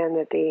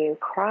humanity and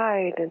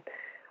cried, and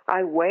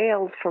I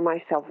wailed for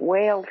myself,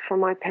 wailed for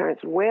my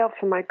parents, wailed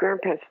for my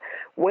grandparents,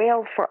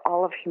 wailed for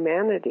all of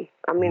humanity.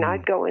 I mean,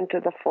 I'd go into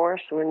the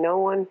forest where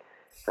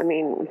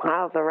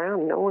miles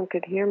around, no one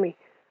could hear me.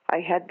 I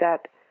had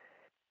that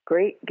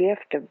great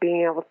gift of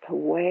being able to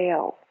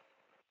wail.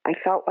 I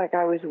felt like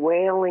I was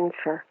wailing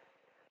for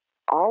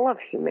all of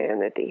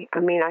humanity. I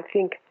mean, I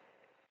think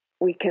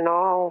we can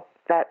all,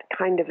 that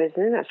kind of is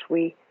in us.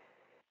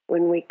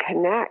 When we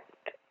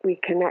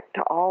connect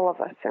to all of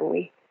us, and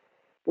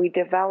we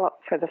develop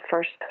for the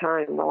first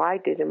time, well, I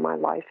did in my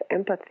life,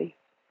 empathy.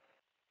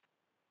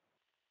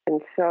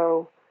 And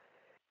so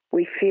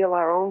we feel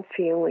our own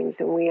feelings,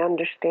 and we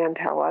understand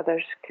how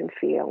others can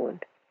feel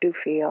and do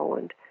feel.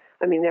 And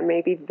I mean, there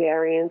may be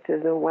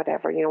variances and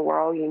whatever, we're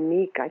all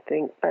unique, I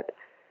think, but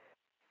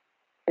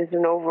there's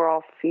an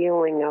overall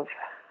feeling of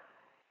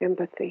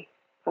empathy.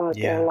 Oh,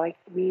 yeah. They're like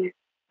me.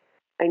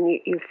 And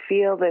you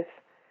feel this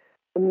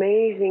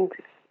amazing,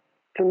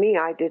 for me,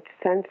 I did,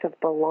 sense of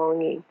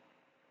belonging.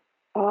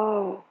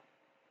 Oh,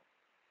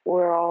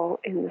 we're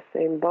all in the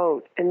same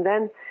boat. And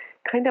then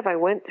kind of I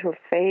went through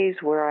a phase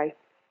where I,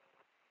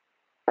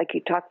 like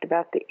you talked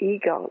about the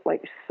ego,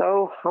 like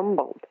so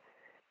humbled,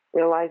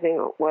 realizing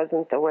it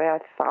wasn't the way I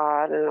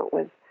thought, and it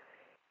was,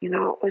 it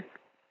was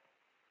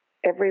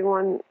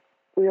everyone,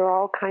 we were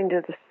all kind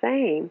of the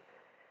same.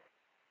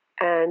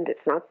 And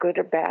it's not good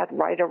or bad,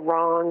 right or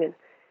wrong,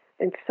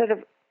 and sort of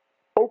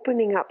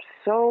opening up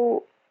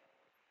so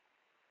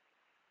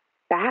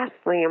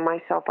vastly in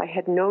myself, I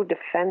had no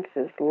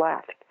defenses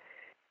left.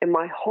 And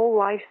my whole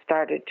life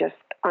started just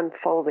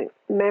unfolding,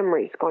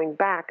 memories going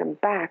back and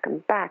back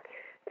and back,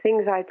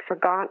 things I'd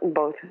forgotten,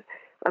 both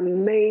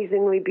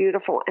amazingly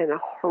beautiful and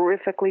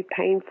horrifically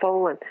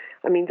painful. And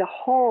I mean, the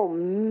whole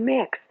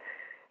mix,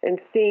 and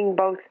seeing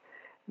both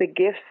the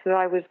gifts that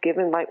I was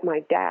given, like my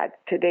dad,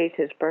 today's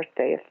his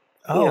birthday.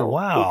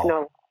 Wow. He's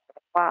no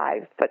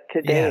 5, but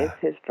today is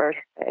his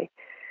birthday.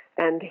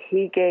 And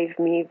he gave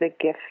me the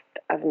gift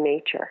of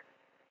nature.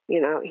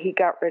 He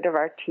got rid of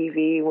our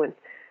TV when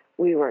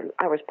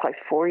I was probably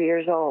 4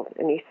 years old,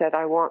 and he said,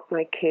 I want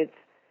my kids,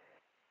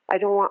 I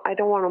don't want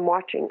them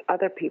watching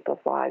other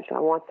people's lives. I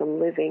want them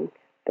living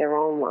their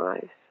own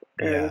lives.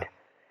 Yeah.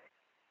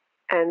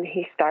 And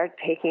he started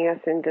taking us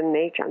into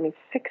nature. I mean,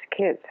 6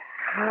 kids.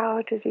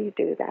 How did he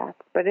do that?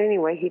 But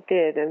anyway, he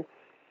did, and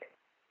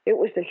it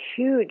was a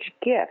huge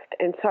gift.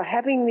 And so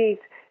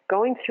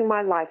going through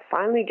my life,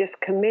 finally just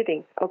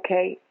committing,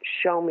 okay,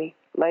 show me,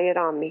 lay it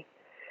on me.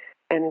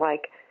 And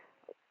like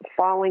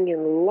falling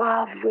in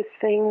love with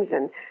things,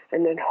 and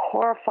then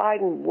horrified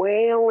and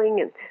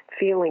wailing and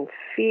feeling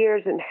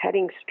fears and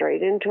heading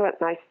straight into it.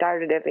 And I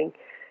started having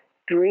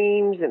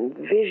dreams and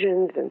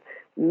visions and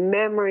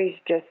memories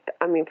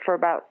for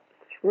about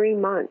 3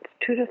 months,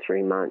 2 to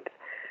 3 months.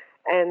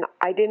 And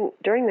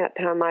during that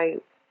time, I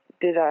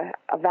did a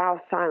vow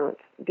of silence.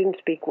 Didn't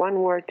speak one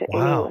word to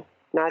anyone.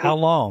 How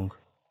long?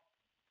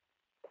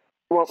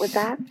 What was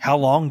that? How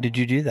long did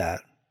you do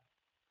that?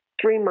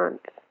 3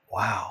 months.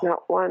 Wow.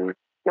 Not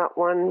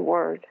one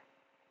word.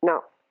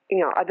 No,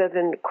 other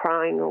than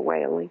crying or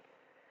wailing.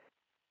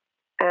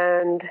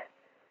 And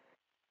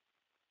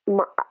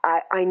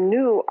I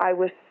knew I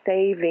was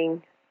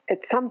saving. At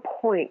some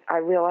point, I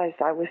realized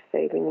I was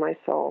saving my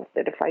soul,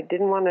 that if I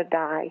didn't want to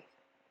die,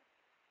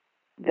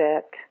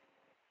 that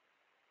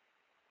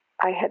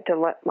I had to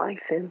let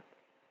life in.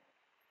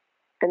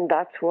 And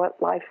that's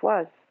what life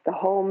was, the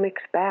whole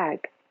mixed bag,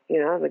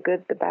 the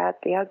good, the bad,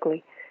 the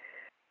ugly.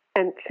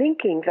 And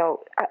thinking,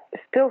 though,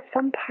 still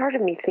some part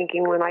of me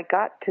thinking when I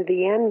got to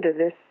the end of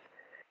this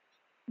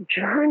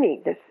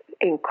journey, this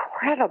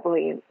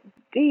incredibly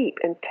deep,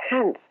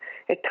 intense,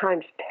 at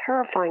times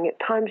terrifying, at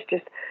times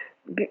just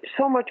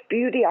so much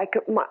beauty. I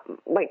could,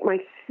 my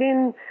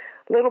thin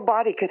little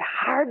body could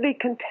hardly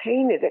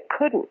contain it. It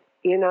couldn't,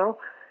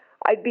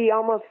 I'd be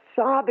almost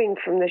sobbing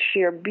from the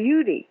sheer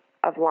beauty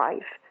of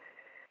life.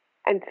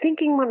 And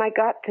thinking when I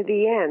got to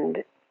the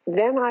end,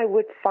 then I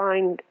would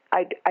find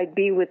I'd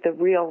be with the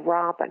real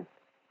Robin.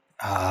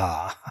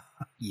 Ah,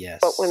 yes.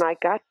 But when I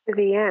got to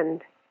the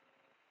end,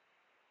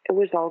 it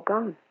was all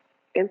gone,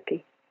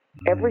 empty.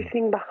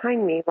 Everything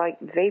behind me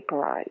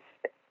vaporized.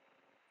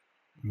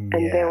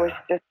 And there was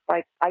just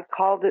I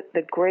called it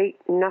the great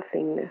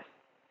nothingness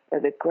or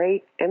the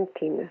great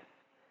emptiness.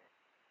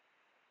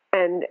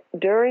 And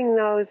during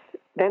those,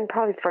 then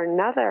probably for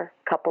another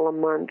couple of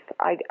months,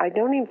 I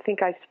don't even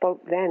think I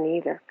spoke then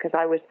either, because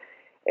I was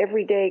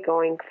every day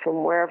going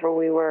from wherever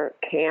we were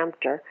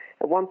camped, or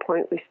at one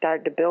point we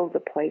started to build the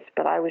place,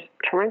 but I was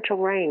torrential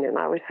rain and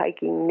I was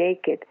hiking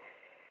naked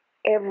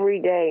every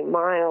day,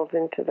 miles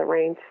into the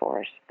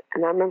rainforest.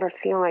 And I remember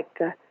feeling like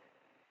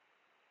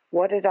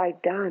what had I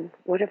done?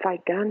 What have I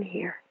done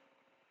here?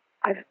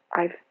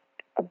 I've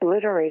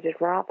obliterated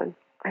Robin.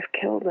 I've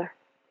killed her.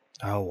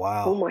 Oh,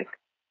 wow. Oh, my.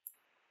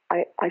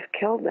 I've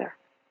killed her.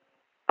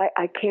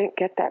 I can't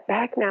get that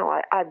back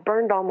now. I've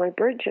burned all my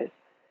bridges.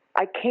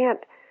 I can't,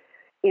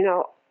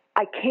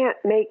 I can't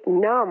make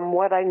numb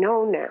what I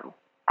know now.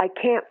 I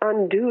can't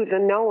undo the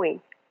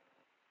knowing.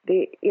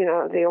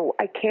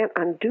 I can't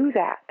undo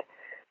that.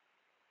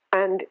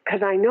 And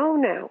because I know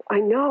now,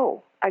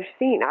 I've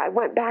seen, I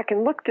went back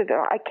and looked at it.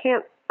 I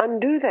can't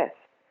undo this.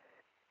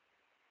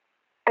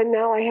 And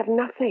now I have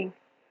nothing.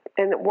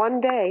 And one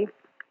day,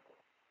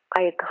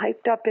 I had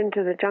hiked up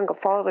into the jungle,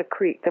 followed a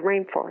creek, the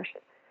rainforest.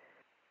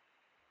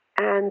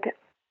 And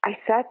I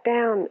sat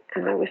down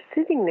and I was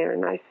sitting there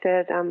and I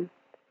said,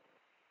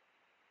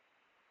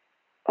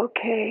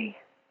 okay,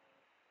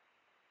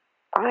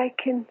 I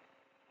can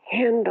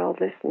handle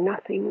this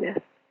nothingness.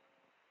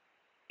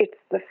 It's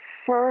the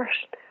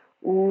first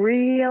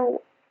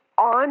real,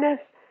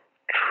 honest,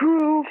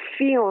 true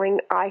feeling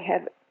I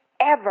have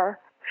ever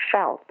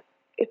felt.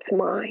 It's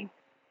mine.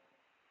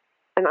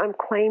 And I'm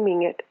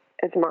claiming it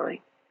as mine.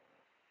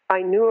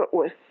 I knew it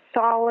was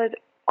solid,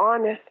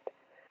 honest.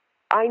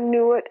 I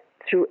knew it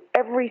through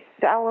every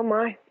cell of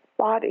my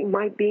body,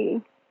 my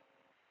being.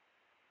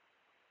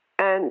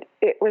 And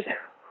it was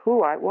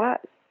who I was.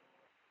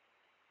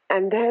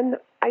 And then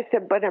I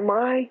said, but am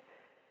I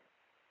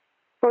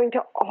going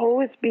to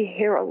always be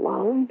here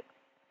alone?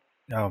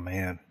 Oh,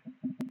 man.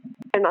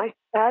 And I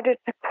started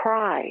to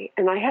cry.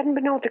 And I hadn't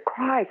been able to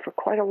cry for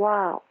quite a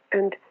while.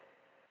 And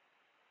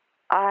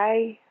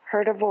I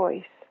heard a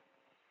voice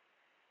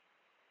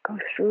go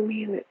through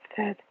me, and it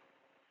said,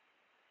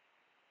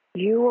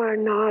 you are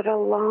not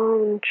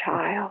alone,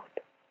 child.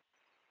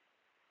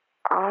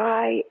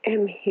 I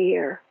am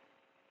here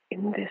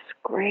in this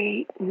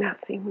great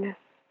nothingness.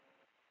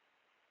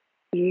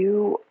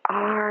 You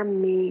are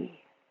me.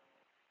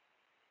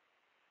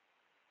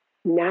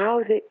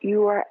 Now that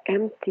you are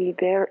empty,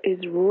 there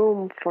is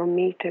room for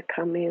me to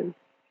come in.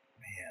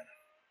 Man,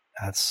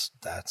 that's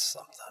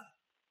something.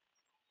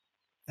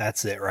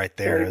 That's it right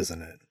there,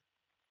 isn't it?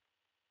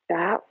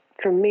 That,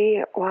 for me,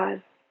 it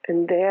was.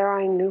 And there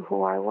I knew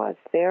who I was.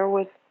 There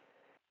was,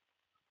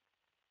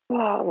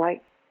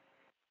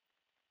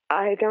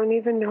 I don't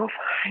even know if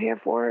I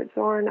have words,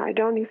 Oren. I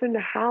don't even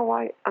know how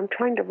I'm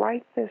trying to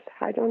write this.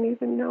 I don't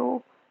even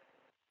know.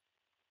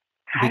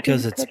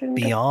 Because it's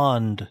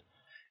beyond,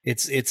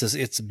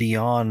 it's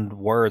beyond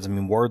words. I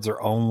mean, words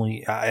are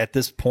only, at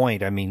this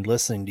point,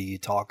 listening to you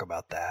talk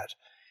about that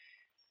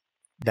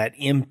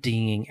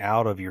emptying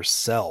out of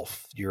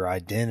yourself, your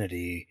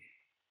identity,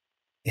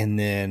 and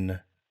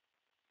then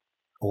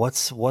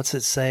what's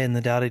it say in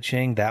the Tao Te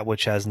Ching? That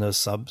which has no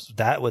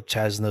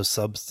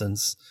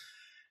substance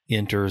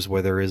enters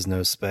where there is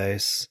no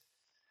space.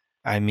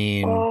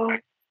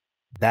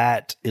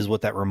 That is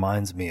what that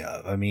reminds me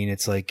of.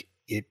 It's like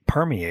it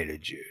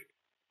permeated you.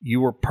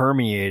 You were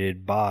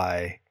permeated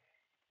by.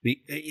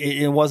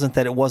 It wasn't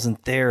that it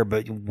wasn't there,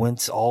 but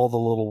once all the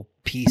little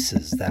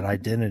pieces, that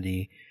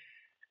identity,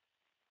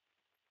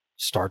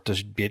 start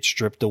to get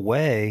stripped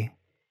away,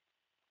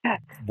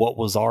 what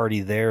was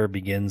already there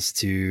begins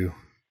to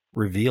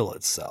reveal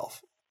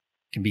itself.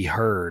 It can be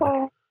heard.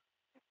 Wow.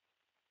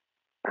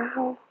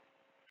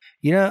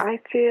 I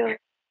feel.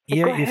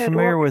 You're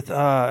familiar with,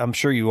 I'm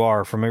sure you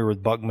are familiar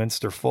with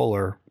Buckminster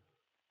Fuller.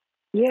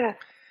 Yes.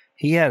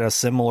 He had a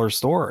similar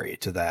story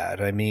to that.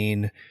 I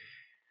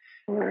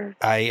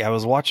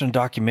was watching a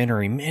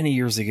documentary many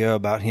years ago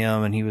about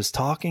him, and he was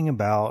talking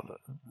about,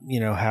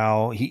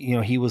 how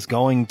he was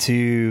going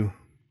to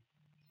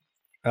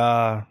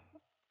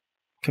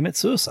commit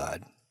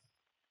suicide.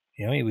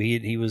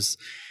 He was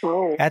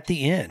at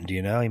the end,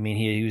 I mean,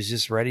 he was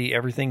just ready.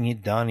 Everything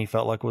he'd done, he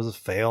felt like was a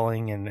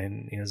failing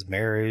in his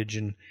marriage.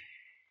 And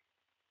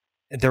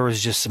there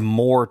was just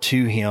more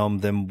to him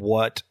than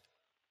what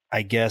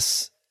I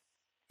guess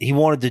he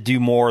wanted to do,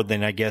 more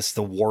than I guess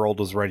the world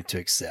was ready to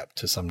accept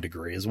to some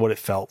degree, is what it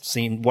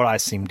what I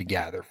seemed to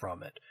gather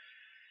from it.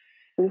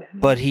 Mm-hmm.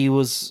 But he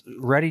was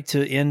ready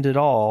to end it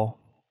all.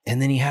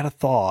 And then he had a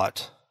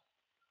thought,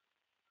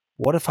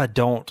 what if I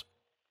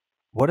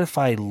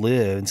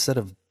live, instead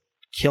of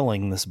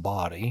killing this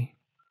body,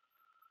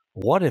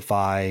 what if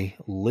I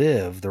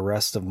live the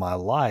rest of my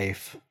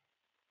life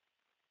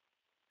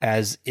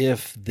as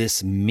if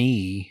this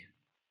me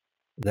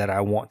that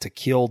I want to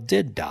kill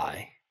did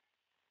die?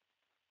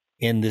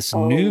 And this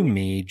new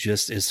me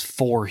just is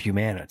for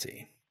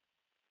humanity.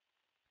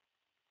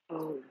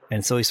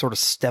 And so he sort of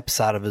steps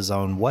out of his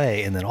own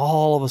way. And then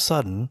all of a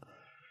sudden,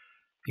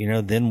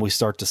 then we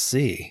start to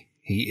see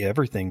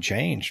everything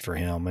changed for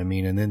him. I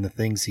mean, and then the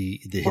things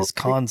his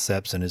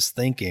concepts and his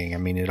thinking, I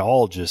mean, it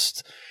all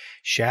just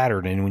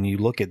shattered. And when you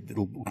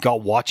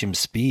watch him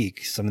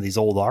speak, some of these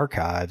old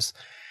archives,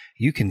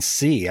 you can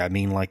see, I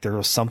mean, like there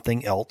was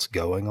something else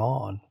going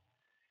on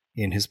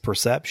in his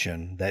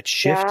perception that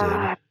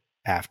shifted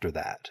after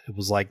that. It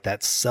was like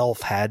that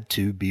self had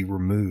to be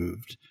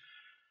removed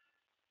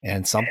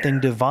and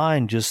something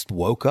divine just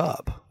woke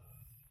up.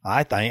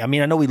 I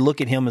know we look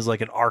at him as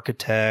like an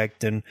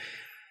architect, and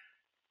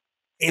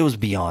it was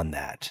beyond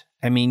that.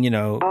 I mean,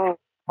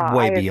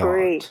 way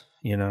beyond,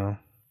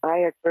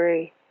 I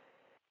agree.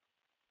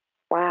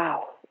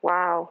 Wow.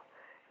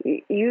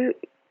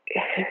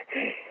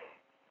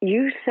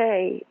 You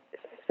say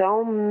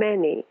so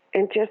many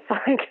in just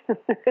like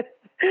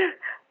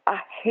a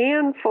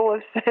handful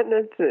of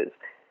sentences.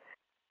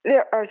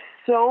 There are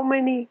so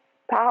many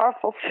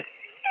powerful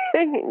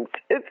things.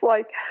 It's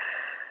like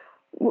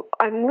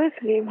I'm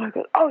listening. I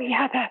go, oh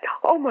yeah, that.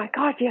 Oh my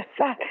God, yes,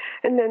 that.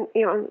 And then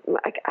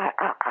like I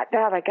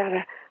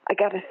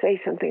gotta say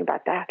something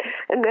about that.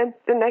 And then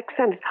the next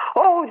sentence,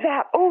 oh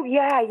that. Oh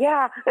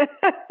yeah.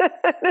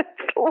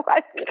 It's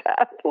like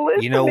that.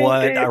 You know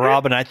what,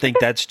 Robin? I think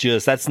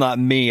that's not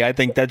me. I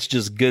think that's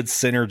just good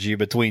synergy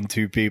between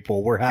two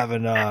people. We're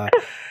having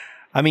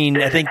I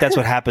think that's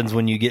what happens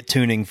when you get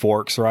tuning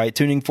forks, right?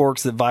 Tuning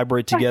forks that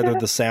vibrate together,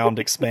 the sound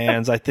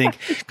expands. I think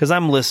because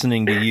I'm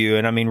listening to you,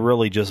 and I mean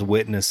really just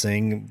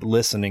witnessing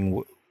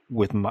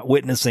with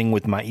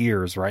my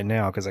ears right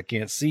now, because I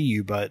can't see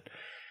you, but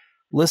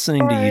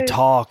listening to you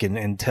talk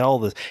and tell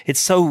this. It's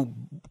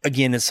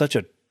such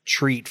a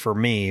treat for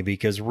me,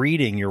 because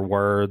reading your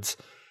words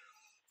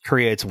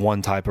creates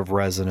one type of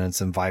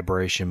resonance and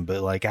vibration,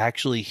 but like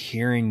actually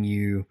hearing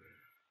you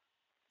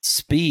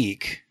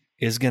speak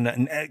is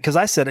because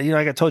I said,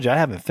 like I told you, I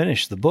haven't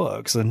finished the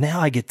book. So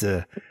now I get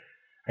to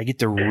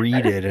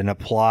read it and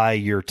apply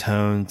your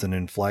tones and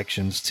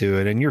inflections to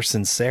it, and your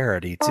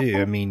sincerity too.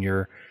 I mean,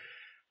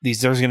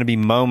 there's going to be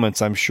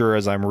moments, I'm sure,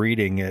 as I'm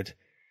reading it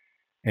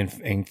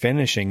and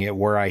finishing it,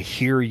 where I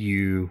hear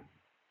you,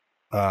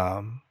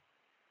 your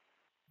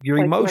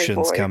like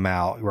emotions come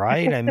out,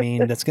 right? I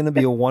mean, that's going to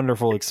be a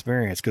wonderful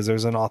experience, because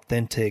there's an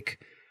authentic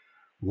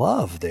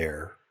love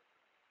there.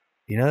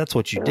 That's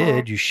what you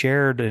did. You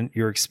shared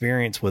your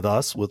experience with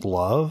us with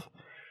love,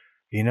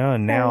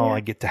 and now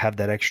I get to have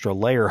that extra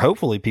layer.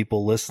 Hopefully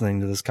people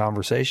listening to this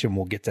conversation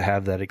will get to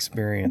have that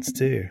experience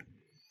too.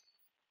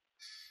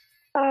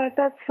 Oh,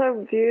 that's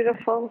so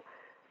beautiful.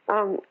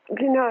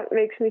 It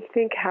makes me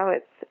think how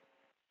it's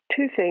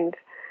two things.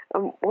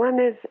 One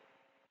is,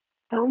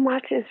 so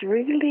much is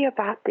really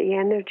about the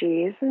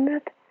energy, isn't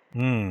it?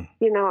 Mm.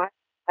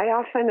 I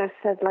often have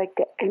said like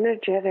the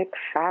energetic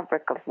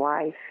fabric of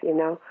life,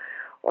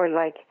 or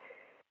like,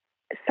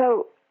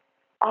 so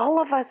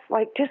all of us,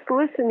 like just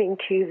listening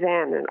to you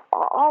then and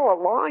all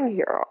along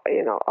here,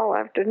 all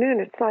afternoon,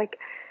 it's like,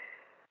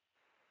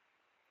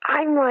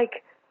 I'm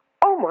like,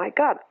 oh my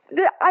God,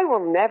 I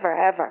will never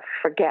ever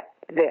forget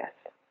this.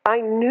 I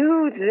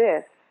knew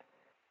this.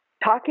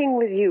 Talking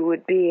with you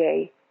would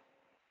be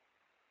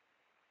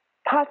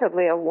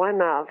possibly a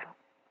one-of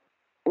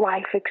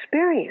life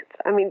experience.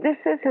 I mean, this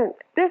isn't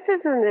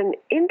an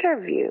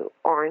interview,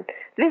 Oren.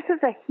 This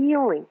is a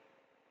healing.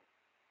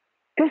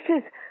 This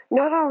is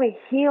not only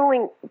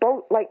healing,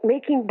 both like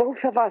making both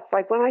of us,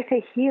 like when I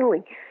say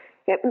healing,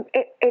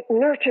 it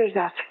nurtures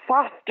us,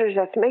 fosters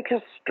us, makes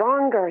us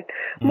stronger,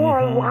 more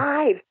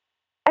alive.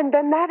 And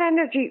then that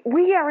energy,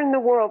 we are in the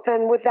world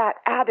then with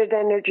that added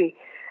energy.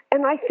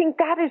 And I think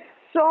that is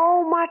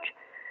so much,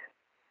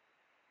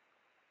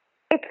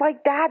 it's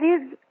like that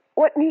is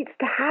what needs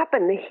to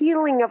happen, the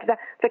healing of the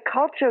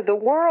culture, the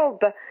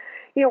world,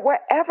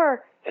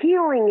 wherever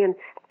healing and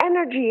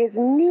energy is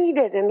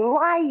needed, and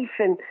life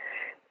and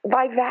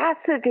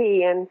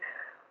vivacity, and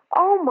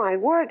oh my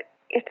word,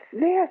 it's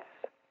this.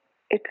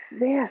 It's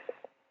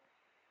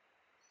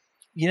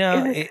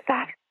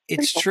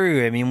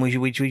true. I mean,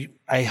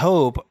 I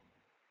hope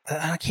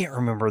I can't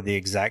remember the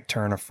exact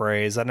turn of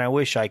phrase, and I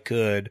wish I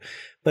could,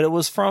 but it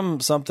was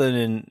from something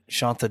in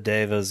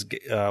Shantadeva's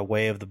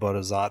Way of the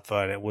Bodhisattva,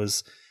 and it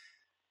was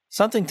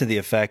something to the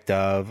effect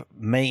of,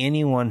 may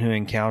anyone who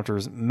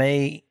encounters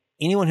me,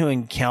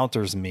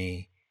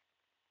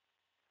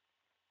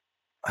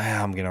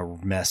 I'm going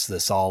to mess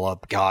this all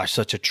up. Gosh,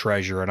 such a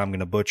treasure, and I'm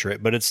going to butcher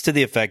it, but it's to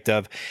the effect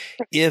of,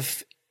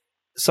 if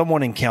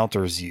someone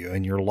encounters you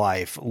in your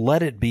life,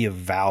 let it be of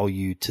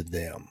value to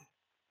them.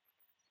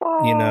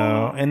 You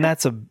know, and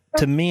that's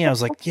to me, I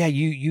was like, yeah,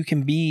 you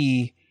can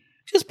be,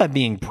 just by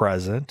being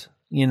present,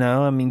 you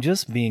know, I mean,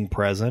 just being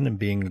present and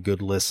being a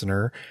good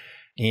listener.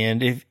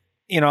 And if,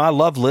 you know, I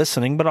love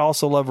listening, but I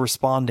also love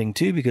responding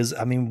too, because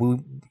I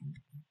mean,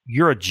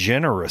 you're a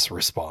generous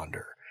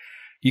responder.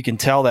 You can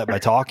tell that by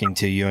talking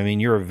to you. I mean,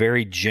 you're a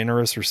very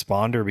generous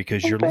responder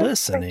because you're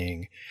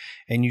listening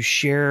and you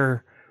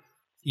share,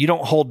 you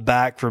don't hold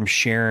back from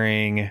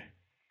sharing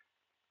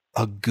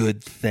a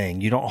good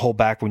thing. You don't hold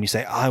back when you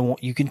say,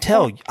 you can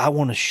tell I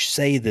want to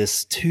say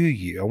this to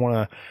you. I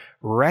want to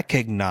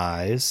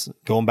recognize,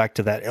 going back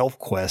to that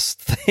ElfQuest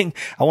thing,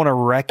 I want to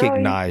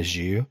recognize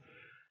you.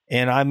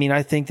 And I mean,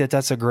 I think that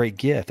that's a great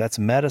gift. That's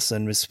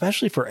medicine,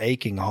 especially for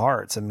aching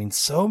hearts. I mean,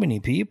 so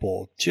many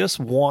people just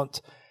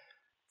want,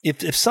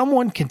 if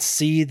someone can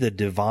see the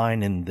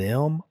divine in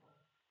them,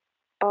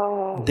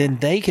 then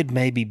they could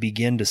maybe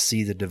begin to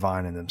see the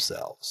divine in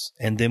themselves.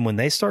 And then when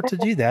they start to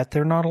do that, they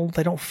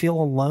don't feel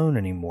alone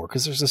anymore,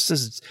 because there's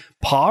this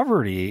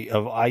poverty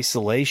of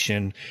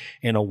isolation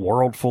in a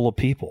world full of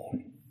people.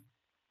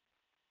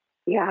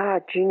 Yeah,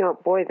 Gino,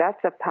 boy,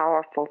 that's a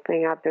powerful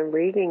thing I've been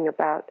reading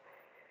about,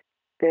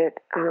 that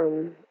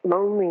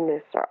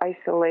loneliness or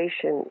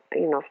isolation,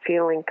 you know,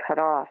 feeling cut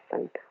off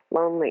and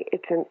lonely,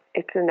 it's an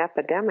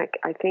epidemic.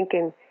 I think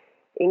in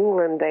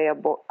England they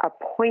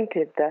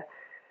appointed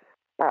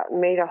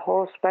made a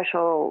whole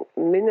special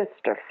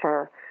minister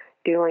for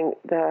dealing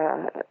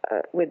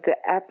with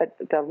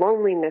the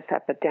loneliness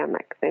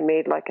epidemic. They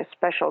made like a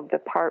special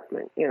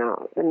department, you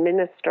know, the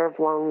minister of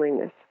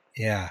loneliness.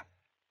 Yeah.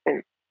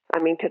 And I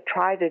mean, to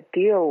try to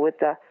deal with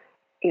the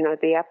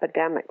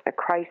epidemic, the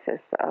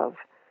crisis of,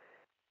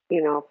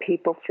 you know,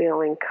 people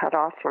feeling cut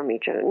off from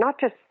each other, not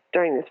just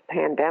during this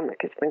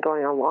pandemic. It's been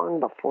going on long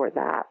before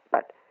that,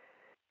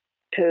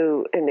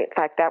 and in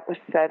fact, that was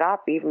set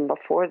up even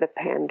before the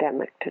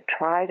pandemic to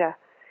try to,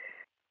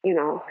 you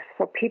know,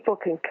 so people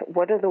can,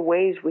 what are the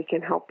ways we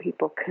can help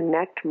people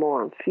connect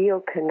more and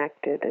feel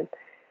connected?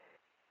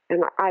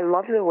 And I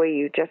love the way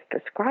you just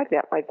described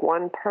that, like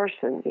one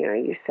person, you know,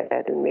 you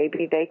said, and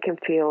maybe they can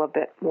feel a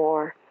bit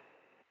more,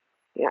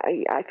 yeah,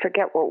 I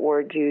forget what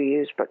word you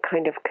used, but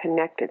kind of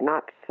connected,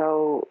 not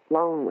so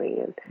lonely.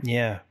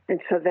 And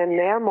so then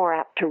they're more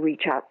apt to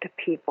reach out to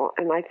people.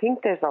 And I think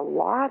there's a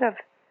lot of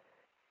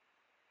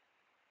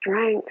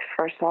strength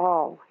for us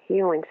all,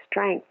 healing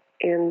strength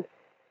in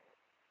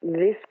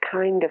this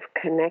kind of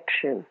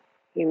connection,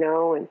 you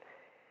know, and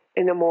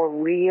in a more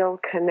real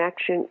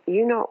connection.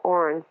 You know,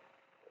 Oren,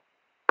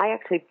 I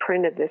actually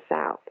printed this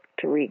out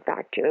to read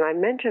back to you. And I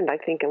mentioned, I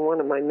think, in one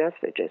of my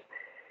messages,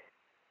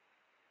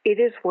 it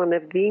is one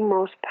of the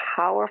most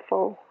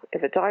powerful,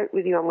 if it's all right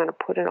with you, I'm going to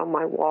put it on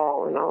my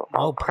wall, and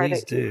I'll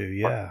please do,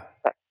 yeah.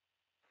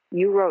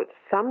 You wrote,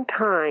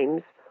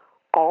 sometimes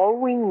all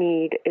we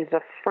need is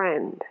a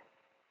friend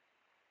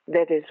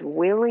that is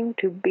willing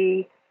to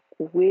be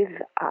with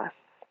us,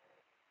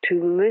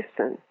 to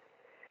listen,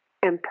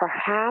 and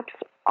perhaps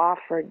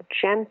offer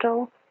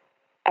gentle,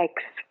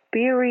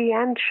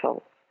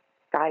 experiential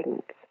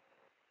guidance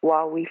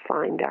while we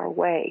find our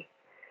way.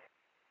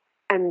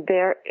 And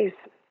that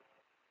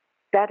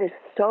is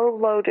so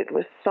loaded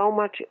with so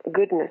much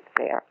goodness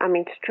there. I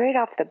mean, straight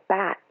off the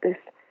bat,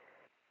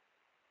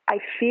 I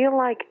feel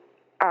like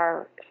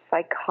our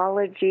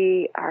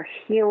psychology, our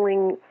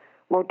healing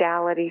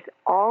modalities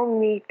all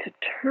need to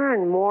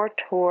turn more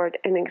toward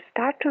and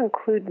start to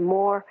include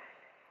more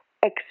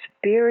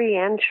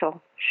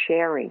experiential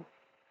sharing.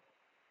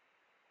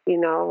 You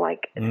know,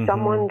 like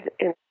someone's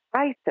in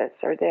crisis,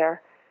 or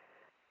they're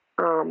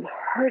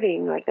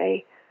hurting, or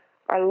they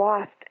are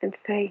lost, and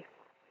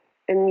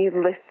you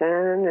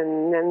listen,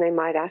 and then they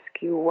might ask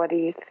you, what do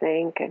you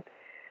think? And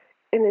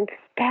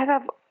instead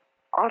of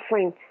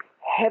offering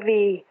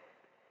heavy,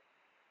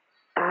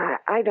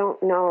 I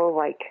don't know,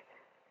 like,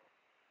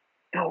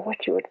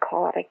 what you would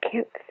call it, I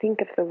can't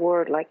think of the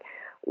word, like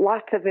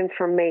lots of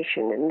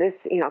information and this,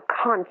 you know,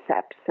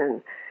 concepts,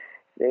 and,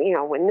 you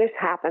know, when this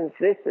happens,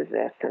 this is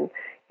this, and,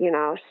 you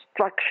know,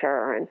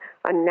 structure and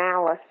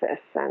analysis,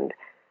 and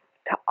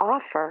to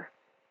offer,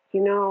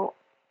 you know,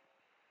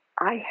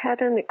 I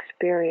had an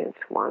experience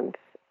once,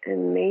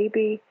 and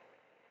maybe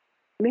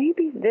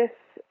this,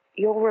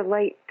 you'll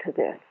relate to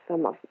this,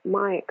 some of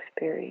my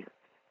experience.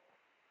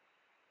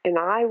 And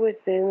I was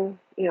in,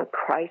 you know,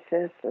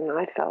 crisis, and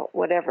I felt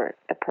whatever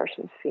the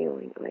person's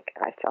feeling, like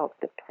I felt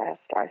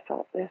depressed, or I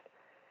felt this.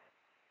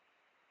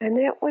 And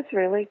it was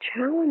really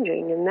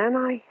challenging. And then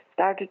I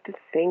started to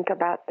think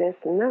about this,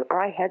 and then,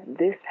 or I had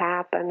this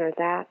happen or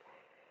that.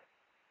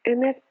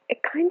 And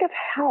it kind of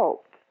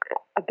helped.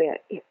 a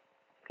bit.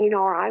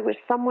 Or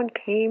someone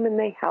came and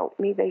they helped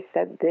me. They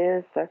said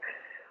this or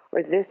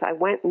this. I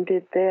went and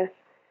did this.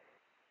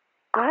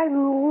 I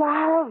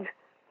love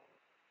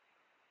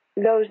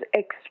those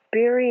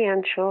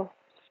experiential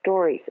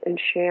stories and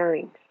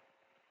sharings.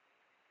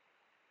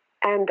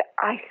 And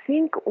I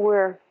think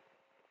we've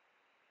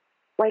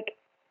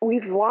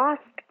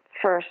lost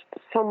first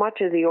so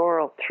much of the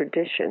oral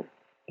tradition,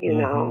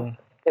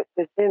 that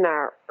was in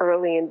our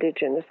early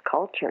indigenous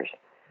cultures.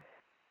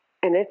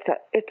 And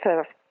it's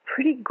a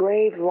pretty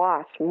grave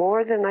loss,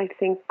 more than I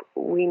think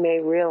we may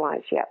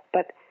realize yet.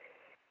 But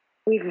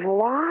we've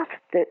lost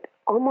it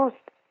almost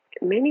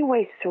in many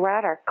ways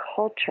throughout our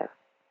culture,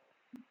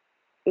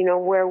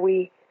 where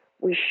we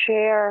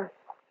share,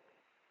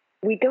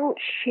 we don't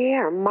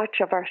share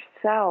much of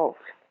ourselves.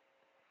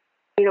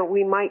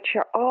 We might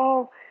share,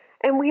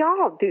 and we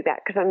all do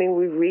that because,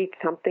 we read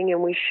something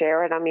and we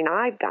share it.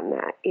 I've done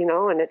that,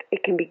 and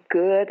it can be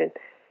good.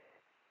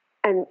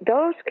 And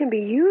those can be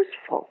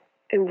useful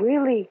and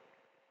really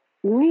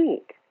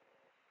neat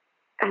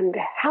and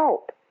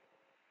help.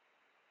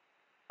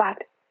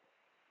 But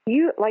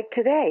you, like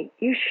today,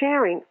 you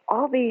sharing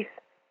all these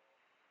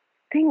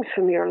things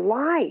from your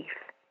life.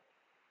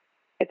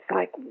 It's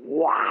like,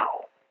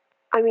 wow.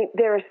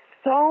 There's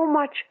so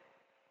much,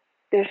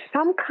 there's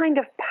some kind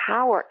of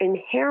power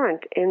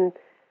inherent in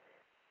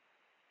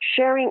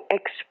sharing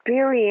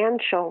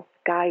experiential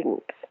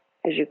guidance,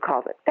 as you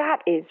called it. That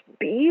is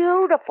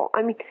beautiful.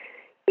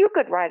 You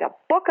could write a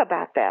book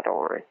about that,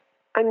 Orrin.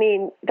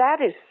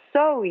 That is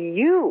so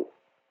you.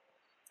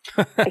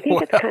 I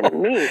think it's kind of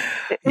me.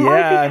 It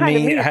might be kind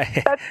of me.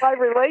 That's why I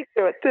relate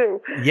to it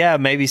too. Yeah,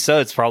 maybe so.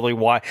 It's probably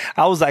why.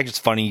 It's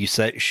funny you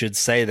should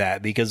say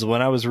that, because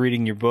when I was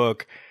reading your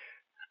book,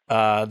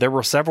 there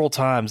were several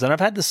times, and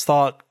I've had this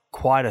thought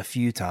quite a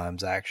few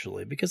times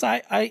actually, because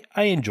I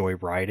enjoy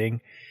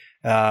writing,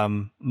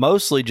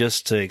 mostly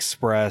just to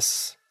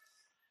express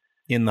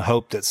in the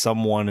hope that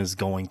someone is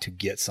going to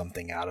get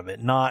something out of it,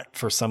 not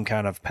for some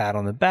kind of pat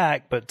on the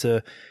back, but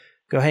to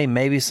go, hey,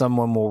 maybe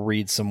someone will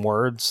read some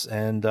words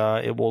and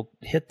it will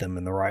hit them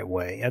in the right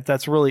way.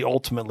 That's really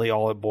ultimately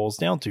all it boils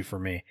down to for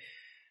me.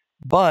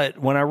 But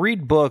when I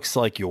read books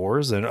like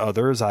yours and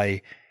others,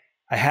 I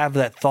have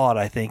that thought.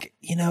 I think,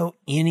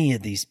 any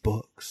of these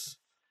books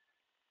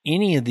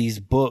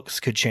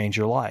could change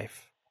your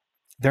life.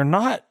 They're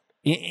not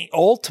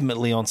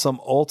ultimately on some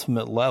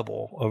ultimate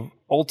level of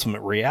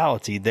ultimate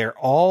reality. They're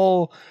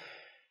all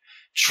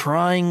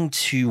trying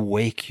to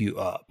wake you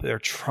up. They're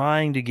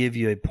trying to give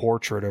you a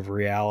portrait of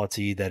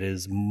reality that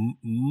is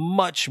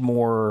much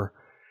more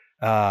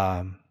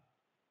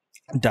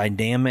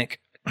dynamic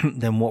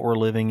than what we're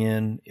living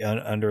in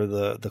under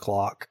the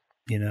clock,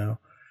 And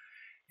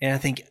I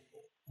think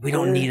we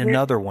don't need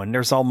another one.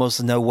 There's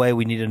almost no way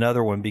we need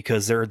another one,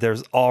 because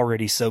there's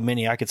already so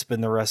many. I could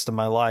spend the rest of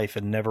my life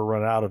and never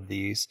run out of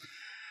these.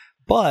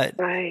 But,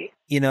 right.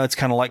 It's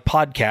kind of like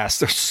podcasts.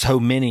 There's so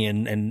many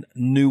and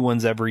new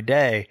ones every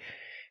day.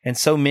 And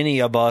so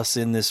many of us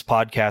in this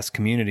podcast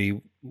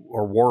community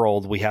or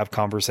world, we have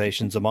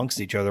conversations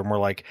amongst each other, and we're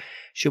like,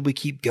 should we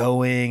keep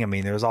going?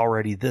 There's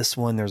already this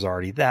one. There's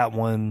already that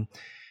one.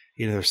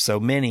 There's so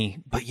many.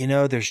 But,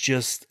 there's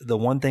just the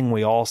one thing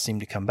we all seem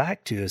to come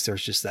back to is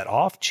there's just that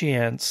off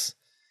chance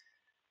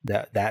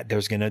that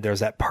there's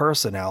that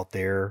person out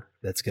there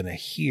that's going to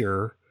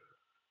hear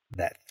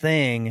that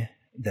thing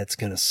that's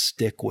going to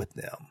stick with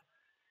them.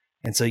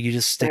 And so you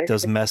just stick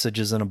those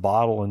messages in a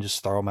bottle and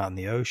just throw them out in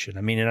the ocean.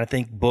 And I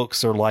think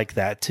books are like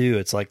that too.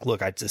 It's like,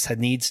 look, it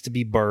needs to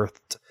be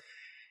birthed,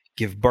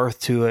 give birth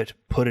to it,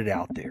 put it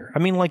out there.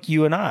 Like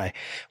you and I,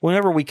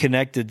 whenever we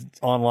connected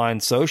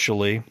online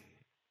socially,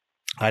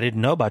 I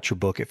didn't know about your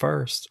book at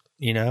first.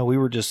 We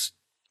were just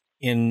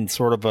in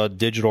sort of a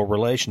digital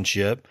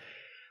relationship.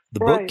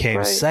 The book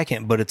came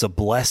second, but it's a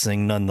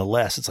blessing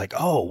nonetheless. It's like,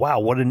 oh, wow,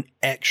 what an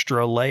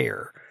extra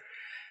layer,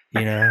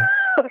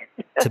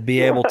 to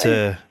be able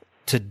to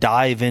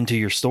dive into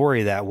your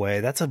story that way.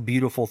 That's a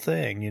beautiful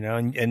thing,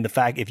 and the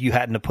fact, if you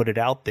hadn't have put it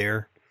out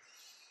there,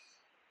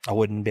 I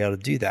wouldn't be able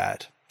to do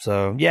that.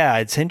 So yeah,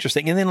 it's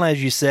interesting. And then,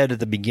 as you said at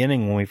the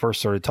beginning, when we first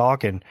started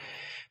talking,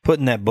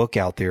 putting that book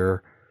out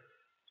there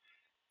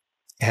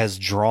has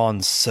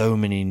drawn so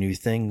many new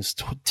things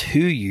to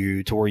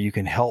you, to where you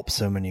can help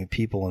so many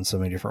people in so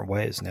many different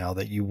ways now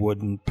that you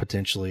wouldn't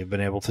potentially have been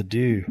able to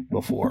do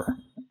before.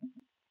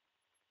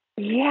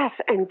 Yes.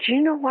 And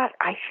you know what?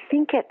 I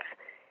think it's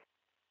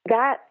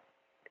that,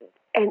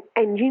 and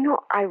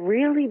I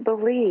really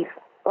believe,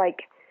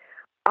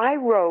 I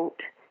wrote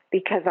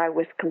because I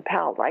was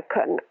compelled.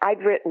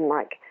 I'd written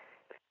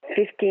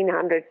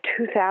 1,500,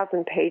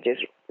 2,000 pages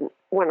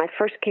when I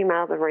first came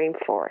out of the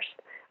rainforest.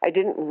 I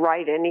didn't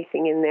write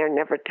anything in there,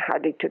 never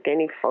hardly took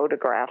any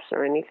photographs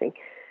or anything.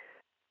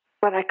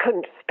 But I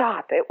couldn't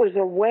stop. It was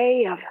a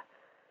way of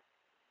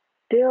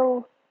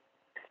still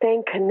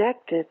staying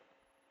connected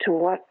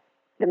to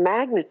the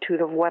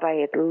magnitude of what I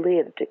had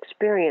lived,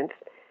 experienced,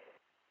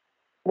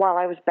 while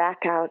I was back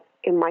out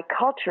in my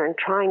culture and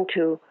trying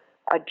to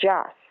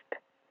adjust.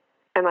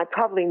 and I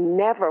probably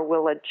never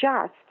will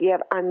adjust,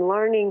 yet I'm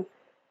learning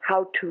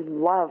how to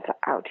love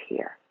out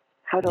here,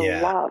 how to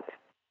love.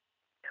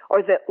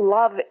 Or that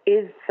love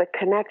is the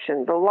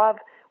connection. The love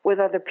with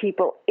other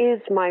people is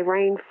my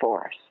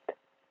rainforest.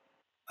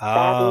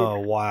 Oh,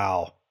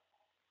 wow.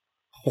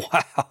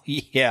 Wow.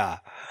 Yeah.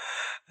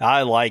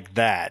 I like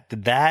that.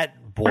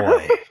 That,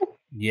 boy.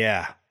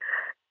 Yeah.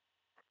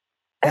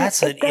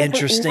 That's an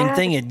interesting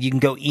thing. And you can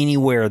go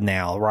anywhere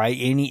now, right?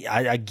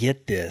 I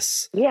get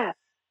this. Yeah.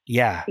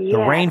 Yeah. The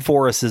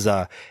rainforest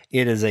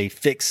is a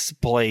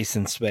fixed place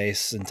in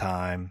space and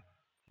time.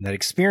 That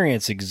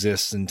experience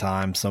exists in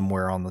time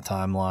somewhere on the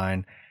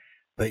timeline,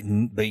 but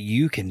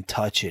you can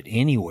touch it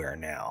anywhere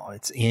now.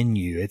 It's in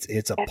you.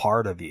 It's a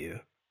part of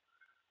you.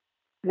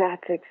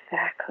 That's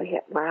exactly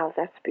it. Wow,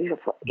 that's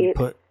beautiful.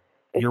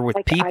 You're with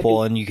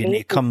people and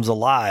it comes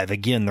alive.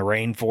 Again, the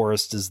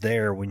rainforest is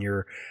there when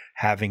you're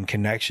having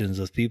connections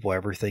with people,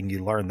 everything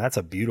you learn. That's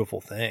a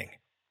beautiful thing.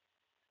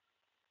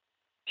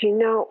 Do you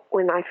know,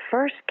 when I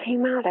first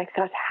came out, I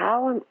thought,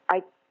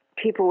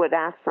 people would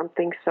ask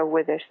something, so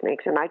were there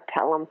snakes? And I'd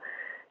tell them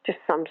just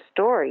some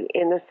story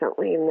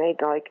innocently, and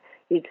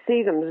you'd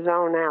see them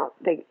zone out.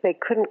 They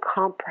couldn't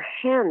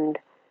comprehend,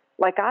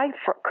 like I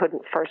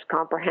couldn't first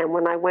comprehend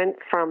when I went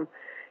from,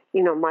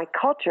 my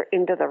culture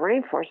into the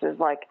rainforest. It's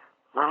like,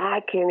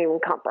 I can't even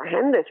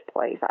comprehend this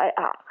place.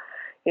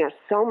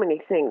 So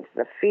many things,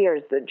 the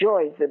fears, the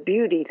joys, the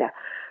beauty, the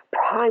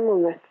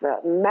primalness, the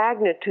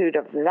magnitude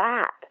of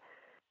that.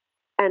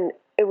 And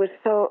it was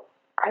so,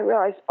 I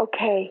realized,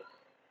 okay,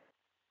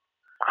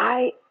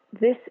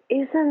 this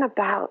isn't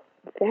about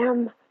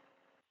them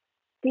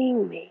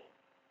seeing me.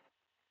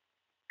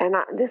 And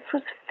this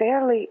was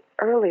fairly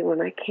early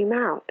when I came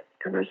out.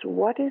 And I was,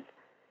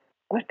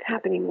 what's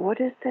happening? What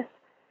is this?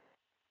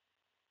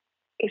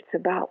 It's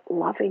about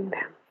loving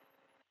them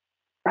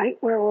right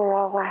where we're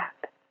all at.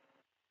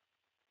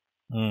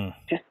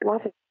 Just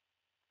loving.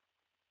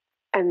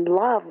 And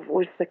love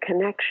was the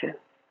connection,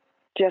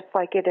 just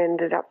like it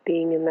ended up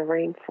being in the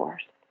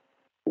rainforest.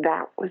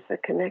 That was the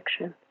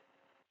connection.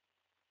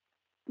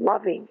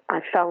 Loving.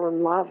 I fell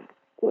in love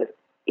with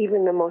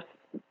even the most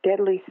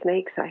deadly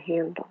snakes I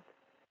handled.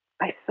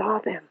 I saw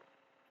them.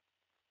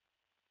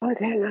 Oh,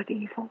 they're not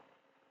evil.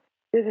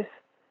 They're this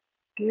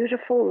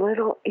beautiful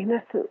little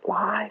innocent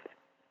life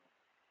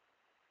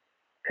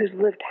who's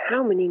lived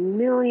how many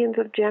millions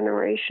of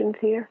generations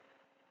here?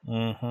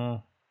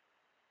 Mm-hmm.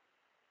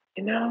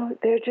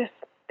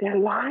 They're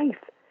life.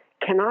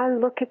 Can I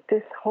look at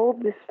this,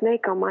 hold this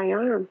snake on my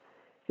arm,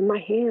 in my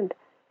hand,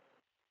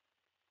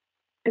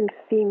 and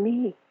see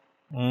me?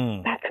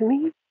 That's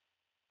me.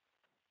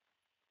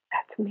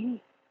 That's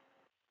me.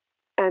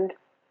 And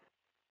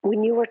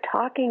when you were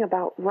talking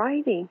about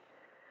writing,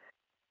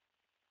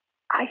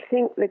 I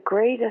think the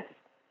greatest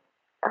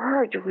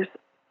urge was,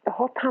 the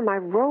whole time I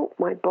wrote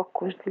my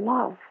book, was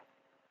love,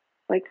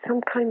 like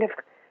some kind of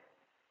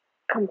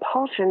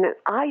compulsion. And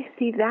I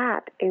see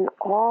that in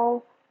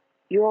all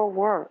your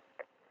work,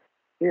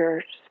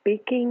 your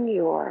speaking,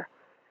 your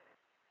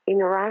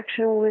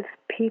interaction with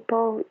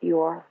people,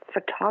 your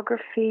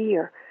photography,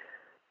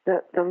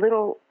 the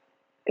little,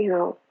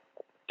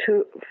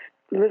 2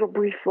 little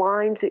brief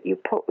lines that you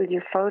put with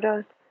your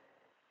photos.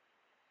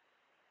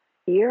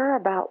 You're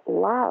about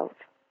love.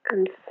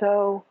 And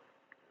so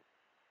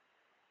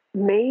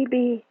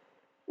maybe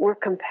we're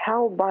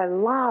compelled by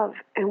love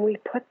and we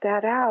put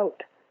that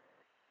out.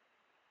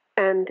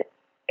 And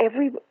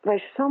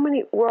there's so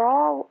many, we're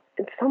all,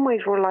 in some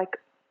ways, we're like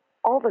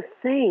all the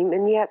same,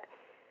 and yet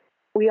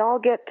we all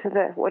get to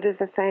what is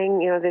the saying,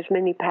 there's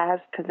many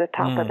paths to the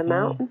top of the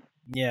mountain.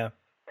 Yeah.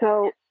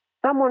 So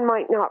someone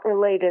might not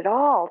relate at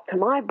all to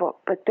my book,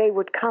 but they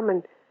would come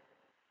and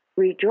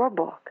read your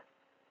book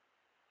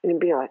and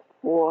be like,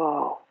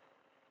 whoa,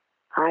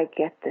 I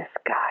get this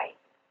guy.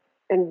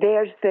 And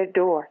there's their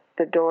door.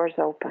 The door's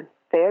open.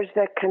 There's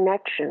their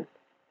connection.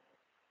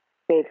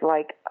 They've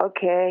like,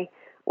 okay,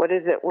 what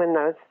is it when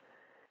the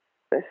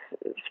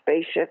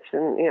spaceships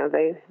and,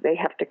 they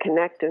have to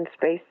connect in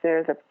space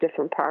there, the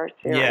different parts.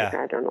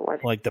 I don't know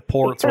what. Like the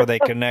ports where they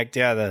connect,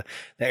 the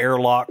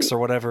airlocks or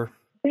whatever.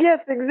 Yes,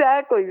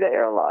 exactly, the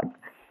airlocks.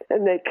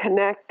 And they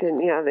connect and,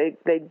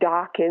 they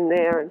dock in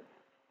there.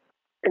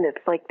 And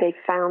it's like they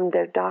found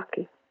their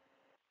docking.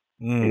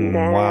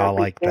 Wow, I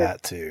like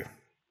that too.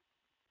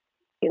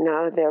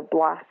 They're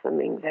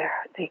blossoming there.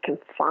 They can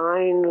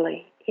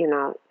finally,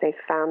 they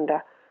found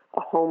a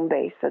home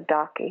base, a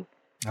docking.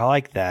 I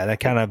like that. That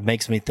kind of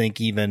makes me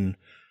think even,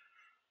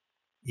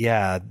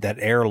 that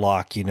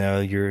airlock,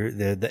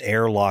 the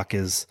airlock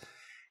is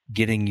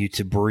getting you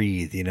to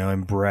breathe,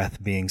 and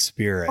breath being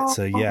spirit.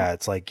 So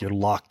it's like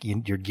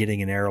you're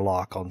getting an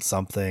airlock on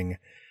something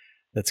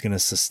that's going to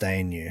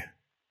sustain you.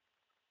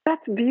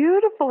 That's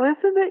beautiful,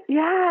 isn't it?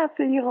 Yeah.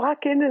 So you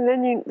lock in and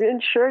then you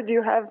ensured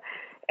you have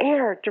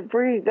air to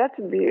breathe. That's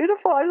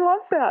beautiful. I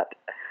love that.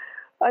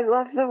 I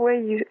love the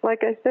way you,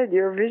 like I said,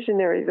 you're a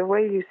visionary, the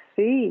way you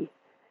see.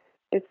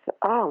 It's,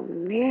 oh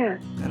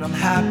man. And I'm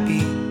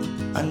happy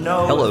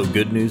Hello,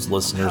 Good News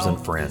listeners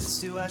and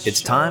friends.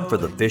 It's time for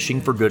the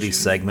Fishing for Goodies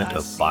segment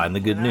of Find the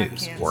Good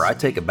News, where I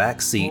take a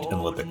back seat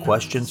and let the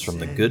questions from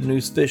the Good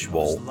News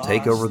Fishbowl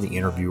take over the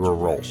interviewer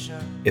role.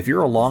 If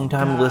you're a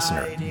longtime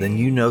listener, then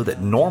you know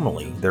that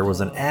normally there was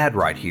an ad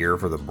right here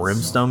for the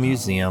Brimstone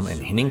Museum and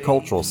Henning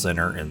Cultural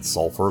Center in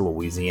Sulphur,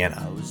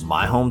 Louisiana,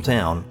 my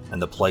hometown and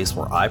the place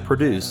where I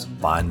produce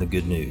Find the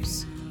Good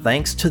News.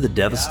 Thanks to the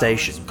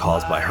devastation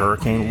caused by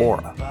Hurricane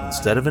Laura,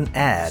 instead of an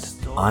ad,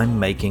 I'm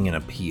making an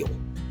appeal.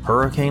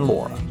 Hurricane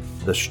Laura,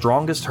 the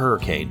strongest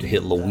hurricane to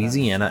hit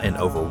Louisiana in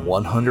over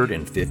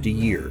 150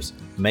 years,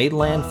 made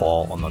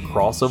landfall on the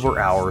crossover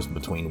hours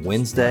between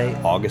Wednesday,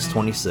 August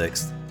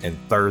 26th and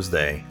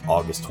Thursday,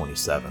 August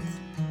 27th.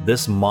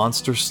 This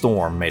monster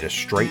storm made a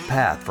straight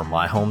path from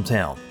my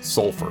hometown,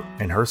 Sulphur,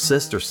 and her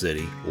sister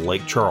city,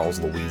 Lake Charles,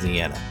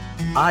 Louisiana.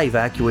 I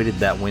evacuated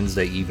that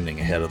Wednesday evening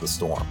ahead of the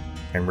storm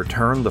and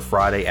returned the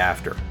Friday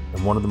after,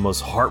 and one of the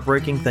most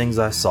heartbreaking things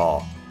I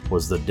saw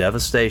was the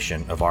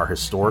devastation of our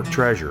historic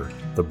treasure,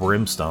 the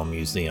Brimstone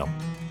Museum.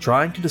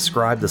 Trying to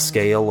describe the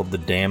scale of the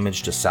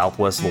damage to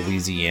Southwest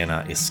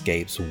Louisiana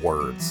escapes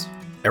words.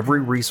 Every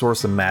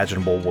resource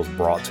imaginable was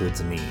brought to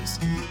its knees: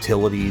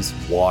 utilities,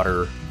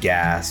 water,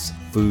 gas,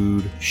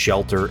 food,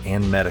 shelter,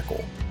 and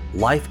medical.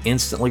 Life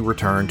instantly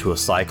returned to a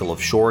cycle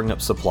of shoring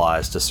up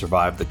supplies to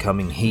survive the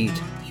coming heat,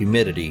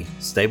 humidity,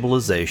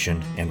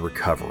 stabilization, and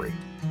recovery.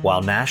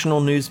 While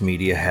national news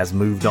media has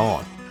moved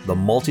on, the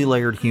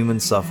multi-layered human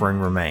suffering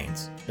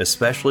remains,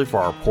 especially for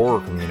our poorer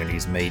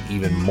communities made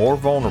even more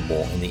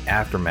vulnerable in the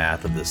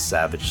aftermath of this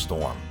savage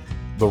storm.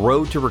 The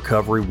road to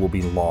recovery will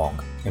be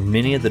long, and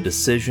many of the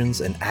decisions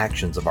and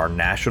actions of our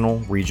national,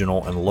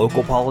 regional, and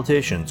local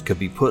politicians could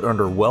be put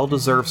under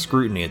well-deserved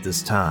scrutiny at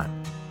this time.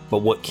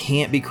 But what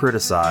can't be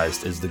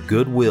criticized is the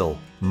goodwill,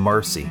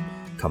 mercy,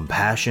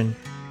 compassion,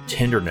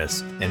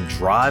 tenderness, and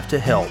drive to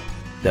help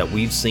that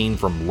we've seen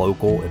from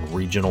local and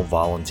regional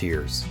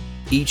volunteers.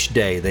 Each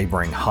day they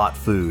bring hot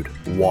food,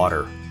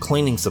 water,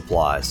 cleaning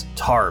supplies,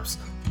 tarps,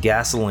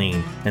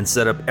 gasoline, and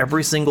set up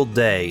every single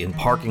day in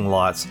parking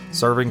lots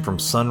serving from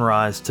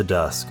sunrise to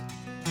dusk.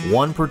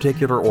 One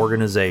particular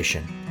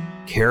organization,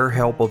 Care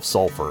Help of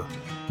Sulphur,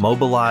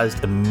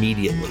 mobilized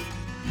immediately,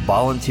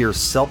 volunteers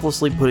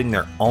selflessly putting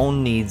their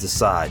own needs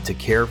aside to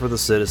care for the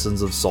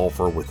citizens of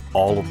Sulphur with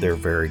all of their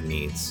varied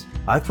needs.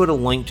 I've put a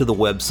link to the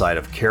website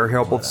of Care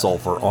Help of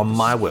Sulphur on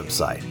my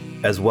website,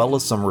 as well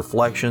as some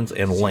reflections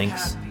and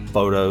links,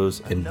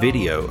 photos, and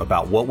video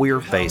about what we are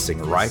facing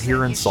right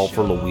here in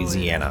Sulphur,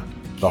 Louisiana,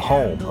 the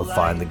home of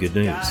Find the Good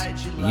News.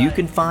 You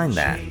can find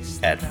that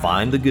at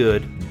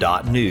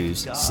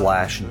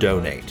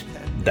findthegood.news/donate.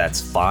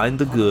 That's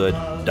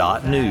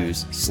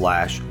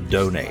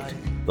findthegood.news/donate.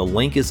 The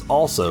link is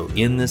also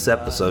in this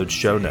episode's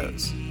show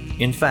notes.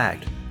 In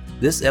fact,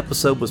 this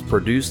episode was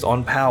produced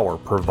on power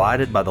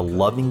provided by the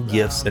loving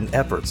gifts and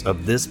efforts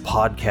of this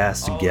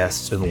podcast's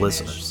guests and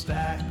listeners.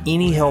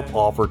 Any help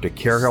offered to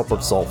Care Help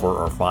of Sulphur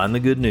or Find the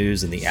Good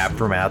News in the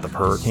aftermath of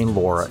Hurricane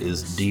Laura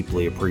is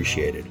deeply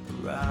appreciated.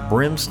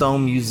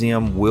 Brimstone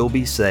Museum will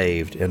be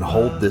saved and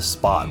hold this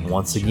spot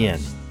once again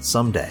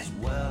someday.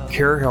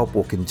 Care Help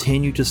will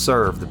continue to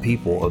serve the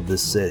people of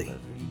this city.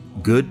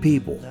 Good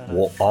people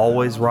will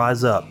always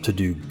rise up to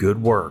do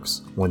good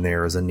works when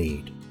there is a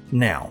need.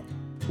 Now,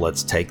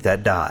 let's take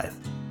that dive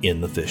in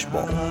the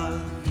fishbowl.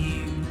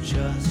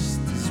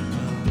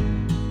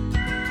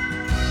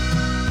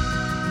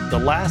 The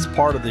last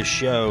part of this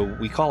show,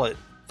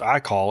 I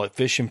call it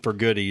Fishing for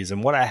Goodies.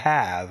 And what I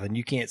have, and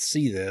you can't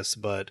see this,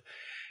 but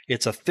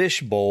it's a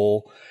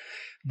fishbowl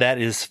that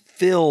is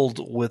filled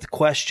with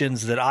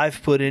questions that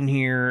I've put in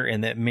here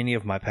and that many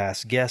of my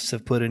past guests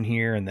have put in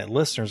here and that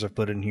listeners have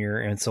put in here.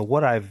 And so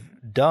what I've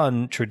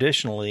done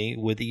traditionally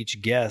with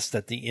each guest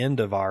at the end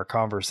of our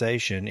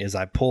conversation is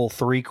I pull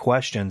 3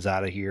 questions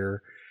out of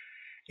here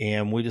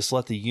and we just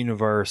let the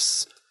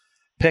universe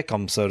pick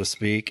them, so to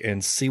speak,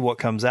 and see what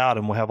comes out.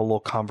 And we'll have a little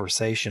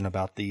conversation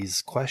about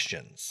these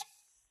questions.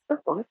 Oh,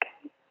 okay.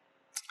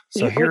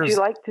 So would you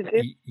like to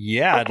do?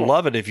 Yeah, okay. I'd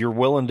love it if you're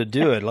willing to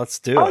do it. Let's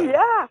do it. Oh,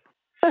 yeah.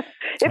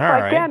 If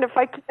I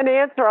can't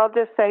answer, I'll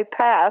just say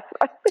pass.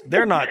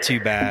 They're not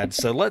too bad.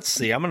 So let's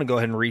see. I'm going to go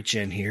ahead and reach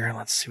in here and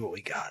let's see what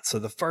we got. So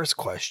the first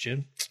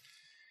question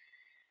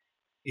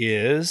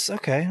is,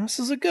 okay, this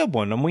is a good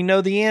one. And we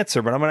know the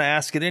answer, but I'm going to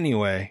ask it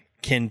anyway.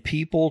 Can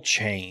people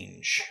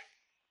change?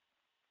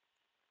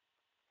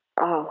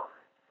 Oh,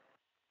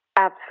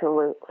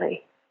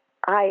 absolutely.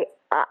 I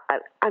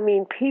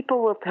mean,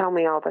 people will tell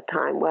me all the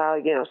time,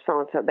 well,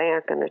 so-and-so, they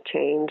aren't going to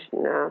change.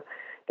 No,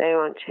 they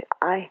won't change.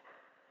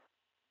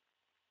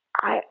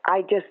 I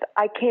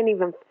can't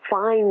even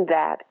find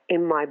that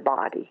in my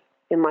body,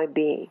 in my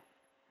being.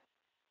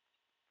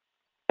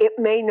 It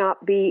may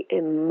not be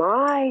in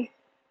my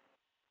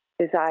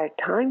desired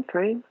time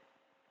frame,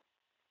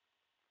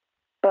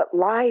 but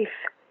life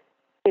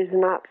is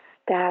not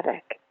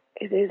static.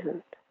 It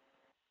isn't.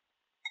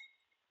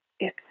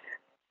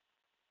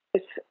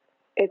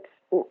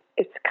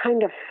 It's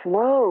kind of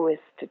flow is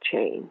to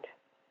change.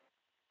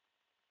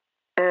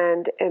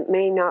 And it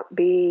may not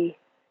be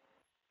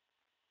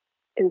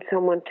in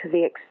someone to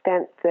the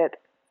extent that,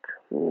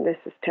 this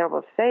is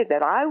terrible to say,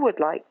 that I would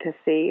like to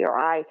see,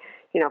 or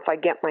if I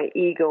get my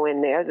ego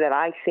in there, that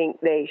I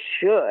think they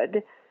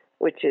should,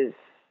 which is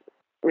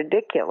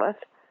ridiculous.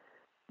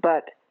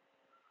 But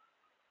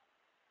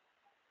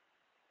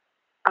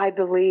I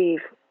believe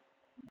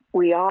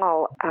we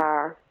all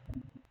are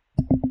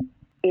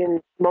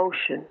in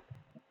motion,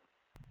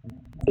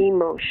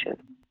 emotion.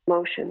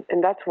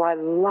 And that's why I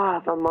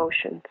love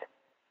emotions.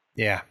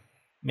 Yeah,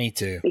 me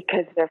too.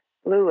 Because they're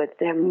fluid,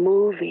 they're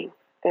moving.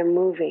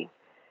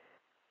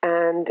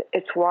 And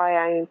it's why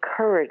I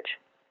encourage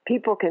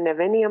people can have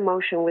any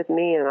emotion with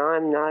me, and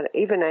I'm not,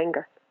 even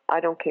anger.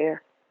 I don't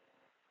care.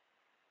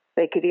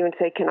 They could even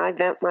say, can I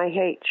vent my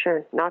hate?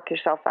 Sure, knock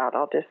yourself out.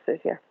 I'll just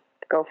sit here.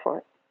 Go for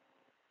it.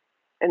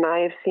 And I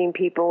have seen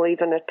people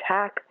even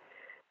attack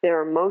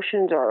their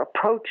emotions, or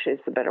approach is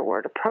the better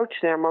word, approach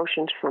their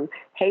emotions from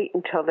hate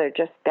until they're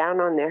just down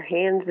on their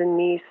hands and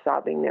knees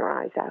sobbing their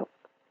eyes out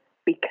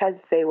because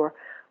they were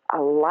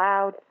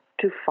allowed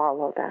to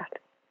follow that.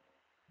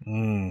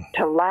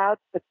 To allow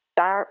to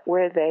start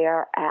where they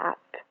are at.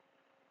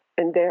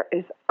 And there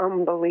is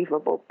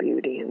unbelievable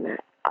beauty in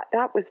that.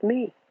 That was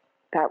me.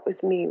 That was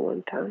me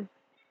one time.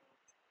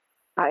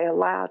 I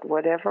allowed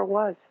whatever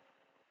was.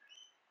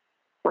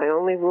 My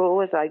only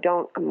rule is I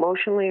don't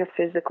emotionally or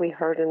physically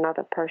hurt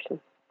another person.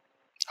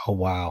 Oh,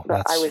 wow.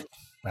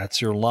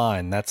 That's your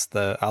line.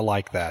 I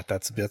like that.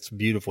 That's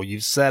beautiful.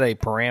 You've set a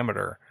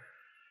parameter.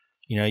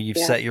 You've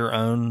set your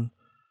own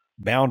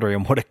boundary,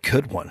 and what a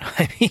good one.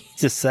 I mean,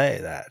 to say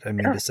that. I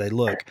mean, to say,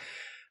 look,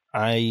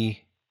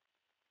 I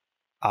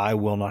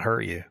will not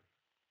hurt you.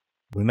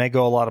 We may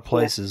go a lot of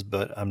places,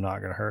 but I'm not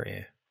going to hurt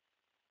you.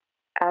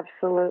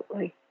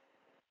 Absolutely.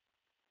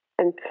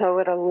 And so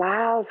it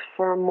allows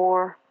for a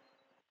more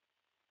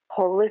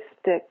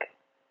holistic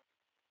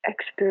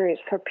experience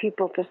for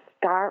people to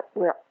start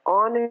where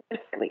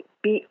honestly,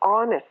 be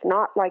honest,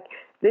 not like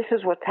this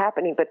is what's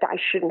happening, but I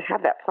shouldn't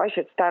have that, so I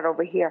should start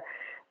over here.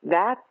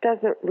 That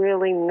doesn't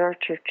really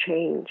nurture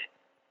change.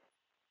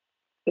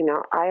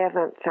 I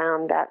haven't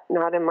found that,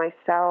 not in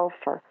myself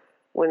or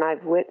when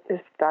I've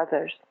witnessed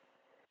others.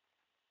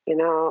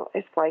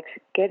 It's like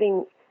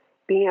being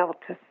able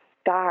to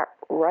start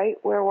right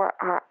where we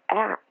are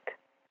at,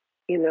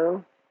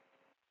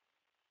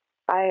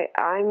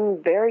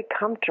 I'm very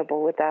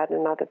comfortable with that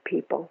in other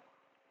people,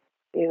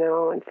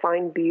 and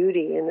find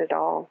beauty in it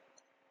all,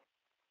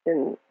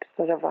 and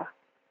sort of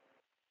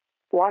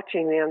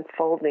watching the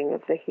unfolding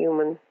of the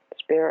human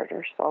spirit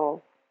or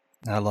soul.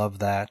 I love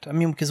that. I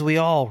mean, because we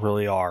all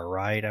really are,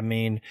 right? I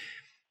mean,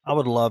 I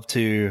would love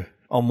to,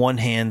 on one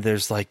hand,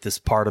 there's like this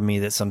part of me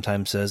that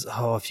sometimes says,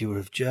 oh, if you would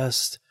have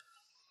just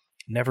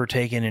never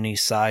taken any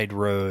side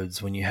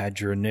roads when you had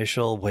your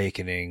initial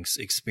awakenings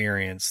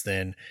experience,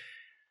 then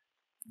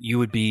you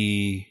would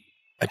be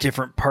a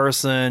different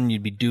person.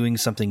 You'd be doing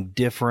something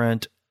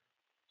different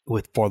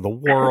for the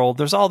world.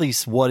 There's all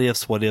these what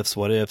ifs.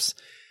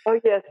 Oh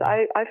yes,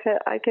 I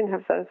can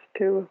have those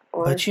too.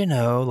 But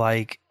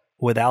like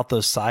without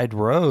those side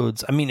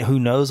roads, I mean, who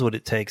knows what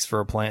it takes for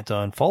a plant to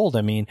unfold?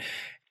 I mean,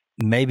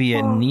 maybe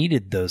it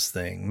needed those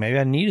things. Maybe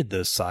I needed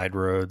those side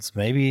roads.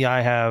 Maybe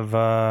I have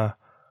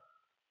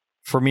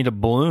for me to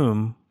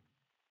bloom.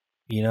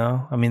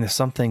 I mean, there's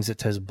some things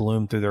that has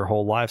bloomed through their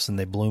whole lives and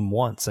they bloom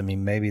once. I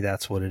mean, maybe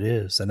that's what it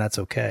is, and that's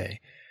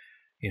okay.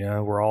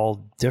 We're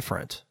all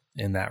different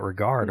in that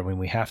regard. I mean,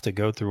 we have to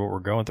go through what we're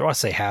going through. I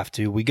say have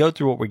to. We go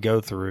through what we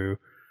go through.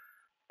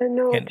 I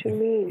know what you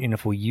mean. And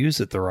if we use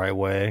it the right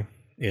way,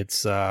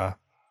 it's a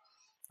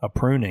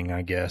pruning,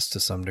 I guess, to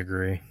some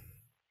degree.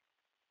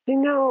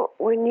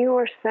 When you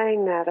were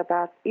saying that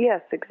about,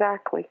 yes,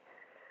 exactly,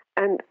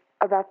 and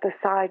about the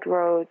side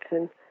roads,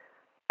 and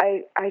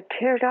I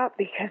teared up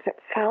because it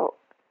felt,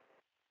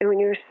 and when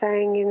you were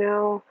saying,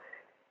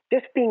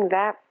 just being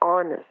that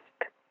honest,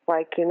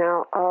 like,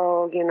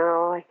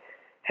 I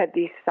had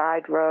these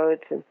side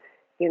roads, and,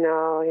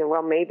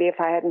 well, maybe if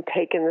I hadn't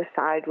taken the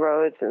side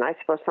roads, and I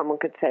suppose someone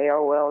could say,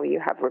 oh, well, you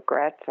have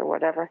regrets or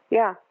whatever.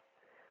 Yeah,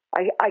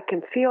 I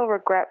can feel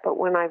regret, but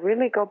when I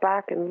really go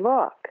back and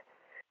look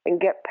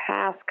and get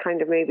past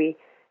kind of maybe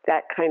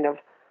that kind of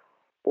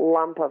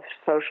lump of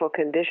social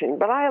conditioning,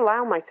 but I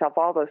allow myself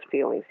all those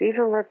feelings,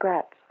 even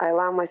regrets. I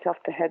allow myself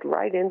to head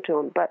right into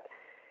them. But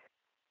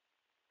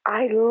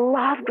I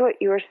loved what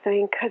you were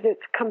saying because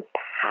it's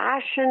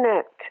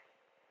compassionate.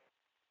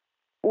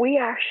 We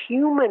are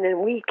human and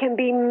we can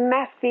be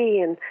messy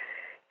and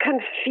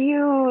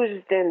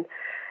confused, and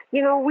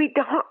we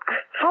don't.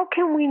 How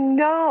can we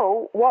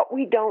know what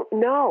we don't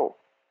know?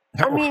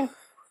 I mean,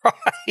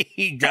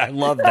 right. I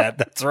love that.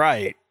 That's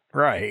right.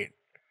 Right.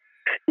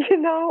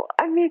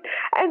 I mean,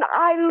 and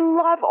I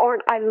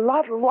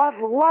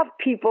love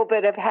people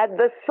that have had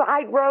the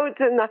side roads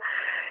and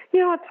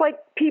it's like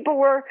people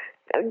were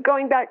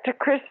going back to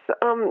Chris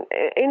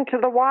Into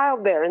the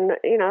Wild there, and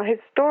his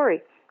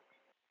story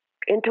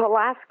into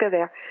Alaska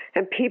there,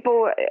 and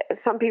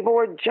some people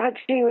were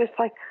judging. It's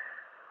like,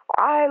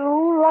 I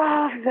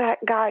love that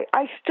guy.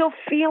 I still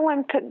feel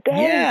him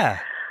today. Yeah.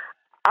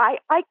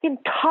 I can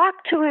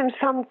talk to him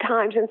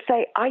sometimes and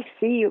say, I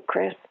see you,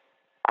 Chris.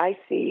 I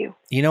see you.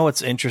 You know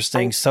what's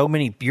interesting?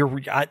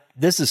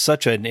 This is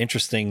such an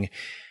interesting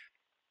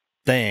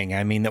thing.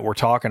 I mean, that we're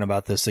talking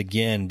about this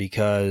again,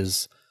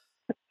 because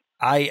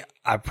I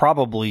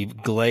probably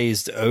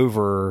glazed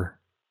over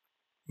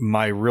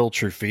my real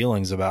true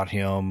feelings about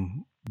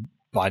him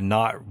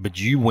but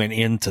you went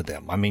into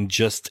them. I mean,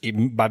 just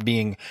by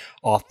being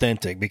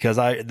authentic, because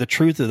the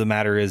truth of the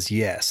matter is,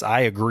 yes, I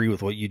agree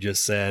with what you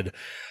just said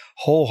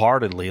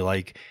wholeheartedly.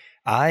 Like,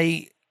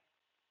 I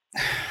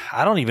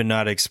don't even know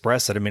how to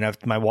express it. I mean,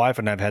 my wife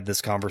and I've had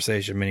this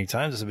conversation many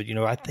times, but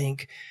I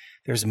think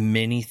there's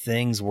many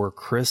things where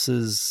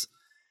Chris's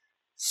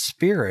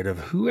spirit of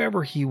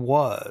whoever he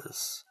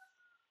was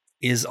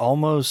is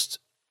almost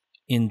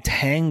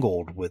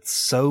entangled with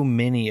so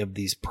many of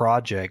these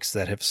projects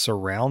that have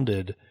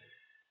surrounded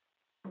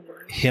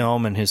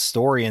him and his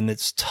story, and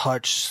it's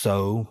touched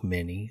so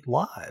many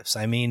lives.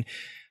 I mean,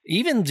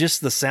 even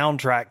just the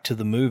soundtrack to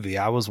the movie.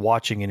 I was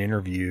watching an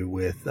interview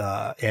with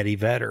Eddie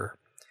Vedder,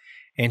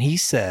 and he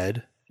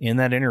said in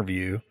that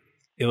interview,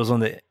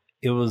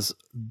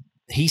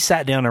 he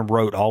sat down and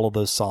wrote all of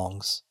those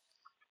songs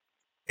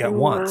at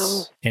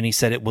once, and he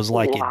said it was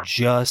like it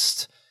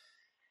just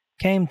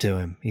came to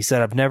him. He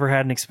said, I've never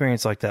had an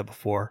experience like that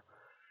before.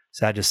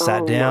 So I just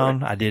sat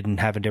down. I didn't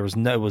have it.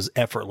 It was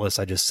effortless.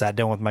 I just sat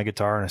down with my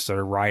guitar and I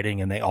started writing,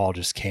 and they all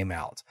just came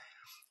out.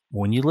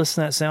 When you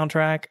listen to that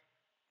soundtrack,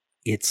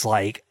 it's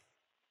like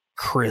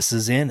Chris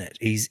is in it.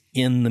 He's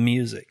in the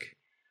music,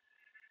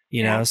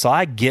 so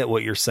I get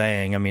what you're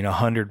saying. I mean,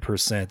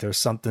 100%. There's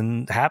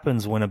something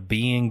happens when a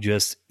being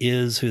just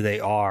is who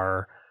they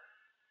are.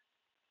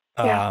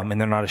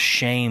 And they're not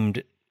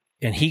ashamed.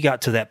 And he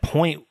got to that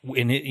point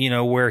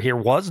where there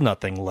was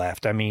nothing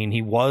left. I mean,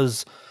 he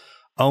was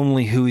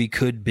only who he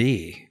could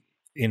be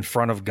in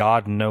front of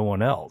God and no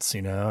one else.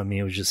 I mean,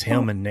 it was just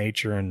him and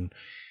nature and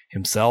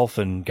himself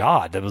and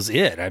God. That was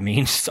it. I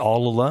mean, just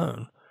all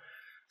alone.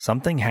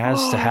 Something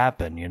has to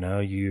happen.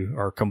 You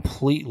are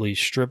completely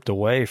stripped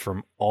away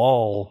from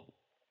all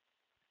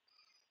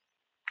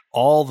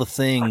the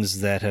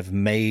things that have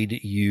made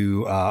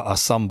you a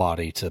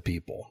somebody to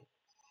people.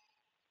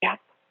 Yeah.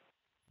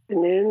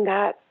 And in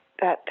that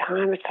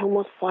time, it's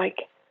almost like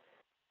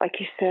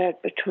you said,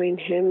 between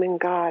him and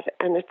God,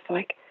 and it's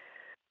like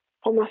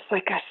almost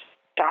like a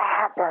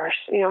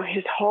starburst.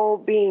 His whole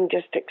being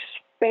just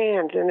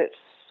expands, and it's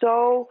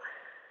so.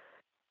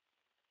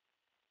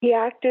 He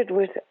acted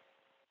with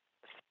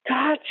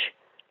such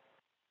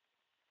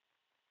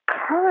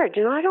courage,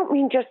 and I don't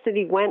mean just that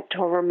he went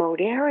to a remote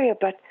area,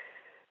 but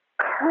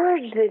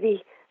courage that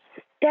he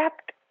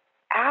stepped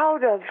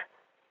out of.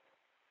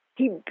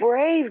 He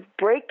braved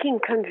breaking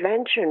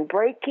convention,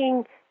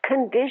 breaking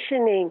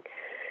conditioning,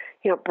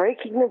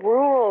 breaking the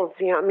rules.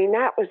 I mean,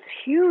 that was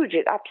huge.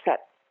 It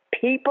upset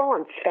people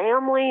and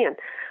family and,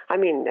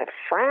 the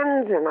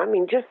friends.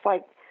 And, just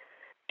like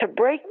to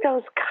break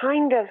those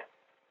kind of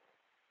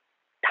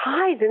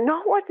ties, and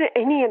not with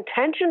any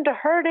intention to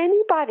hurt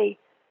anybody.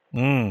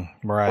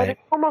 Right. But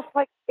it's almost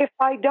like, if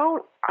I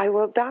don't, I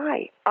will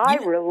die. I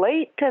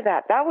relate to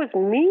that. That was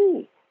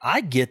me.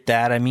 I get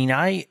that. I mean,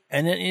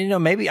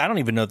 maybe I don't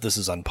even know if this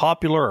is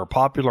unpopular or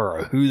popular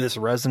or who this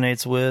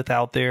resonates with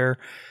out there.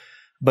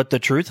 But the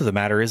truth of the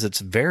matter is,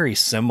 it's very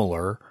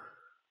similar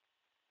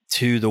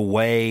to the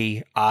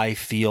way I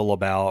feel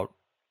about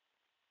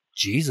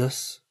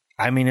Jesus.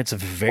 I mean, it's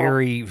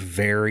very,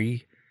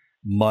 very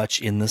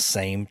much in the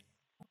same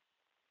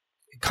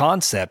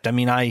concept. I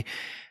mean, I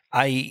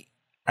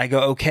go,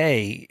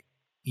 okay,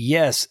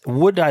 yes.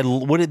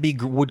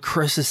 Would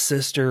Chris's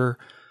sister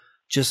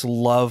just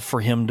love for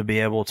him to be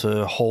able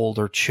to hold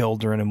her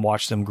children and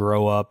watch them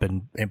grow up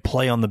and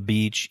play on the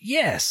beach?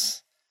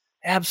 Yes,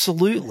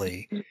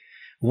 absolutely.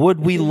 Would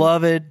we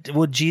love it?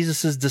 Would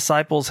Jesus's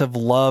disciples have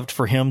loved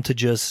for him to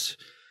just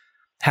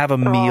have a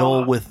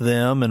meal with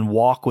them and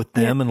walk with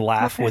them and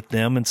laugh with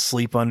them and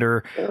sleep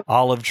under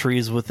olive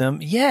trees with them?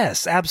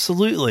 Yes,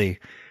 absolutely.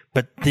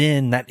 But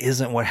then that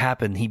isn't what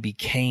happened. He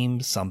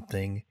became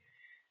something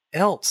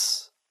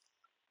else.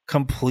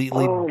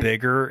 Completely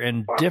bigger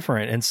and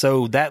different. And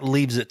so that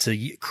leaves it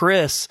to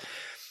Chris,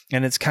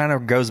 and it's kind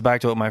of goes back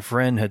to what my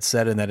friend had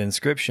said in that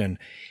inscription.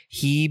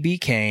 He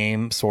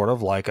became sort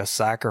of like a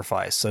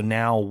sacrifice. So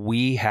now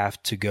we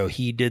have to go.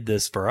 He did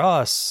this for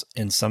us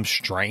in some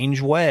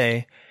strange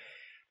way.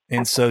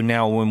 And so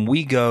now when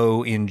we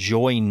go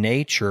enjoy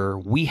nature,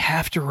 we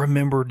have to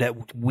remember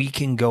that we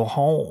can go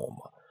home,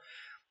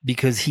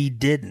 because he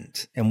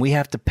didn't. And we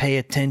have to pay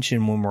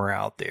attention when we're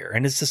out there.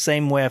 And it's the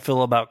same way I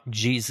feel about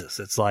Jesus.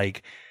 It's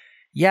like,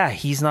 yeah,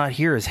 he's not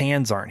here. His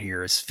hands aren't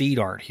here. His feet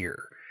aren't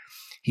here.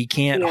 He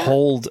can't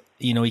hold,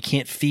 he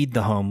can't feed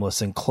the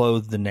homeless and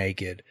clothe the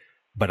naked,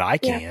 but I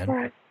can. Yeah,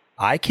 right.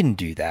 I can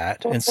do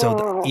that. And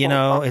so,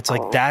 it's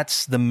like,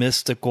 that's the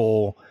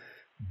mystical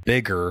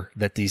bigger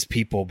that these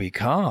people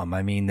become.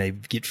 I mean, they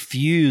get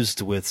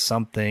fused with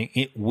something,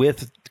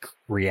 with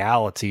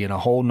reality in a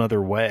whole nother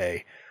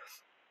way,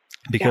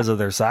 because of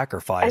their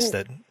sacrifice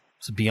that's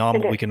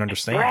beyond what we can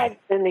understand.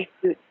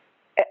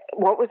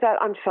 What was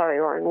that? I'm sorry,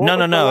 Oren.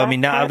 No. I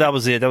mean, that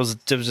was it. That was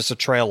just a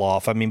trail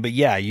off. I mean, but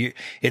yeah,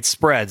 it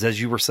spreads,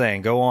 as you were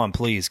saying. Go on,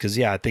 please, because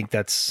I think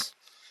that's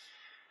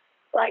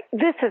like,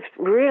 this is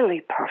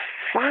really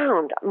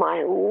profound.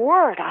 My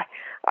word,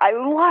 I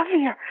love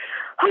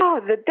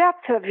the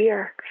depth of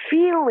your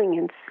feeling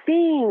and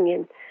seeing,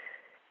 and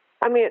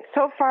I mean, it's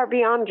so far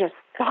beyond just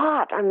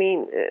thought. I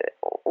mean,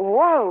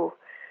 whoa.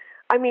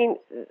 I mean,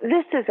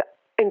 this is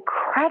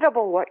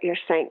incredible what you're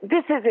saying.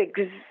 This is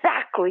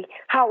exactly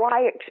how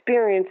I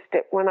experienced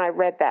it when I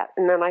read that,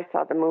 and then I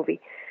saw the movie.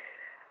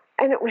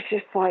 And it was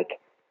just like,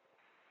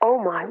 oh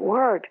my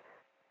word.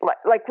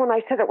 Like when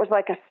I said it was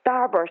like a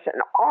starburst,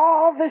 and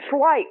all this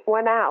light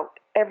went out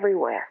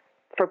everywhere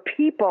for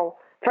people,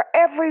 for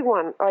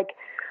everyone, like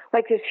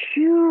this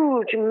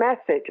huge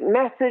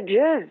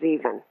messages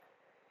even,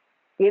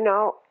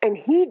 and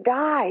he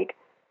died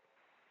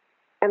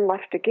and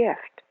left a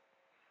gift.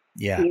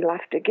 Yeah. He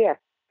left a gift.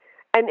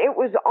 And it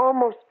was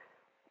almost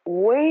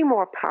way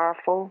more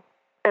powerful.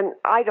 And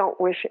I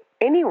don't wish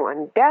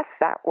anyone death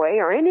that way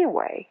or any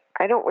way.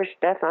 I don't wish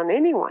death on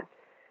anyone.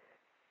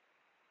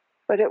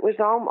 But it was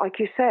all, like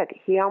you said,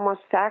 he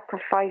almost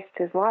sacrificed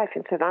his life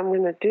and said, I'm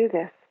going to do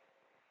this.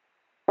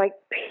 Like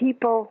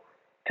people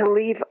to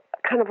leave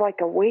kind of like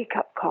a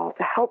wake-up call,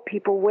 to help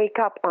people wake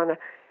up on a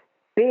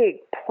big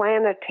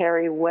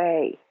planetary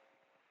way,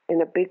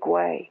 in a big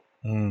way.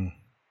 Mm.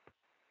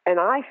 And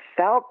I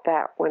felt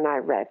that when I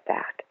read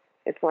that.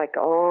 It's like,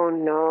 oh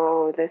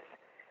no,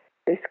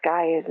 this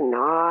guy is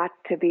not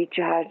to be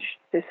judged.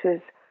 This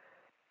is,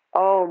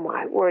 oh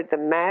my word, the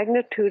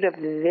magnitude of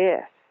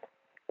this,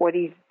 what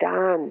he's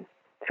done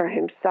for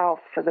himself,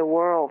 for the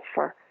world,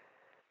 for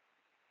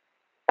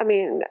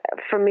me,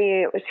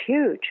 it was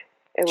huge.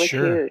 It was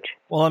huge.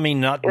 Well, I mean,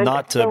 not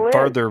to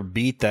further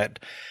beat that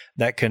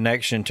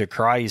connection to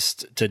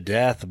Christ, to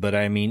death, but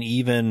I mean,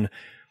 even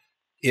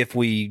if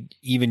we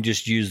even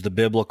just use the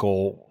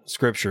biblical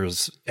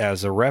scriptures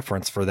as a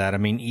reference for that, I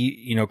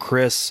mean,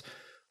 Chris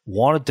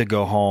wanted to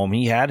go home.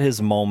 He had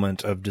his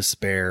moment of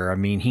despair. I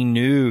mean, he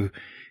knew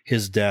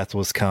his death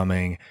was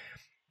coming.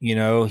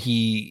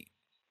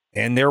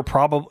 And there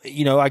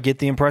probably, I get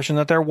the impression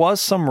that there was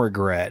some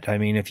regret. I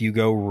mean, if you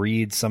go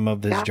read some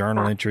of his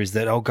journal entries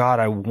that, oh God,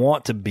 I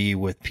want to be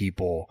with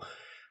people,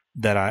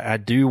 that I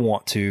do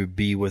want to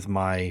be with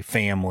my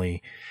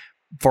family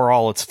for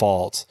all its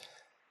faults.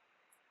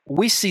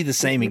 We see the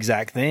same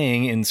exact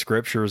thing in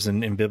scriptures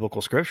and in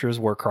biblical scriptures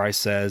where Christ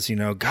says,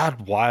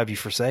 God, why have you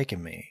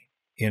forsaken me?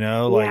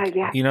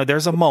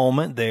 There's a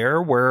moment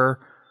there where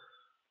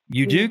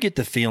you do get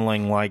the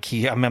feeling like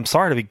I'm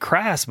sorry to be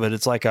crass, but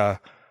it's like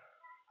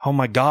oh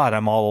my God,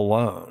 I'm all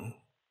alone.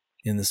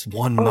 In this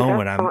one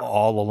moment, I'm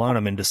all alone.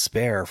 I'm in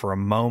despair for a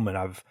moment.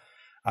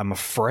 I'm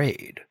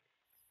afraid.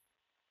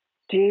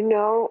 Do you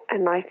know,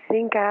 and I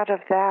think out of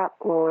that,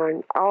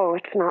 Lauren,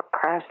 it's not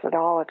crass at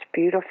all. It's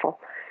beautiful.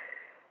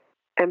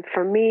 And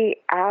for me,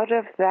 out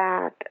of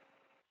that,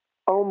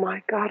 oh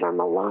my God, I'm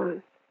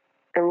alone.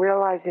 And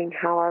realizing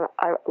how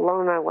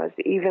alone I was.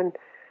 Ian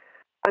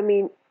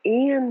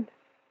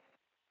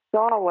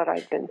saw what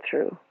I'd been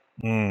through.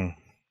 Mm.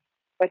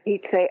 But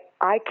he'd say,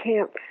 I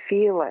can't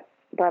feel it,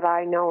 but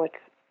I know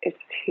it's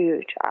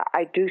huge.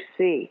 I do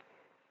see.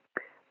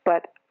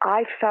 But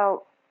I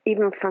felt,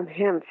 even from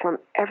him, from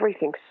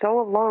everything,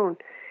 so alone.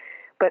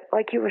 But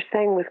like you were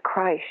saying with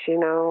Christ,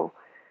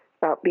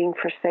 about being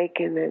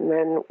forsaken, and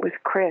then with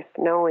Chris,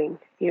 knowing,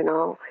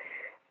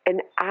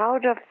 and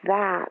out of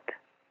that,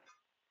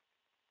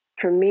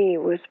 for me,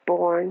 was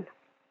born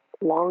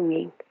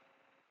longing.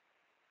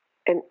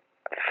 And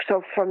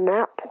so from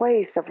that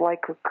place of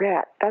like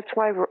regret, that's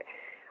why we're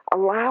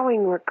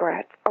allowing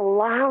regrets,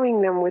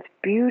 allowing them with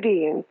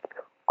beauty and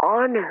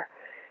honor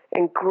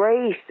and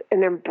grace,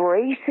 and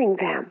embracing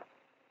them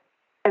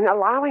and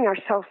allowing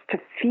ourselves to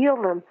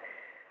feel them,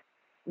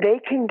 they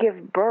can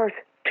give birth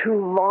to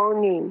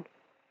longing.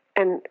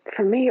 And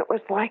for me, it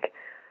was like,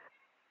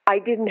 I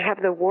didn't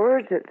have the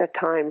words at the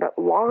time, but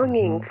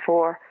longing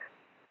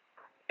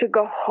to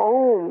go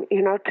home,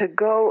 to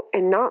go,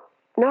 and not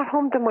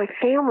home to my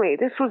family.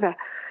 This was a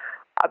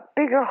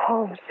bigger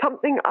home,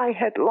 something I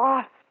had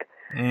lost.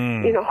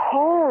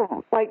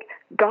 Home, like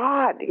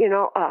God,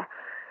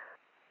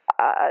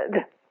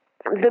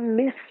 the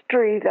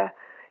mystery,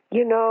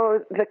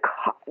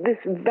 this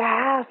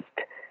vast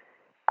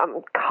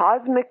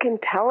cosmic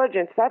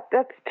intelligence.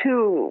 That's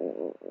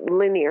too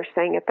linear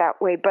saying it that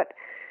way, but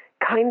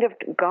kind of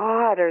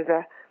God,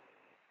 or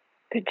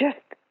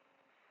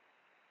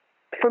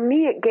for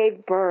me, it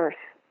gave birth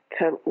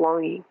to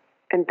longing,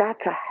 and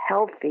that's a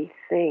healthy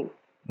thing.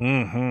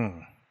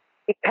 Mm-hmm.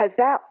 Because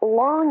that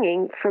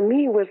longing for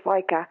me was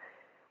like a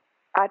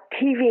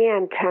TV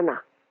antenna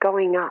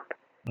going up.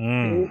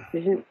 Mm.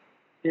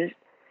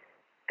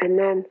 And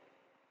then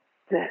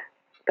the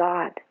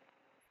God,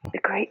 the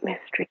great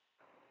mystery.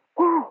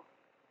 Whoa!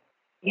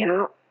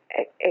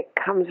 It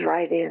comes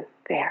right in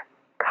there.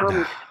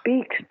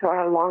 Speaks to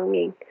our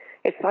longing.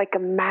 It's like a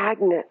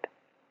magnet.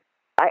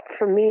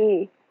 For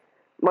me,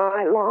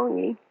 my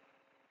longing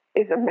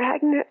is a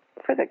magnet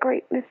for the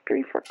great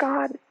mystery, for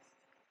God.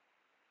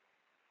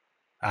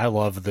 I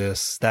love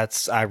this.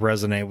 I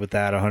resonate with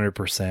that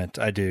 100%.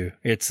 I do.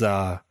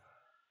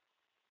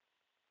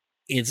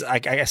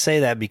 I say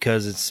that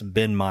because it's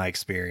been my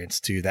experience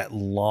too, that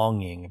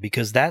longing,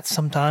 because that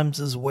sometimes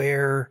is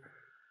where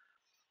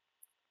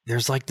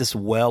there's like this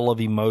well of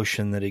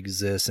emotion that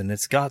exists, and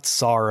it's got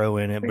sorrow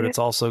in it, but it's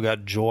also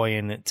got joy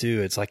in it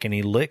too. It's like an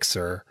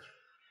elixir.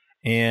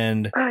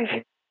 And,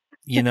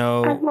 you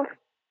know,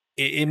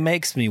 it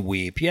makes me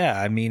weep. Yeah.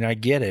 I mean, I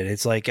get it.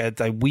 It's like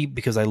I weep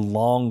because I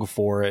long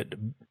for it,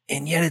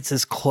 and yet it's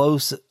as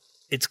close.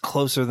 It's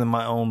closer than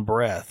my own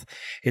breath.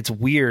 It's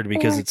weird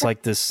because it's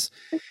like this,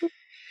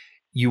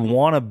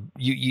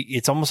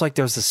 it's almost like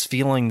there's this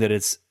feeling that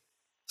it's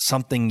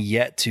something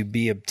yet to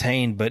be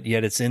obtained, but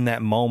yet it's in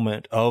that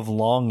moment of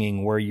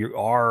longing where you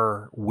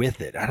are with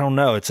it. I don't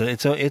know. It's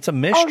a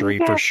mystery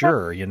for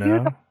sure, you know?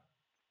 Beautiful.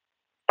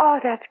 Oh,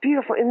 that's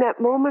beautiful. In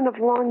that moment of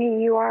longing,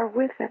 you are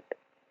with it.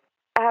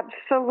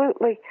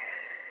 Absolutely.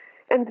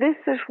 And this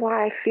is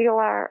why I feel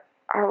our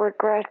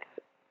regrets,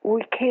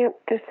 we can't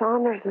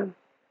dishonor them.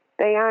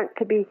 They aren't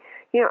to be,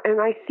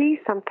 and I see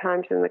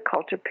sometimes in the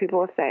culture people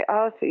will say,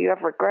 oh, so you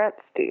have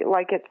regrets, do you?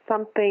 Like it's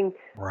something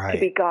to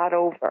be got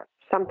over,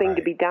 something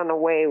to be done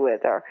away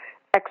with or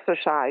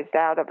exorcised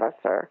out of us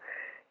or,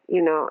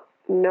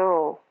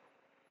 no.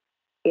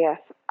 Yes,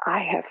 I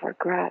have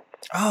regrets.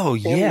 Oh,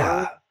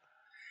 yeah.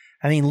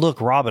 I mean, look,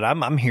 Robin,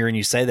 I'm hearing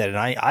you say that, and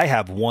I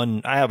have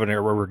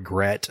a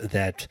regret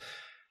that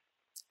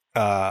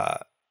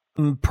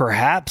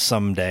perhaps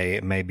someday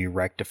it may be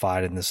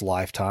rectified in this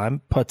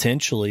lifetime,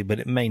 potentially,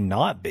 but it may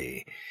not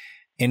be.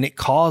 And it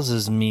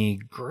causes me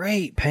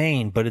great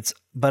pain,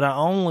 but I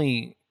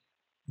only,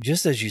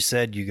 just as you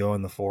said, you go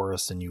in the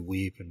forest and you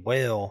weep and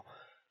wail.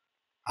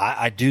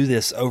 I do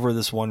this over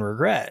this one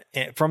regret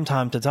from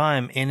time to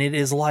time, and it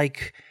is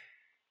like,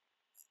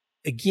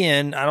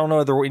 again, I don't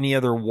know any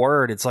other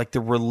word. It's like the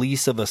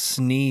release of a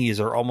sneeze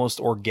or almost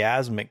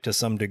orgasmic to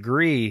some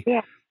degree,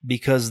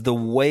 because the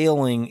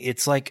wailing,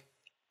 it's like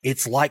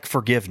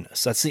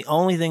forgiveness. That's the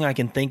only thing I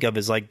can think of,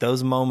 is like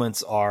those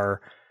moments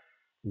are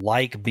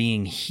like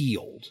being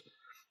healed,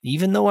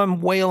 even though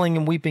I'm wailing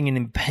and weeping and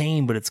in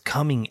pain, but it's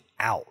coming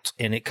out,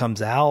 and it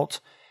comes out,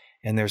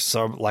 and there's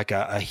some like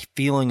a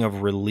feeling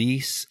of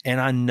release, and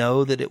I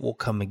know that it will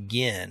come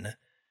again.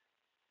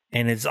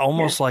 And it's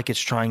almost like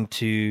it's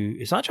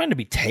not trying to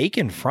be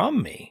taken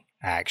from me,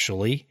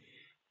 actually.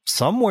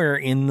 Somewhere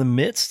in the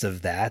midst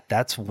of that,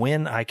 that's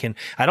when I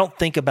don't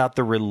think about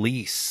the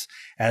release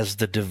as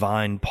the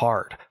divine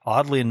part.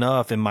 Oddly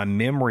enough, in my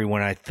memory,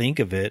 when I think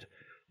of it,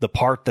 the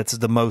part that's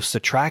the most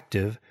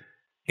attractive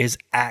is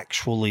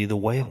actually the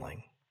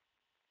wailing.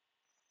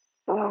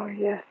 Oh,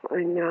 yes,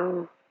 I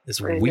know.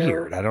 It's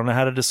weird. I don't know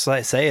how to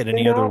say it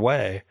any other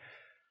way.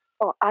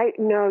 Oh, I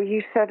know,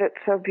 you said it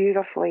so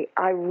beautifully.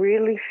 I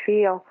really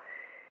feel,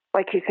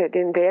 like you said,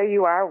 in there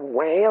you are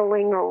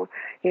wailing or,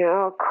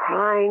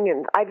 crying.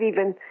 And I've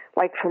even,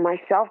 like for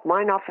myself,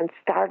 mine often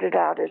started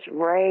out as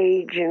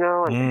rage, and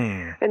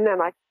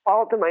then I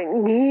fall to my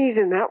knees,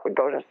 and that would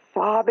go to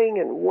sobbing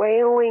and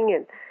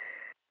wailing,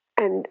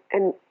 and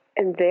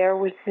there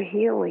was the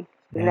healing.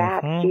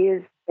 That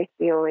is the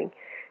healing.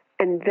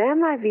 And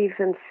then I've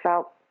even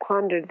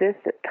pondered this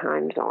at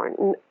times, Oren.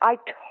 And I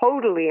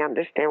totally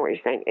understand what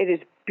you're saying. It is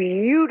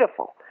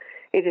beautiful.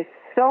 It is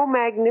so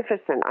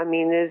magnificent. I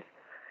mean,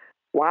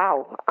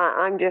 wow.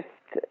 I'm just,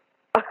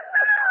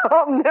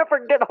 I'll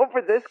never get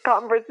over this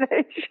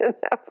conversation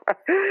ever.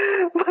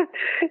 But,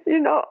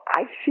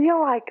 I feel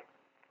like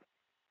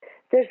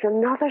there's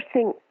another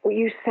thing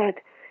you said,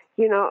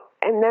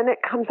 and then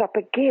it comes up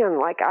again.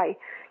 Like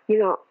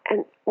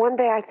and one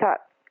day I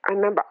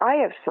remember I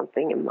have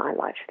something in my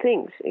life,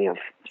 things,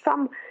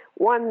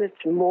 one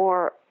that's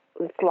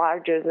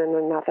larger than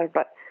another,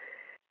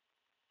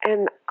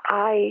 and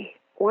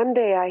one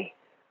day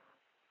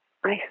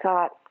I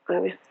thought, I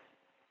was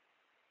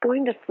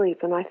going to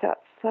sleep, and I thought,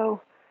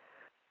 so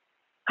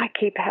I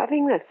keep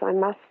having this. I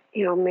must,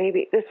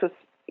 maybe this was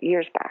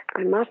years back.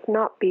 I must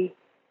not be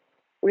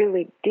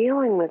really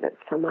dealing with it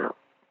somehow.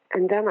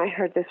 And then I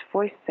heard this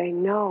voice say,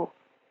 no,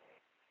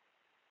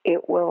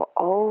 it will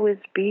always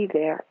be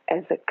there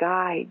as a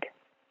guide.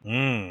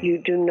 You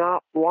do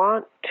not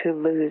want to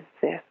lose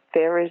this.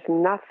 There is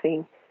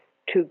nothing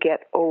to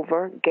get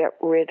over, get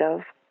rid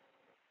of.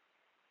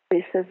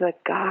 This is a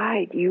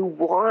guide. You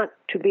want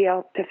to be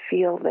able to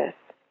feel this.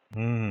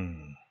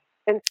 And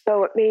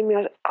so it made me,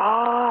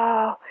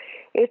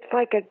 it's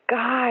like a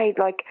guide.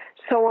 Like,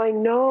 so I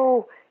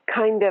know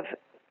kind of,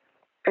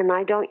 and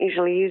I don't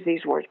usually use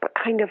these words, but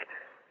kind of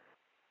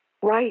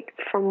right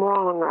from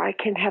wrong, or I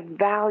can have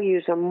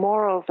values or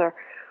morals or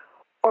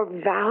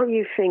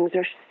value things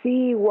or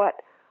see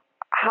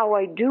how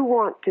I do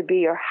want to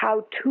be or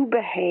how to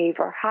behave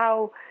or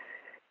how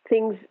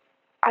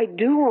I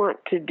do want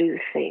to do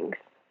things.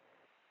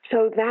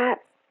 So that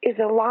is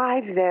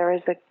alive there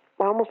as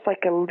almost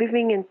like a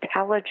living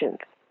intelligence.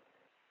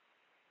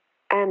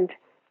 And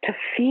to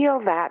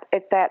feel that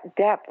at that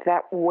depth,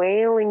 that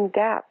wailing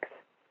depth,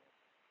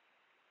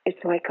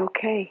 it's like,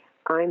 okay,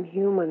 I'm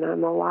human,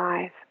 I'm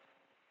alive.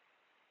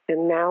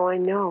 And now I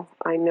know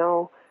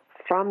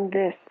from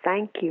this,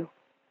 thank you.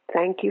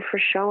 Thank you for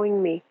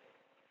showing me,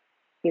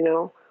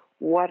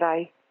 what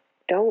I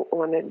don't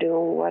want to do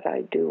and what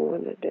I do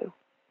want to do.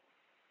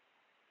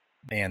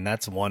 Man,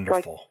 that's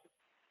wonderful.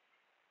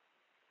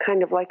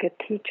 Kind of like a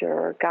teacher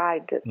or a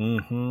guide that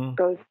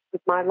goes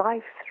with my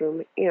life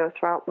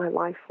throughout my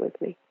life with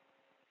me.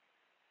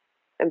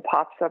 And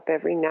pops up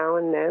every now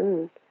and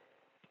then.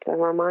 It's a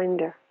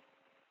reminder.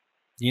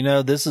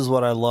 This is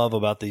what I love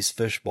about these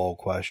fishbowl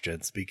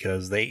questions,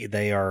 because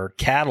they are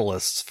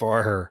catalysts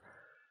for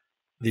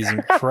these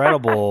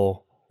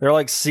incredible, they're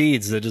like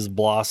seeds that just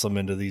blossom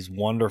into these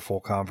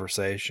wonderful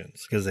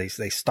conversations, because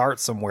they start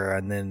somewhere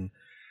and then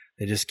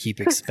they just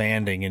keep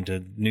expanding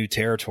into new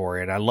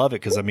territory. And I love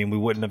it because, we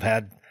wouldn't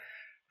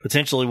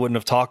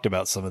have talked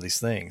about some of these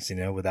things,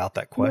 without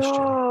that question.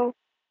 No,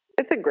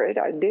 it's a great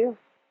idea.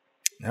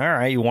 All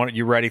right.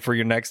 You ready for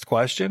your next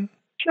question?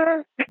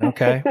 Sure.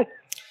 Okay.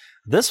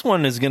 This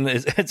one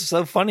it's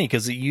so funny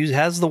because it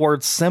has the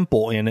word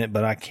simple in it,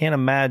 but I can't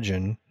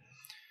imagine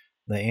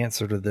the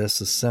answer to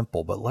this is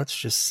simple. But let's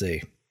just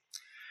see.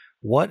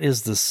 What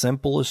is the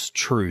simplest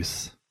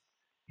truth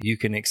you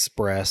can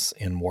express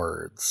in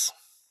words?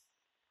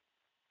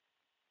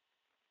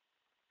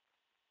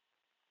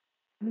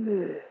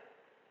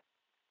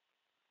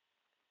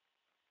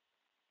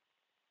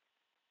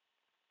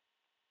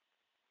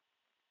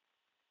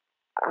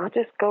 I'll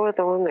just go with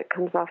the one that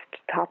comes off the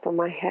top of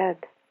my head.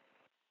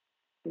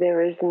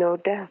 There is no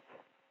death.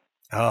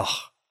 Oh,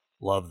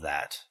 love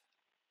that.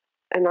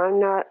 And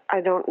I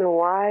don't know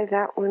why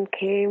that one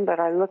came, but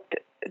I looked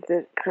at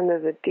the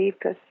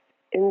deepest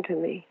into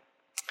me.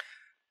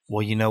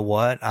 Well, you know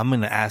what? I'm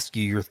going to ask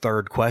you your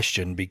third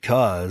question,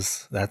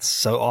 because that's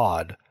so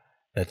odd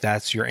that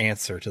that's your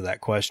answer to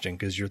that question.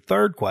 Because your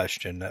third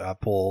question that I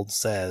pulled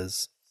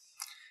says,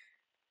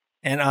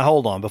 and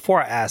hold on,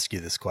 before I ask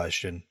you this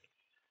question,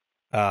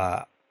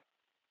 I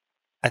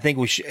think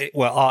we should,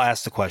 I'll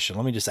ask the question.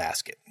 Let me just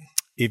ask it.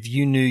 If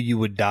you knew you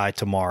would die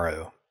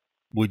tomorrow,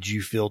 would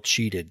you feel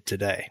cheated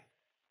today?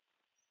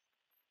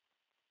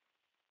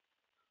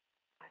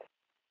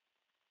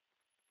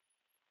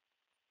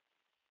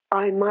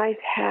 I might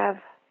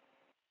have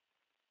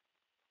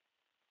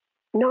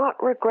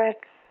not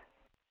regrets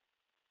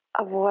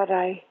of what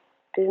I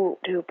didn't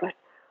do, but,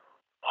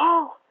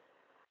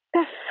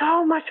 there's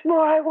so much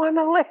more I want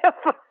to live.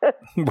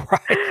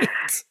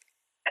 Right.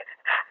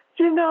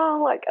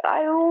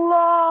 I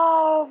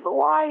love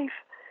life.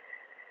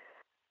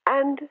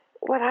 And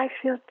would I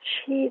feel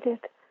cheated?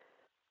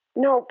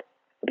 No,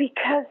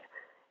 because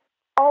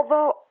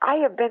although I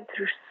have been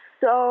through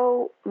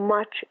so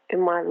much in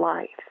my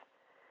life,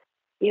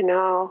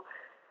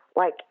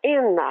 like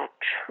in the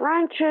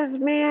trenches,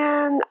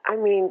 man,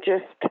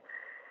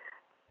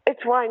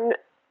 it's why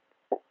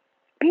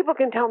people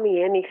can tell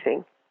me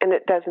anything and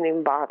it doesn't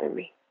even bother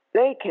me.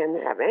 They can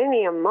have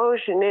any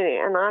emotion in it,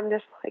 and I'm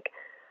just like,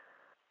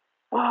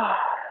 oh,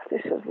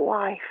 this is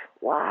life.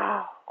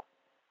 Wow.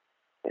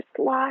 It's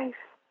life.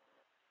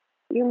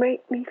 You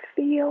make me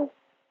feel.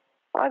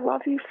 I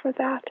love you for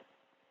that.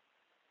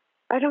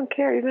 I don't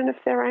care, even if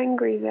they're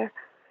angry, they're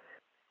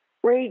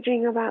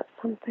raging about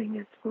something.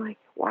 It's like,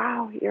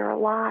 wow, you're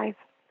alive.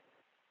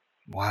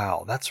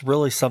 Wow, that's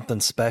really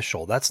something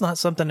special. That's not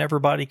something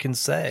everybody can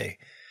say.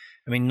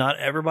 Not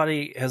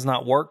everybody has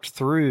not worked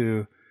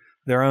through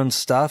their own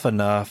stuff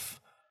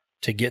enough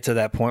to get to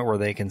that point where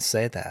they can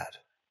say that.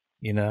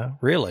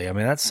 Really.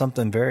 That's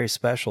something very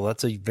special.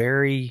 That's a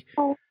very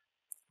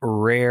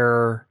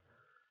rare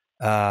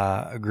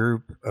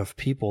group of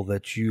people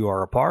that you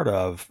are a part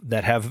of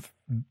that have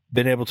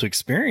been able to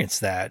experience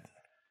that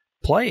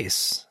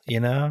place,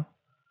 I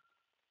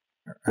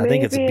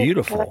think it's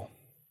beautiful.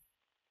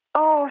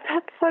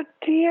 That's so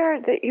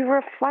dear that you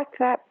reflect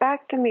that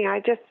back to me. I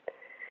just,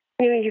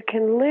 you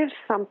can live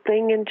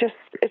something and just,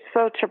 it's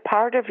such a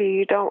part of you.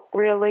 You don't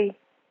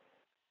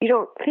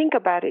think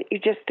about it. You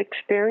just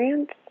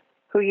experience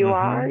who you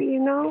are,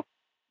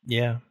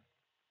 Yeah.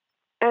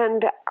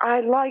 And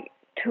I like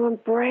to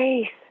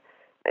embrace.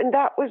 And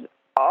that was,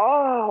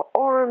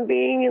 Orrin,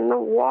 being in the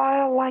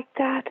wild like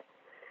that.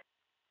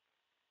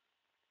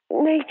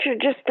 Nature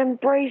just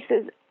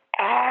embraces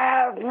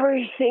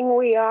everything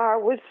we are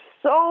with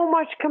so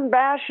much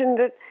compassion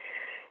that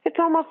it's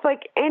almost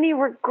like any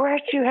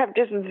regret you have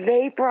just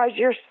vaporized.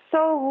 You're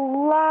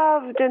so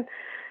loved. And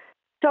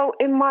so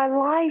in my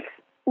life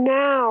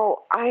now,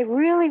 I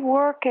really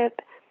work at,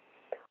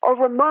 or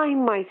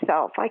remind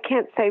myself, I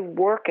can't say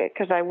work it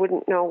because I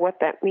wouldn't know what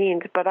that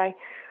means, but I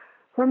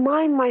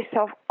remind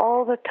myself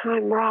all the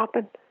time,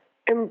 Robin,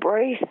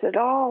 embrace it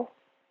all.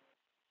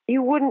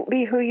 You wouldn't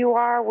be who you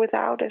are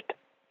without it.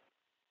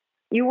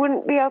 You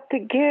wouldn't be able to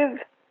give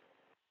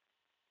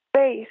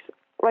space,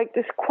 like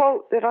this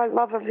quote that I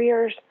love of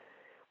yours,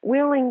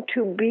 willing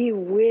to be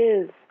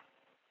with,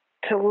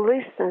 to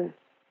listen,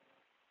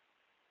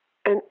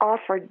 and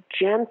offer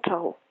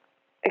gentle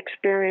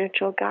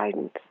experiential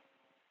guidance.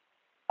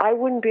 I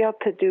wouldn't be able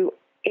to do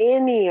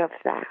any of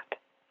that.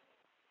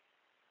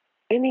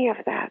 Any of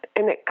that.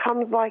 And it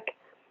comes like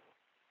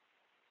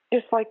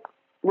just like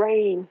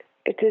rain.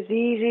 It's as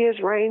easy as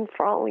rain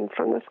falling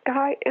from the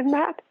sky, and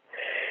that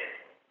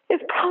is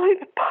probably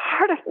the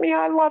part of me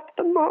I love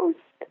the most.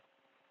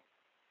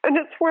 And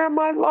it's where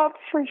my love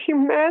for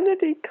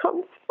humanity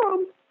comes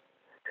from.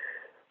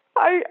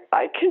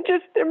 I can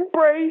just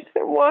embrace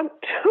and want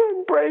to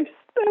embrace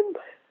them,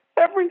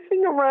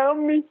 everything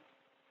around me.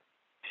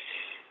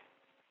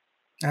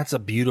 That's a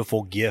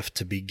beautiful gift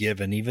to be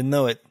given, even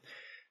though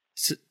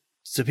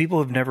so people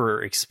have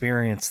never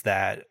experienced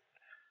that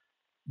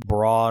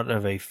broad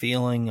of a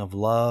feeling of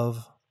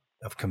love,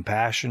 of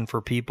compassion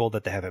for people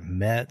that they haven't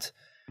met.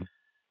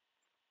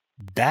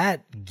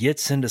 That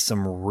gets into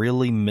some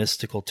really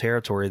mystical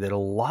territory that a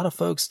lot of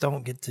folks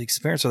don't get to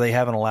experience, or they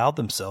haven't allowed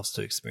themselves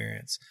to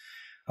experience.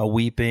 A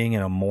weeping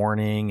and a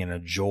mourning and a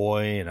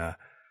joy and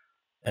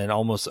an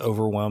almost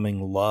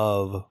overwhelming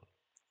love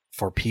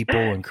for people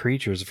and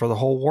creatures, for the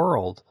whole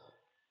world.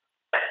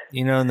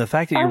 You know, and the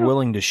fact that you're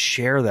willing to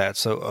share that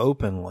so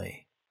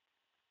openly,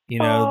 you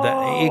know,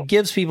 that it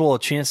gives people a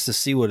chance to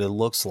see what it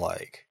looks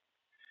like.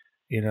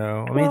 You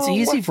know, I mean, it's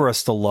easy for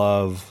us to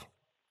love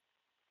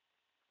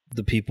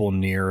the people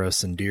near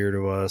us and dear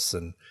to us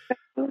and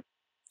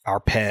our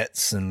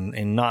pets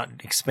and not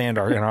expand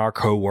our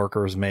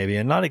coworkers maybe,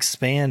 and not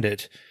expand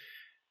it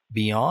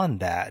beyond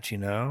that, you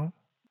know,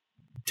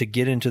 to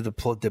get into the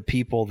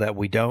people that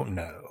we don't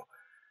know,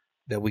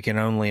 that we can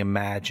only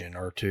imagine,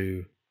 or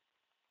to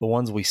the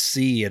ones we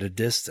see at a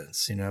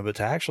distance, you know, but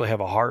to actually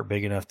have a heart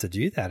big enough to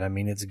do that. I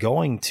mean, it's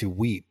going to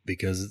weep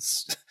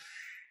because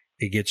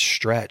it gets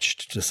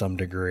stretched to some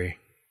degree.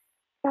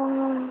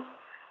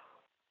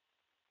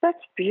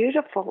 That's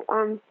beautiful.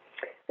 And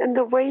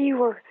the way you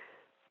were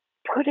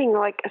putting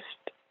like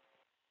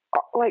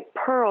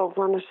pearls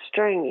on a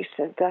string, you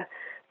said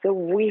the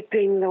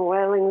weeping, the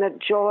wailing, the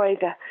joy,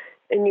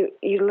 and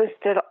you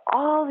listed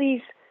all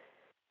these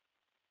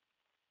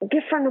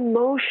different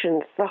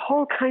emotions, the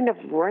whole kind of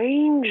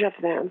range of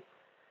them.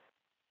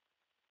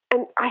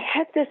 And I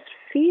had this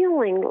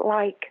feeling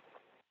like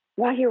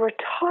while you were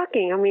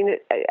talking, I mean,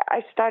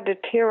 I started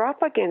to tear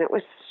up again. It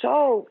was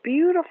so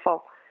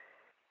beautiful.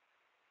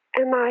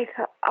 And I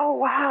thought, oh,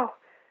 wow.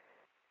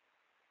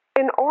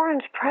 In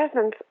Oren's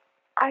presence,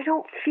 I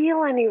don't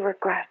feel any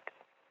regrets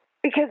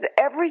because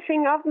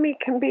everything of me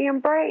can be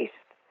embraced.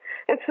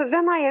 And so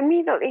then I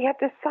immediately had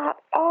this thought,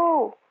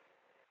 oh,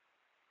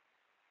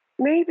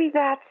 maybe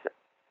that's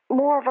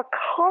more of a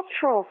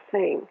cultural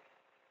thing.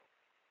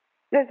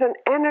 There's an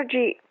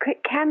energy,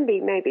 can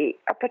be maybe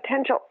a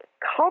potential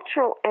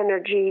cultural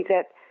energy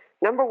that,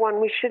 number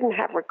one, we shouldn't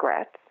have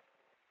regrets.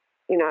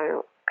 You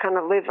know, kind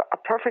of live a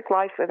perfect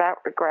life without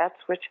regrets,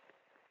 which,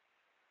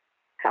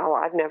 hell,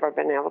 I've never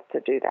been able to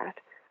do that.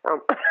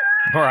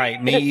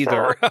 Right, me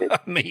either.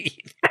 Me.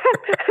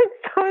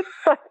 So it's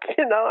like,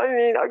 you know, I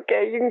mean,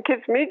 okay, you can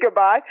kiss me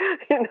goodbye.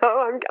 You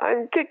know,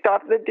 I'm kicked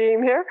off the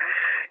team here.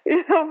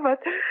 You know, but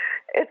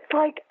it's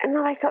like, and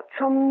then I thought,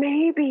 so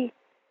maybe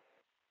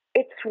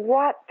it's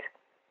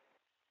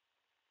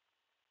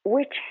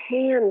which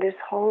hand is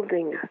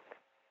holding us?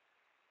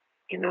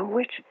 You know,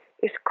 which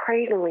is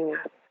cradling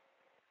us?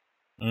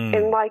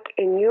 And like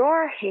in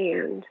your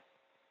hand,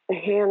 the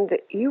hand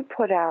that you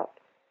put out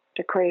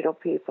to cradle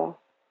people,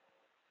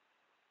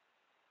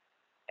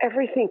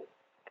 everything,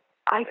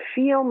 I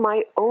feel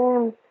my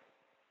own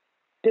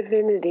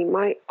divinity,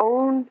 my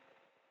own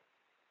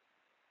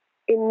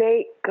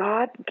innate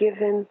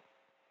God-given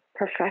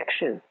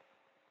perfection,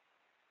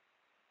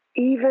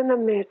 even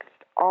amidst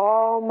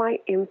all my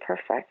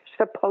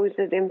supposed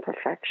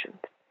imperfections.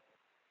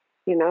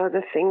 You know,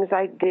 the things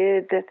I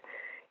did that,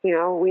 you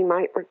know, we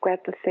might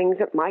regret, the things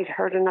that might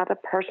hurt another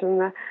person,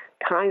 the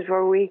times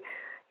where we,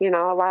 you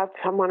know, allowed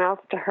someone else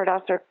to hurt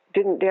us or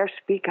didn't dare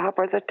speak up,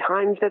 or the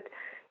times that,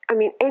 I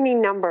mean, any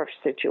number of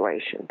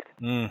situations.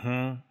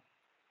 Mm-hmm.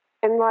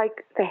 And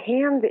like the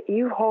hand that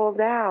you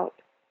hold out,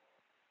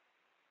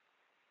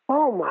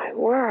 oh my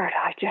word,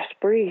 I just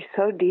breathe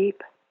so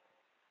deep.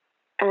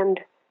 And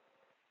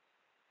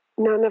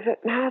none of it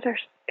matters.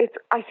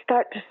 I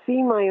start to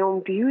see my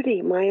own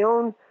beauty, my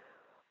own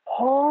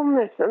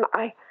wholeness,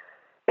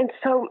 and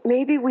so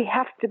maybe we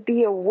have to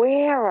be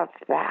aware of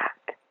that.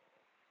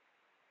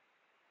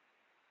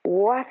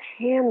 What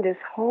hand is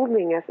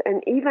holding us?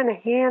 And even a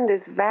hand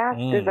as vast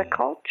as a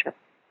culture.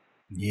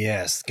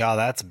 Yes. God,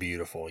 that's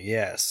beautiful.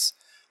 Yes.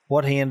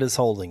 What hand is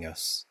holding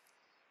us?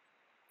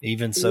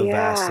 Even so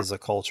vast as a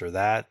culture.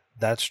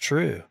 That's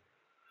true.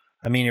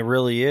 I mean, it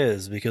really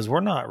is, because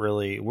we're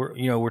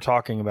we're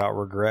talking about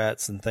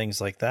regrets and things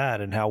like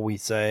that, and how we're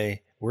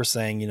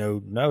saying, you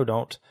know, no,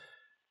 don't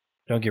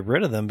get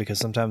rid of them, because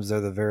sometimes they're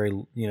the very,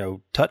 you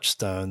know,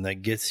 touchstone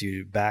that gets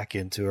you back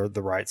into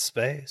the right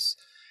space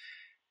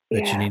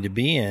that you need to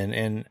be in.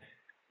 And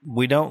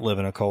we don't live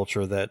in a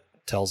culture that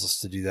tells us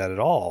to do that at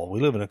all.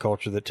 We live in a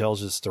culture that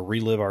tells us to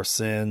relive our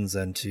sins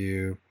and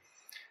to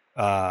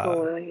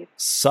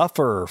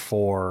suffer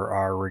for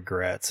our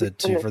regrets, and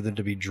for them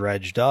to be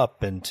dredged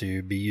up and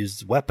to be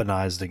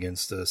weaponized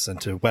against us, and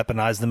to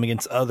weaponize them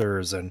against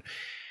others. And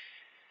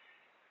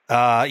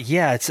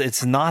Yeah,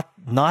 it's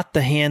not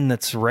the hand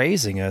that's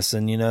raising us,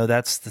 and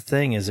that's the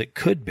thing, is it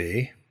could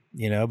be,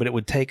 but it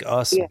would take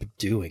us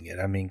doing it.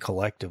 I mean,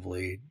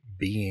 collectively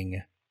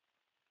being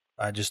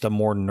just a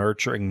more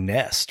nurturing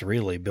nest,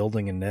 really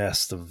building a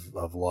nest of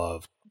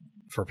love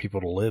for people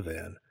to live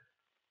in.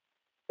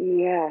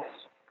 Yes.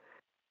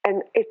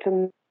 And it's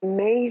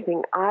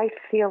amazing. I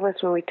feel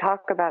this when we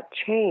talk about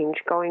change,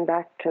 going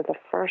back to the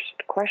first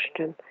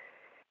question.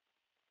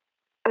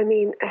 I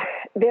mean,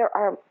 there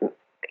are,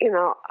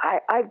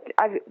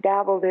 I've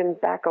dabbled in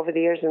back over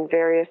the years in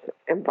various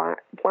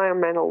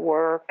environmental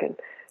work and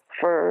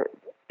for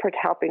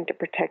helping to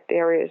protect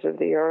areas of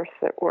the earth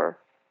that were,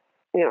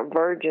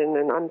 virgin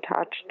and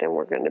untouched and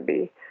were going to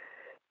be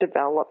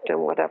developed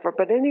and whatever.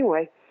 But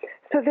anyway,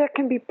 so there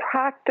can be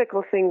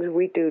practical things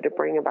we do to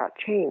bring about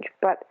change.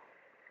 But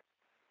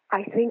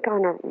I think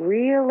on a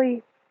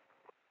really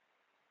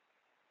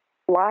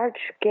large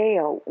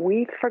scale,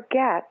 we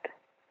forget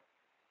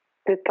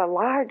that the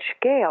large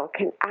scale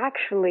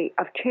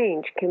of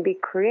change can be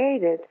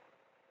created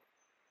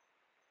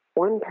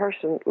one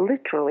person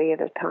literally at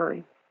a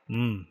time.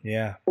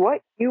 Yeah.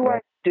 What you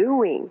are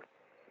doing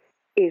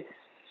is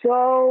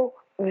so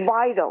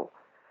vital.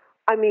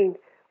 I mean,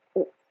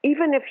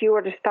 even if you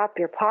were to stop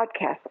your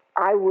podcast,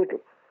 I would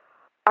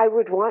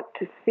want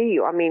to see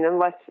you. I mean,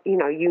 unless,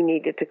 you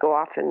needed to go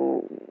off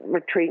and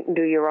retreat and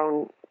do your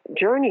own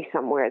journey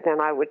somewhere, then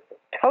I would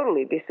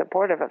totally be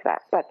supportive of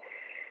that. But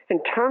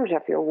in terms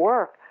of your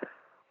work,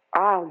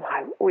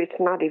 it's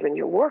not even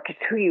your work, it's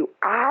who you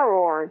are,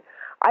 Orrin.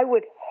 I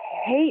would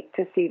hate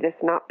to see this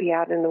not be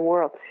out in the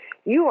world.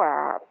 You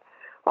are,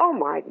 oh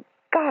my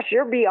gosh,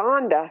 you're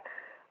beyond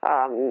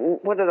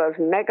what are those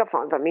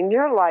megaphones? I mean,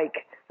 you're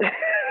like, I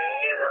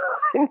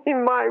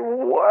mean, my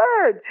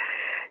word.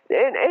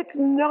 And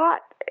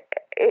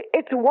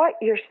it's what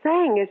you're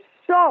saying is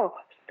so,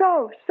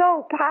 so,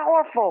 so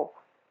powerful.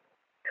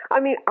 I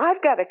mean,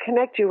 I've got to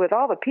connect you with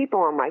all the people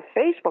on my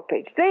Facebook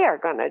page. They are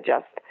going to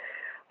just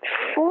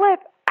flip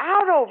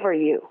out over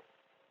you.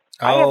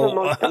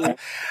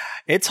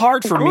 It's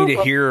hard for me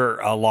to hear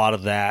a lot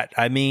of that.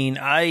 I mean,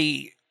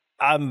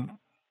 I'm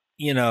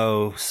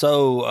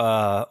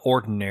so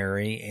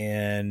ordinary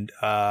and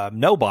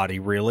nobody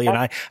really. And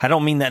I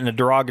don't mean that in a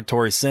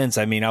derogatory sense.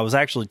 I mean, I was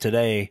actually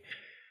today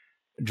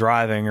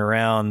driving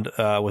around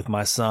with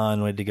my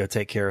son. We had to go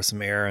take care of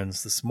some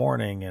errands this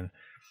morning, and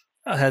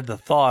I had the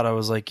thought, I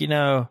was like,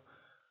 to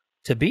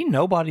be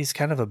nobody's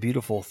kind of a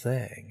beautiful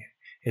thing.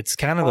 It's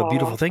kind of a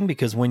beautiful thing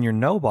because when you're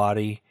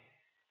nobody,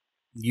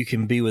 you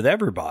can be with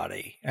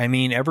everybody. I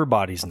mean,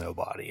 everybody's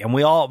nobody. And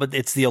but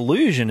it's the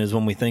illusion is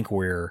when we think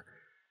we're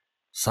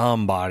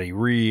somebody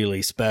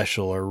really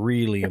special or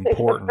really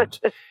important,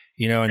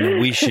 and that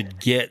we should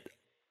get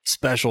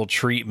special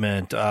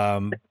treatment,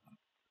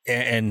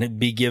 and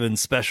be given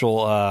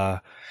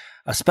a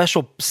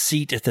special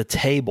seat at the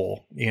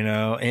table,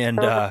 and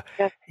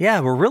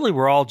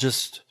we're all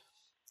just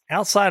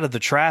outside of the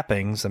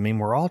trappings. I mean,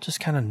 we're all just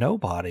kind of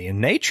nobody,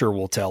 and nature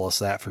will tell us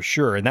that for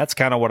sure. And that's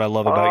kind of what I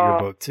love about your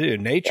book too.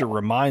 Nature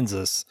reminds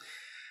us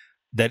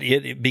that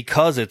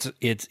because it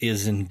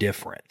is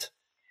indifferent.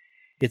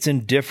 It's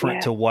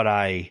indifferent to what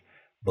I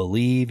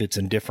believe. It's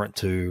indifferent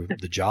to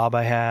the job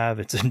I have.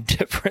 It's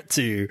indifferent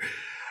to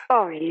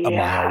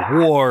my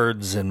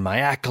awards and my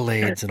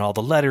accolades and all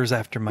the letters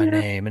after my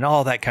name and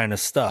all that kind of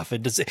stuff.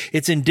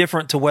 It's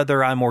indifferent to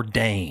whether I'm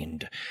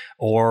ordained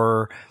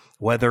or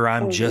whether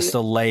I'm just a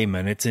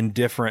layman. It's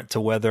indifferent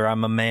to whether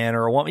I'm a man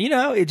or a woman.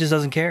 It just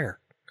doesn't care.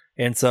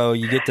 And so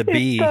you get to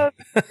be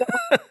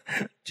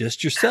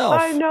just yourself.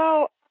 I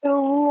know. I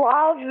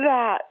love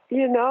that.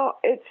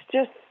 It's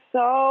just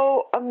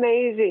so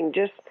amazing.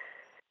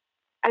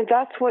 And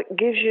that's what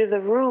gives you the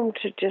room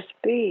to just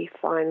be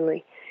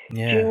finally.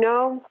 Yeah.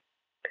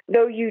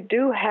 Though you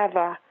do have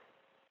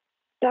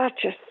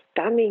such a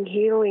stunning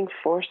healing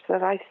force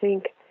that I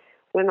think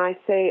when I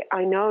say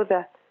I know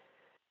the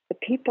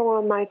people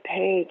on my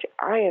page,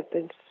 I have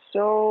been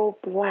so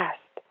blessed.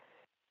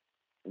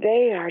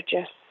 They are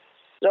just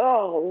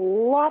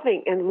so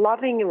loving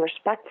and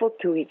respectful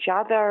to each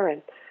other.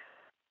 And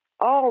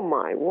oh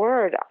my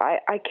word,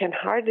 I can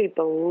hardly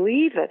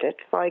believe it. It's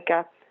like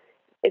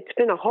it's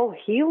been a whole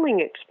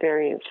healing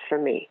experience for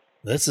me.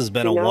 This has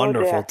been a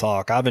wonderful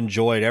talk. I've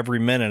enjoyed every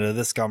minute of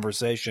this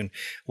conversation.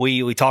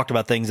 We talked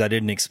about things I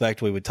didn't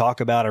expect we would talk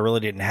about. I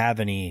really didn't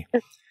have any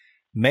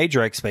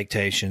major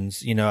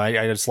expectations.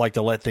 I just like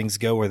to let things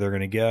go where they're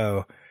going to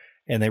go.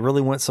 And they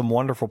really went some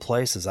wonderful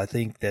places. I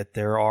think that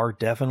there are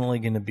definitely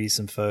going to be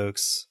some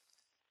folks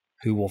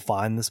who will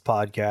find this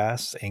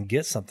podcast and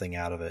get something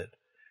out of it.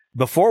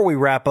 Before we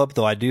wrap up,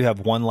 though, I do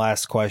have one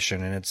last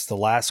question, and it's the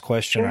last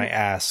question I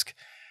ask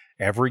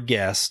every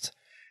guest.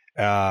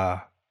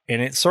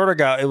 And it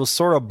was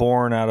sort of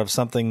born out of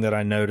something that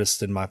I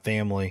noticed in my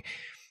family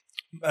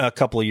a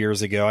couple of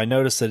years ago. I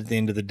noticed that at the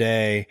end of the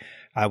day,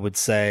 I would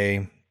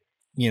say,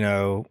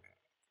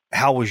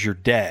 how was your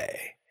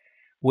day?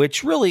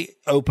 Which really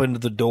opened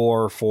the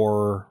door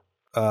for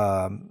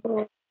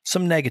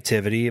some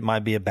negativity. It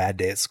might be a bad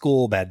day at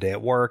school, bad day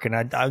at work.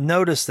 And I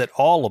noticed that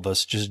all of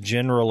us just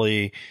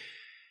generally,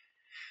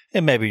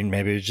 and maybe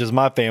it's just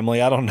my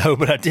family, I don't know,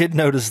 but I did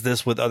notice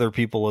this with other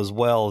people as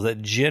well,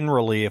 that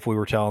generally, if we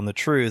were telling the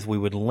truth, we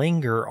would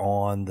linger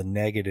on the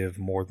negative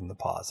more than the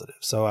positive.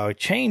 So I would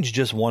change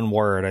just one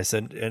word. I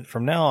said,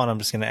 from now on, I'm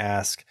just going to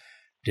ask,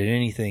 did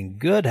anything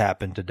good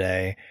happen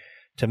today,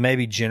 to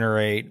maybe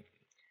generate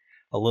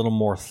a little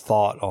more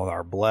thought on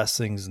our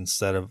blessings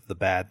instead of the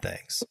bad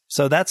things.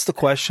 So that's the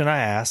question I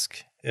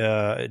ask.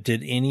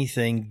 Did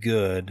anything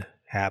good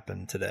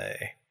happen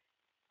today?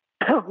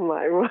 Oh,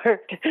 my word.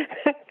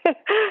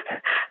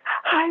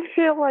 I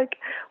feel like,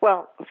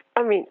 well,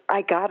 I mean,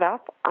 I got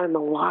up. I'm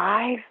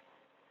alive.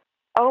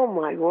 Oh,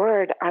 my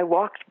word. I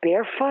walked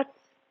barefoot,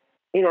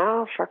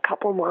 for a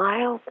couple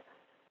miles.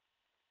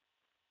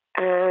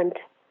 And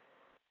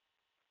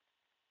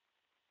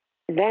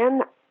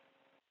then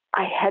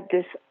I had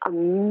this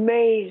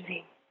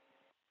amazing,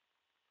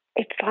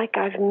 it's like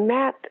I've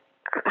met,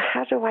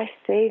 how do I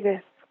say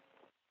this?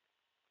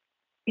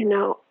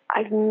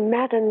 I've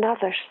met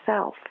another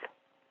self.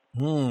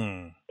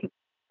 And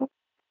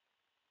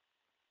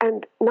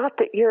not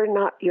that you're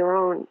not your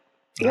own,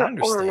 you're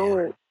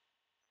own.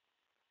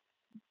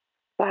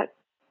 But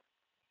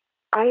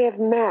I have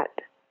met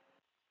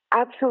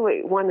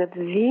absolutely one of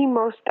the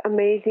most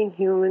amazing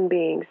human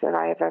beings that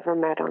I have ever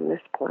met on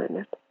this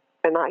planet.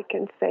 And I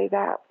can say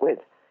that with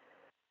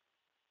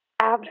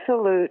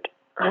absolute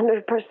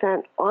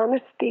 100%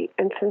 honesty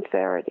and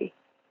sincerity.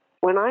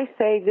 When I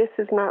say this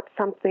is not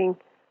something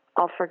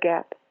I'll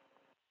forget,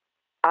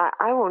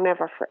 I will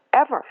never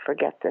forever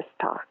forget this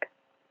talk.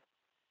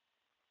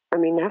 I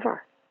mean,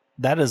 never.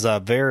 That is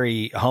a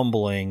very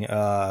humbling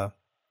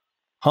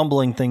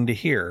thing to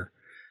hear.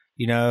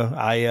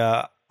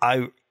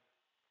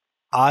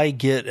 I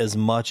get as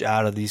much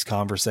out of these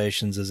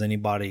conversations as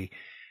anybody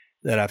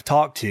that I've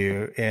talked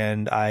to,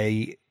 and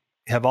I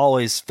have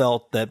always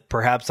felt that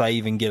perhaps I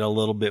even get a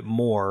little bit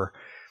more,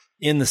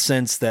 in the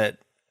sense that,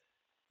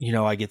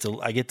 I get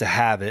to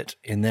have it,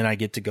 and then I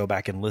get to go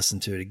back and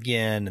listen to it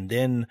again, and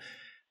then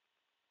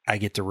I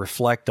get to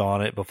reflect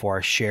on it before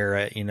I share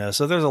it,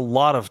 So there's a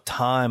lot of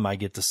time I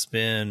get to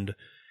spend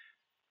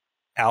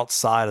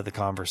outside of the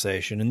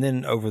conversation. And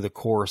then over the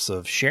course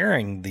of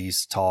sharing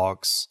these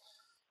talks,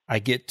 I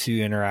get to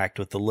interact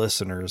with the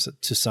listeners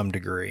to some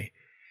degree.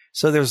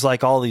 So there's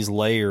like all these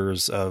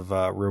layers of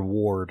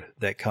reward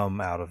that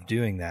come out of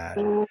doing that.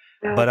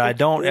 But I've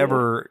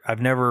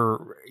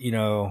never,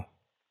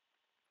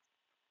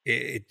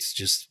 it's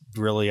just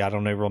really, I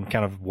don't know, I'm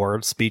kind of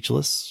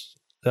speechless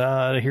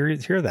to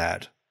hear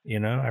that.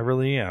 I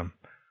really am.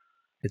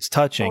 It's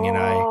touching, and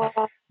I'm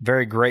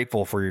very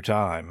grateful for your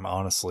time,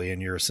 honestly,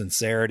 and your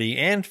sincerity,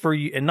 and for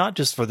you, and not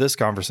just for this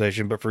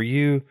conversation, but for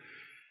you,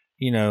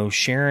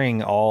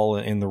 sharing all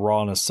in the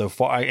rawness so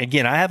far. I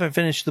haven't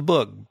finished the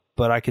book,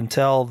 but I can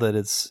tell that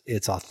it's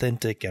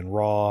authentic and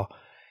raw,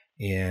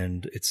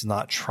 and it's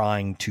not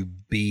trying to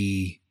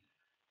be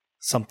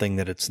something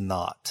that it's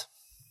not.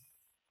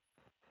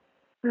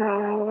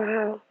 Oh,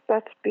 wow.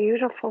 That's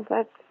beautiful.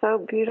 That's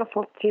so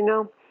beautiful.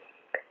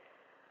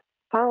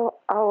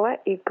 I'll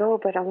let you go,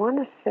 but I want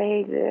to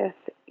say this.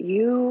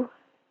 You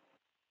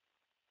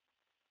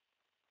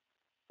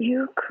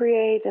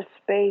create a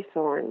space,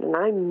 Orrin, and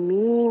I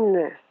mean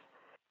this.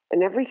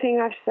 And everything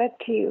I've said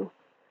to you,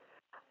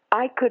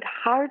 I could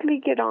hardly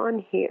get on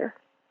here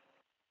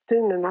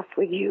soon enough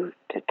with you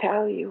to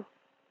tell you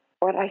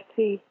what I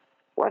see,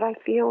 what I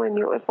feel in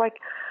you. It was like,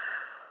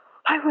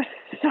 I was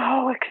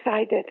so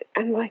excited,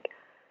 and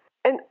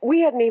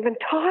we hadn't even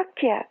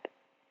talked yet.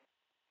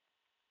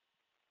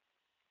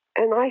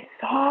 And I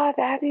saw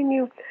that in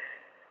you.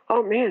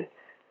 Oh, man,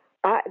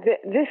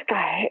 this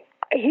guy,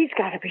 he's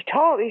got to be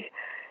told.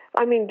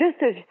 This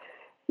is,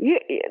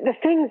 the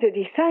things that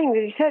he's saying,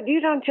 that he said, you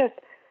don't just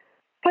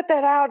put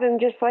that out and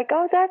just like,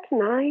 oh, that's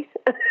nice.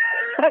 This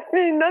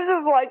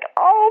is like,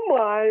 oh,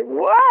 my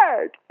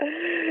word.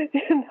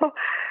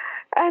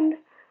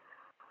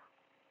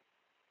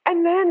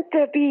 And then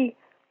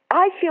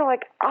I feel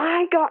like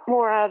I got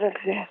more out of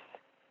this.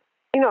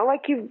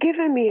 Like you've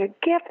given me a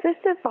gift. This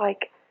is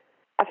like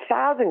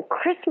 1,000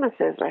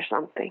 Christmases or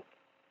something.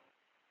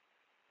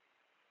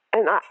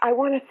 And I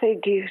want to say,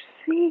 do you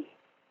see?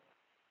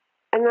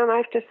 And then I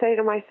have to say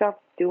to myself,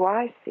 do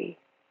I see?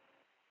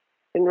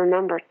 And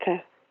remember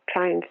to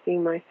try and see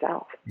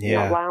myself.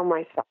 Yeah. Allow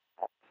myself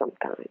that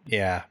sometimes.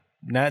 Yeah.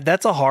 Now,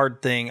 that's a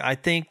hard thing. I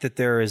think that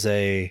there is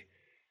there's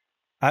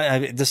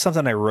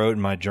something I wrote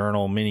in my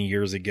journal many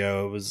years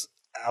ago.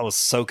 I was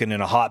soaking in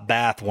a hot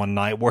bath one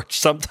night, where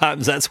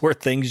sometimes that's where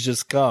things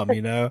just come,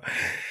 Yeah.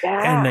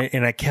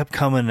 And I kept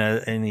coming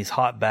in these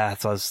hot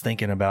baths. I was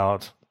thinking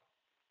about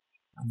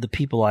the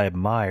people I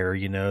admire,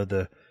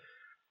 the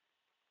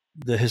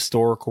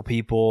historical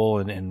people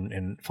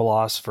and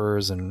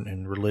philosophers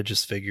and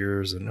religious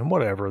figures and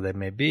whatever they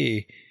may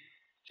be,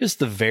 just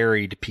the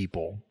varied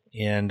people.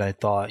 And I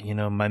thought,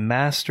 my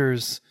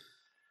masters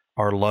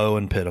are low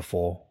and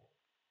pitiful.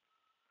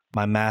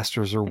 My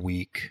masters are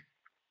weak.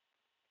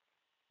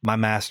 my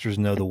masters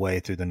know the way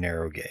through the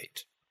narrow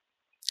gate.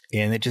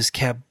 And it just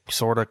kept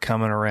sort of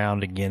coming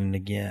around again and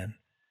again.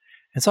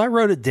 And so I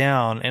wrote it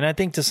down. And I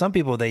think to some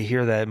people, they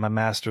hear that my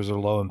masters are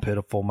low and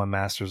pitiful. My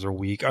masters are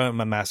weak. My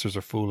masters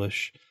are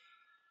foolish.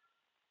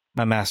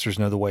 My masters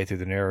know the way through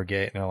the narrow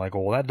gate. And they're like,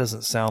 well, that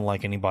doesn't sound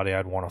like anybody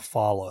I'd want to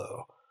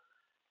follow.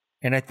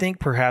 And I think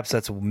perhaps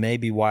that's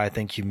maybe why I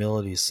think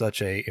humility is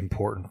such a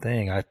important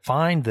thing. I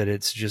find that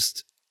it's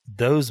just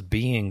those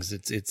beings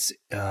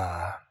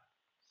that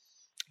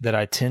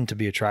I tend to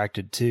be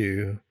attracted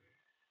to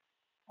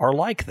are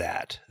like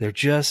that. They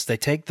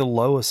take the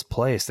lowest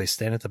place. They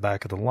stand at the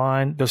back of the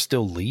line. They'll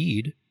still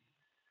lead,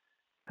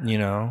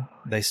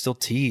 they still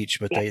teach,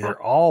 but they're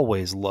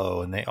always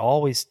low, and they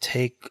always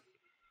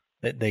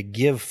they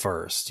give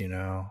first,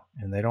 and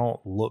they don't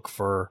look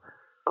for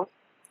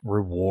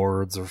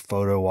rewards or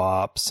photo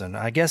ops. And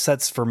I guess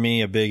that's for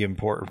me a big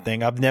important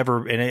thing. I've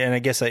never, and I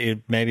guess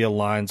it maybe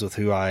aligns with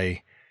who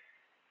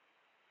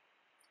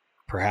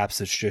perhaps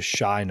it's just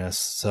shyness.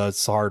 So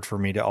it's hard for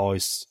me to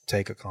always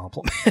take a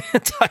compliment.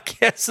 I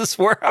guess is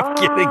where I'm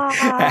getting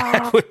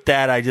at with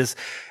that. It's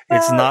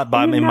not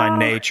in my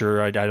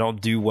nature. I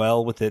don't do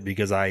well with it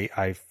because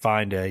I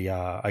find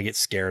I get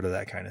scared of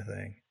that kind of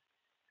thing.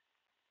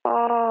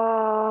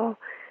 Oh,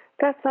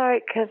 that's all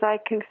right, because I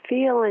can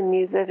feel in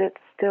you that it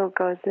still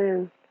goes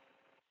in.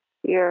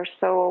 You're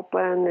so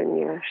open, and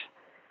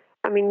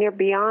you're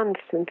beyond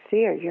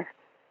sincere. You're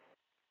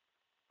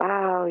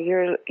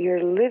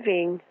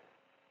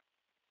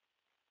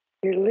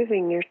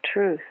living your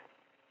truth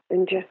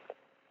in just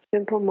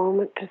simple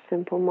moment to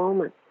simple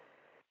moment.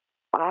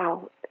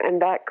 Wow.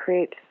 And that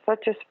creates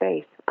such a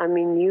space.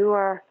 You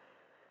are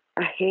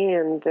a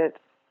hand that,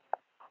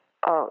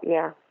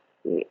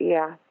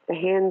 the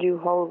hand you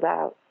hold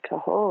out to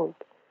hold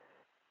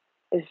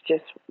is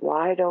just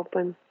wide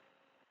open,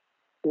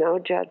 no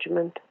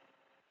judgment.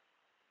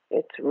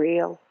 It's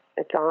real,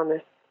 it's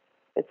honest,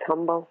 it's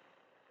humble.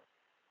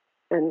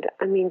 And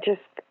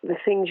just the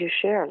things you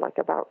share, like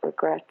about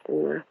regrets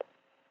and that.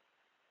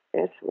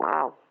 It's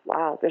wow.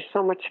 There's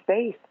so much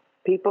space.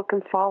 People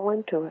can fall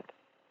into it.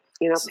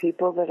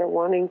 People that are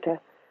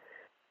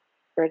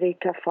ready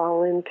to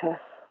fall into,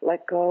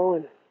 let go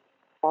and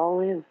fall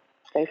in.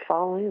 They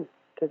fall in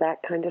to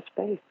that kind of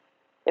space.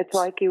 It's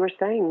like you were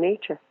saying,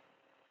 nature.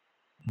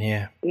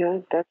 Yeah.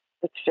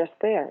 It's just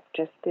there. It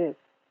just is.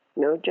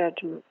 No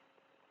judgment.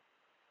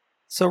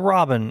 So,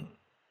 Robin,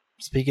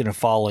 speaking of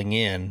falling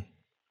in,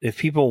 if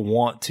people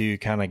want to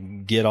kind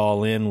of get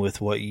all in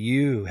with what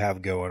you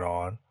have going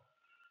on,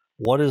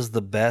 what is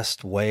the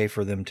best way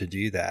for them to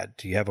do that?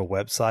 Do you have a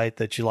website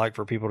that you like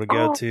for people to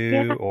go to?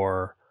 Yeah.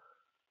 Or?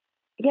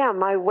 Yeah,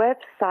 my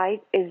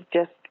website is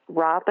just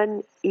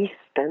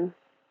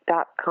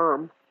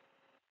robineaston.com.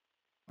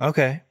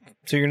 Okay.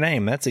 So your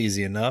name, that's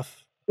easy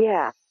enough.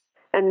 Yeah.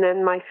 And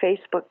then my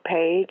Facebook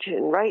page.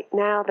 And right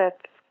now that's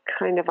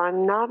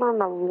I'm not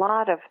on a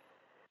lot of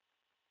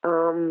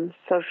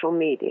social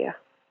media.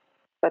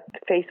 But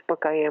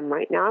Facebook I am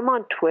right now. I'm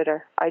on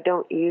Twitter. I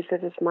don't use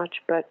it as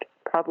much, but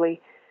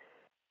probably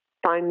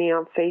find me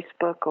on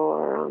Facebook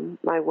or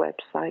my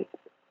website.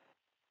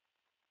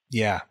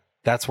 Yeah,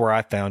 that's where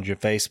I found you,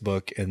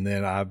 Facebook. And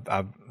then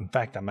in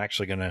fact, I'm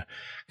actually going to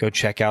go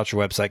check out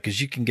your website because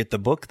you can get the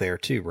book there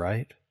too,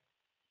 right?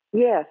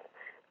 Yes.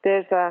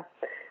 There's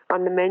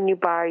on the menu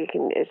bar, I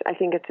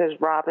think it says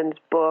Robin's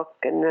book,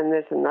 and then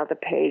there's another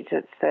page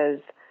that says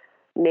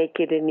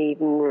Naked in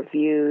Eden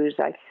Reviews,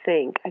 I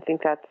think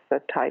that's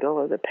the title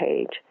of the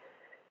page.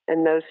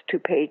 And those two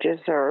pages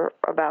are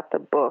about the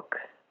book.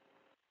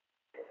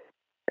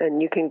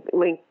 And you can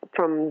link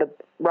from the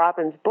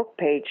Robin's book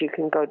page, you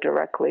can go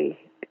directly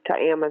to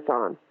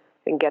Amazon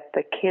and get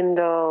the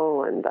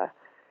Kindle and the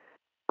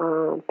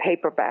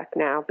paperback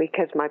now,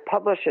 because my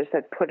publishers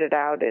had put it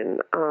out in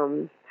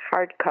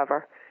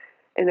hardcover,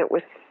 and it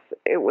was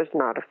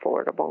not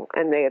affordable,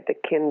 and they had the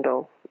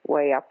Kindle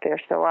way up there.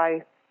 So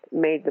I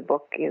made the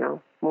book,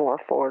 more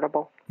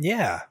affordable.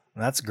 Yeah,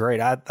 that's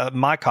great.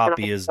 My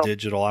copy is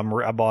digital.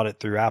 I bought it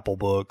through Apple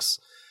Books,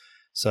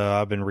 so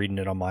I've been reading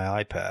it on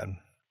my iPad.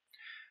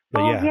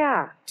 But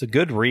yeah, it's a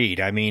good read.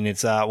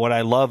 It's what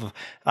I love.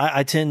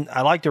 I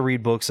like to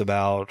read books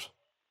about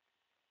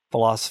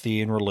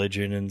philosophy and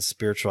religion and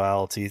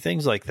spirituality,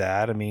 things like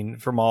that.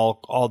 From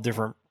all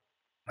different,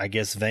 I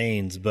guess,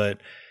 veins.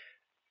 But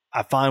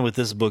I find with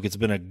this book, it's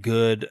been a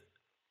good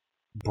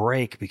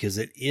break because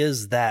it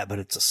is that, but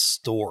it's a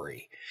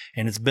story.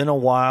 And it's been a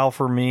while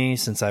for me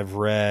since I've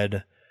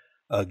read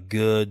a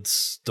good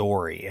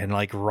story. And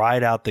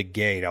right out the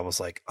gate, I was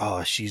like,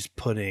 oh, she's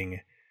putting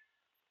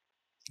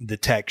the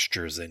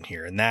textures in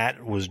here, and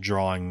that was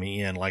drawing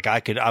me in.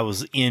 I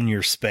was in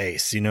your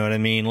space, you know what I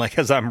mean?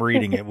 As I'm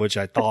reading it, which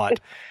I thought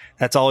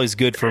that's always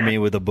good for me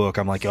with a book.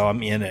 I'm like, oh,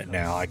 I'm in it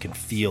now. I can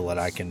feel it.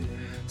 I can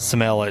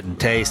smell it and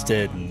taste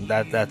it. And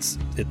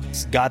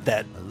it's got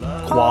that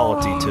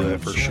quality to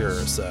it for sure.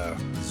 So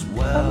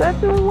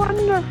that's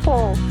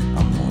wonderful.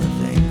 I'm more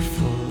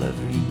thankful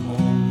every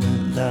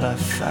moment that I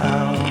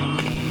found.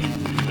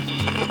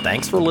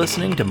 Thanks for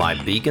listening to my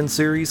Beacon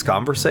Series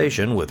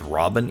conversation with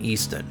Robin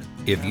Easton.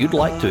 If you'd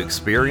like to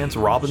experience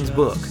Robin's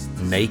book,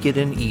 Naked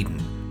in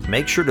Eden,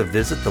 make sure to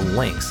visit the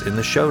links in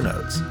the show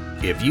notes.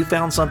 If you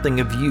found something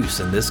of use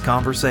in this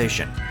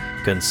conversation,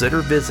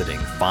 consider visiting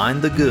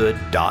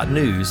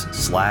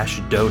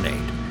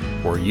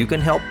findthegood.news/donate, where you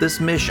can help this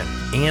mission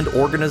and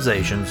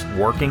organizations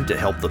working to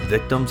help the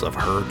victims of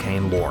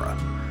Hurricane Laura.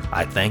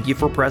 I thank you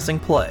for pressing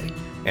play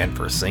and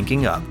for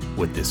syncing up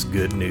with this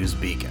good news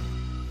beacon.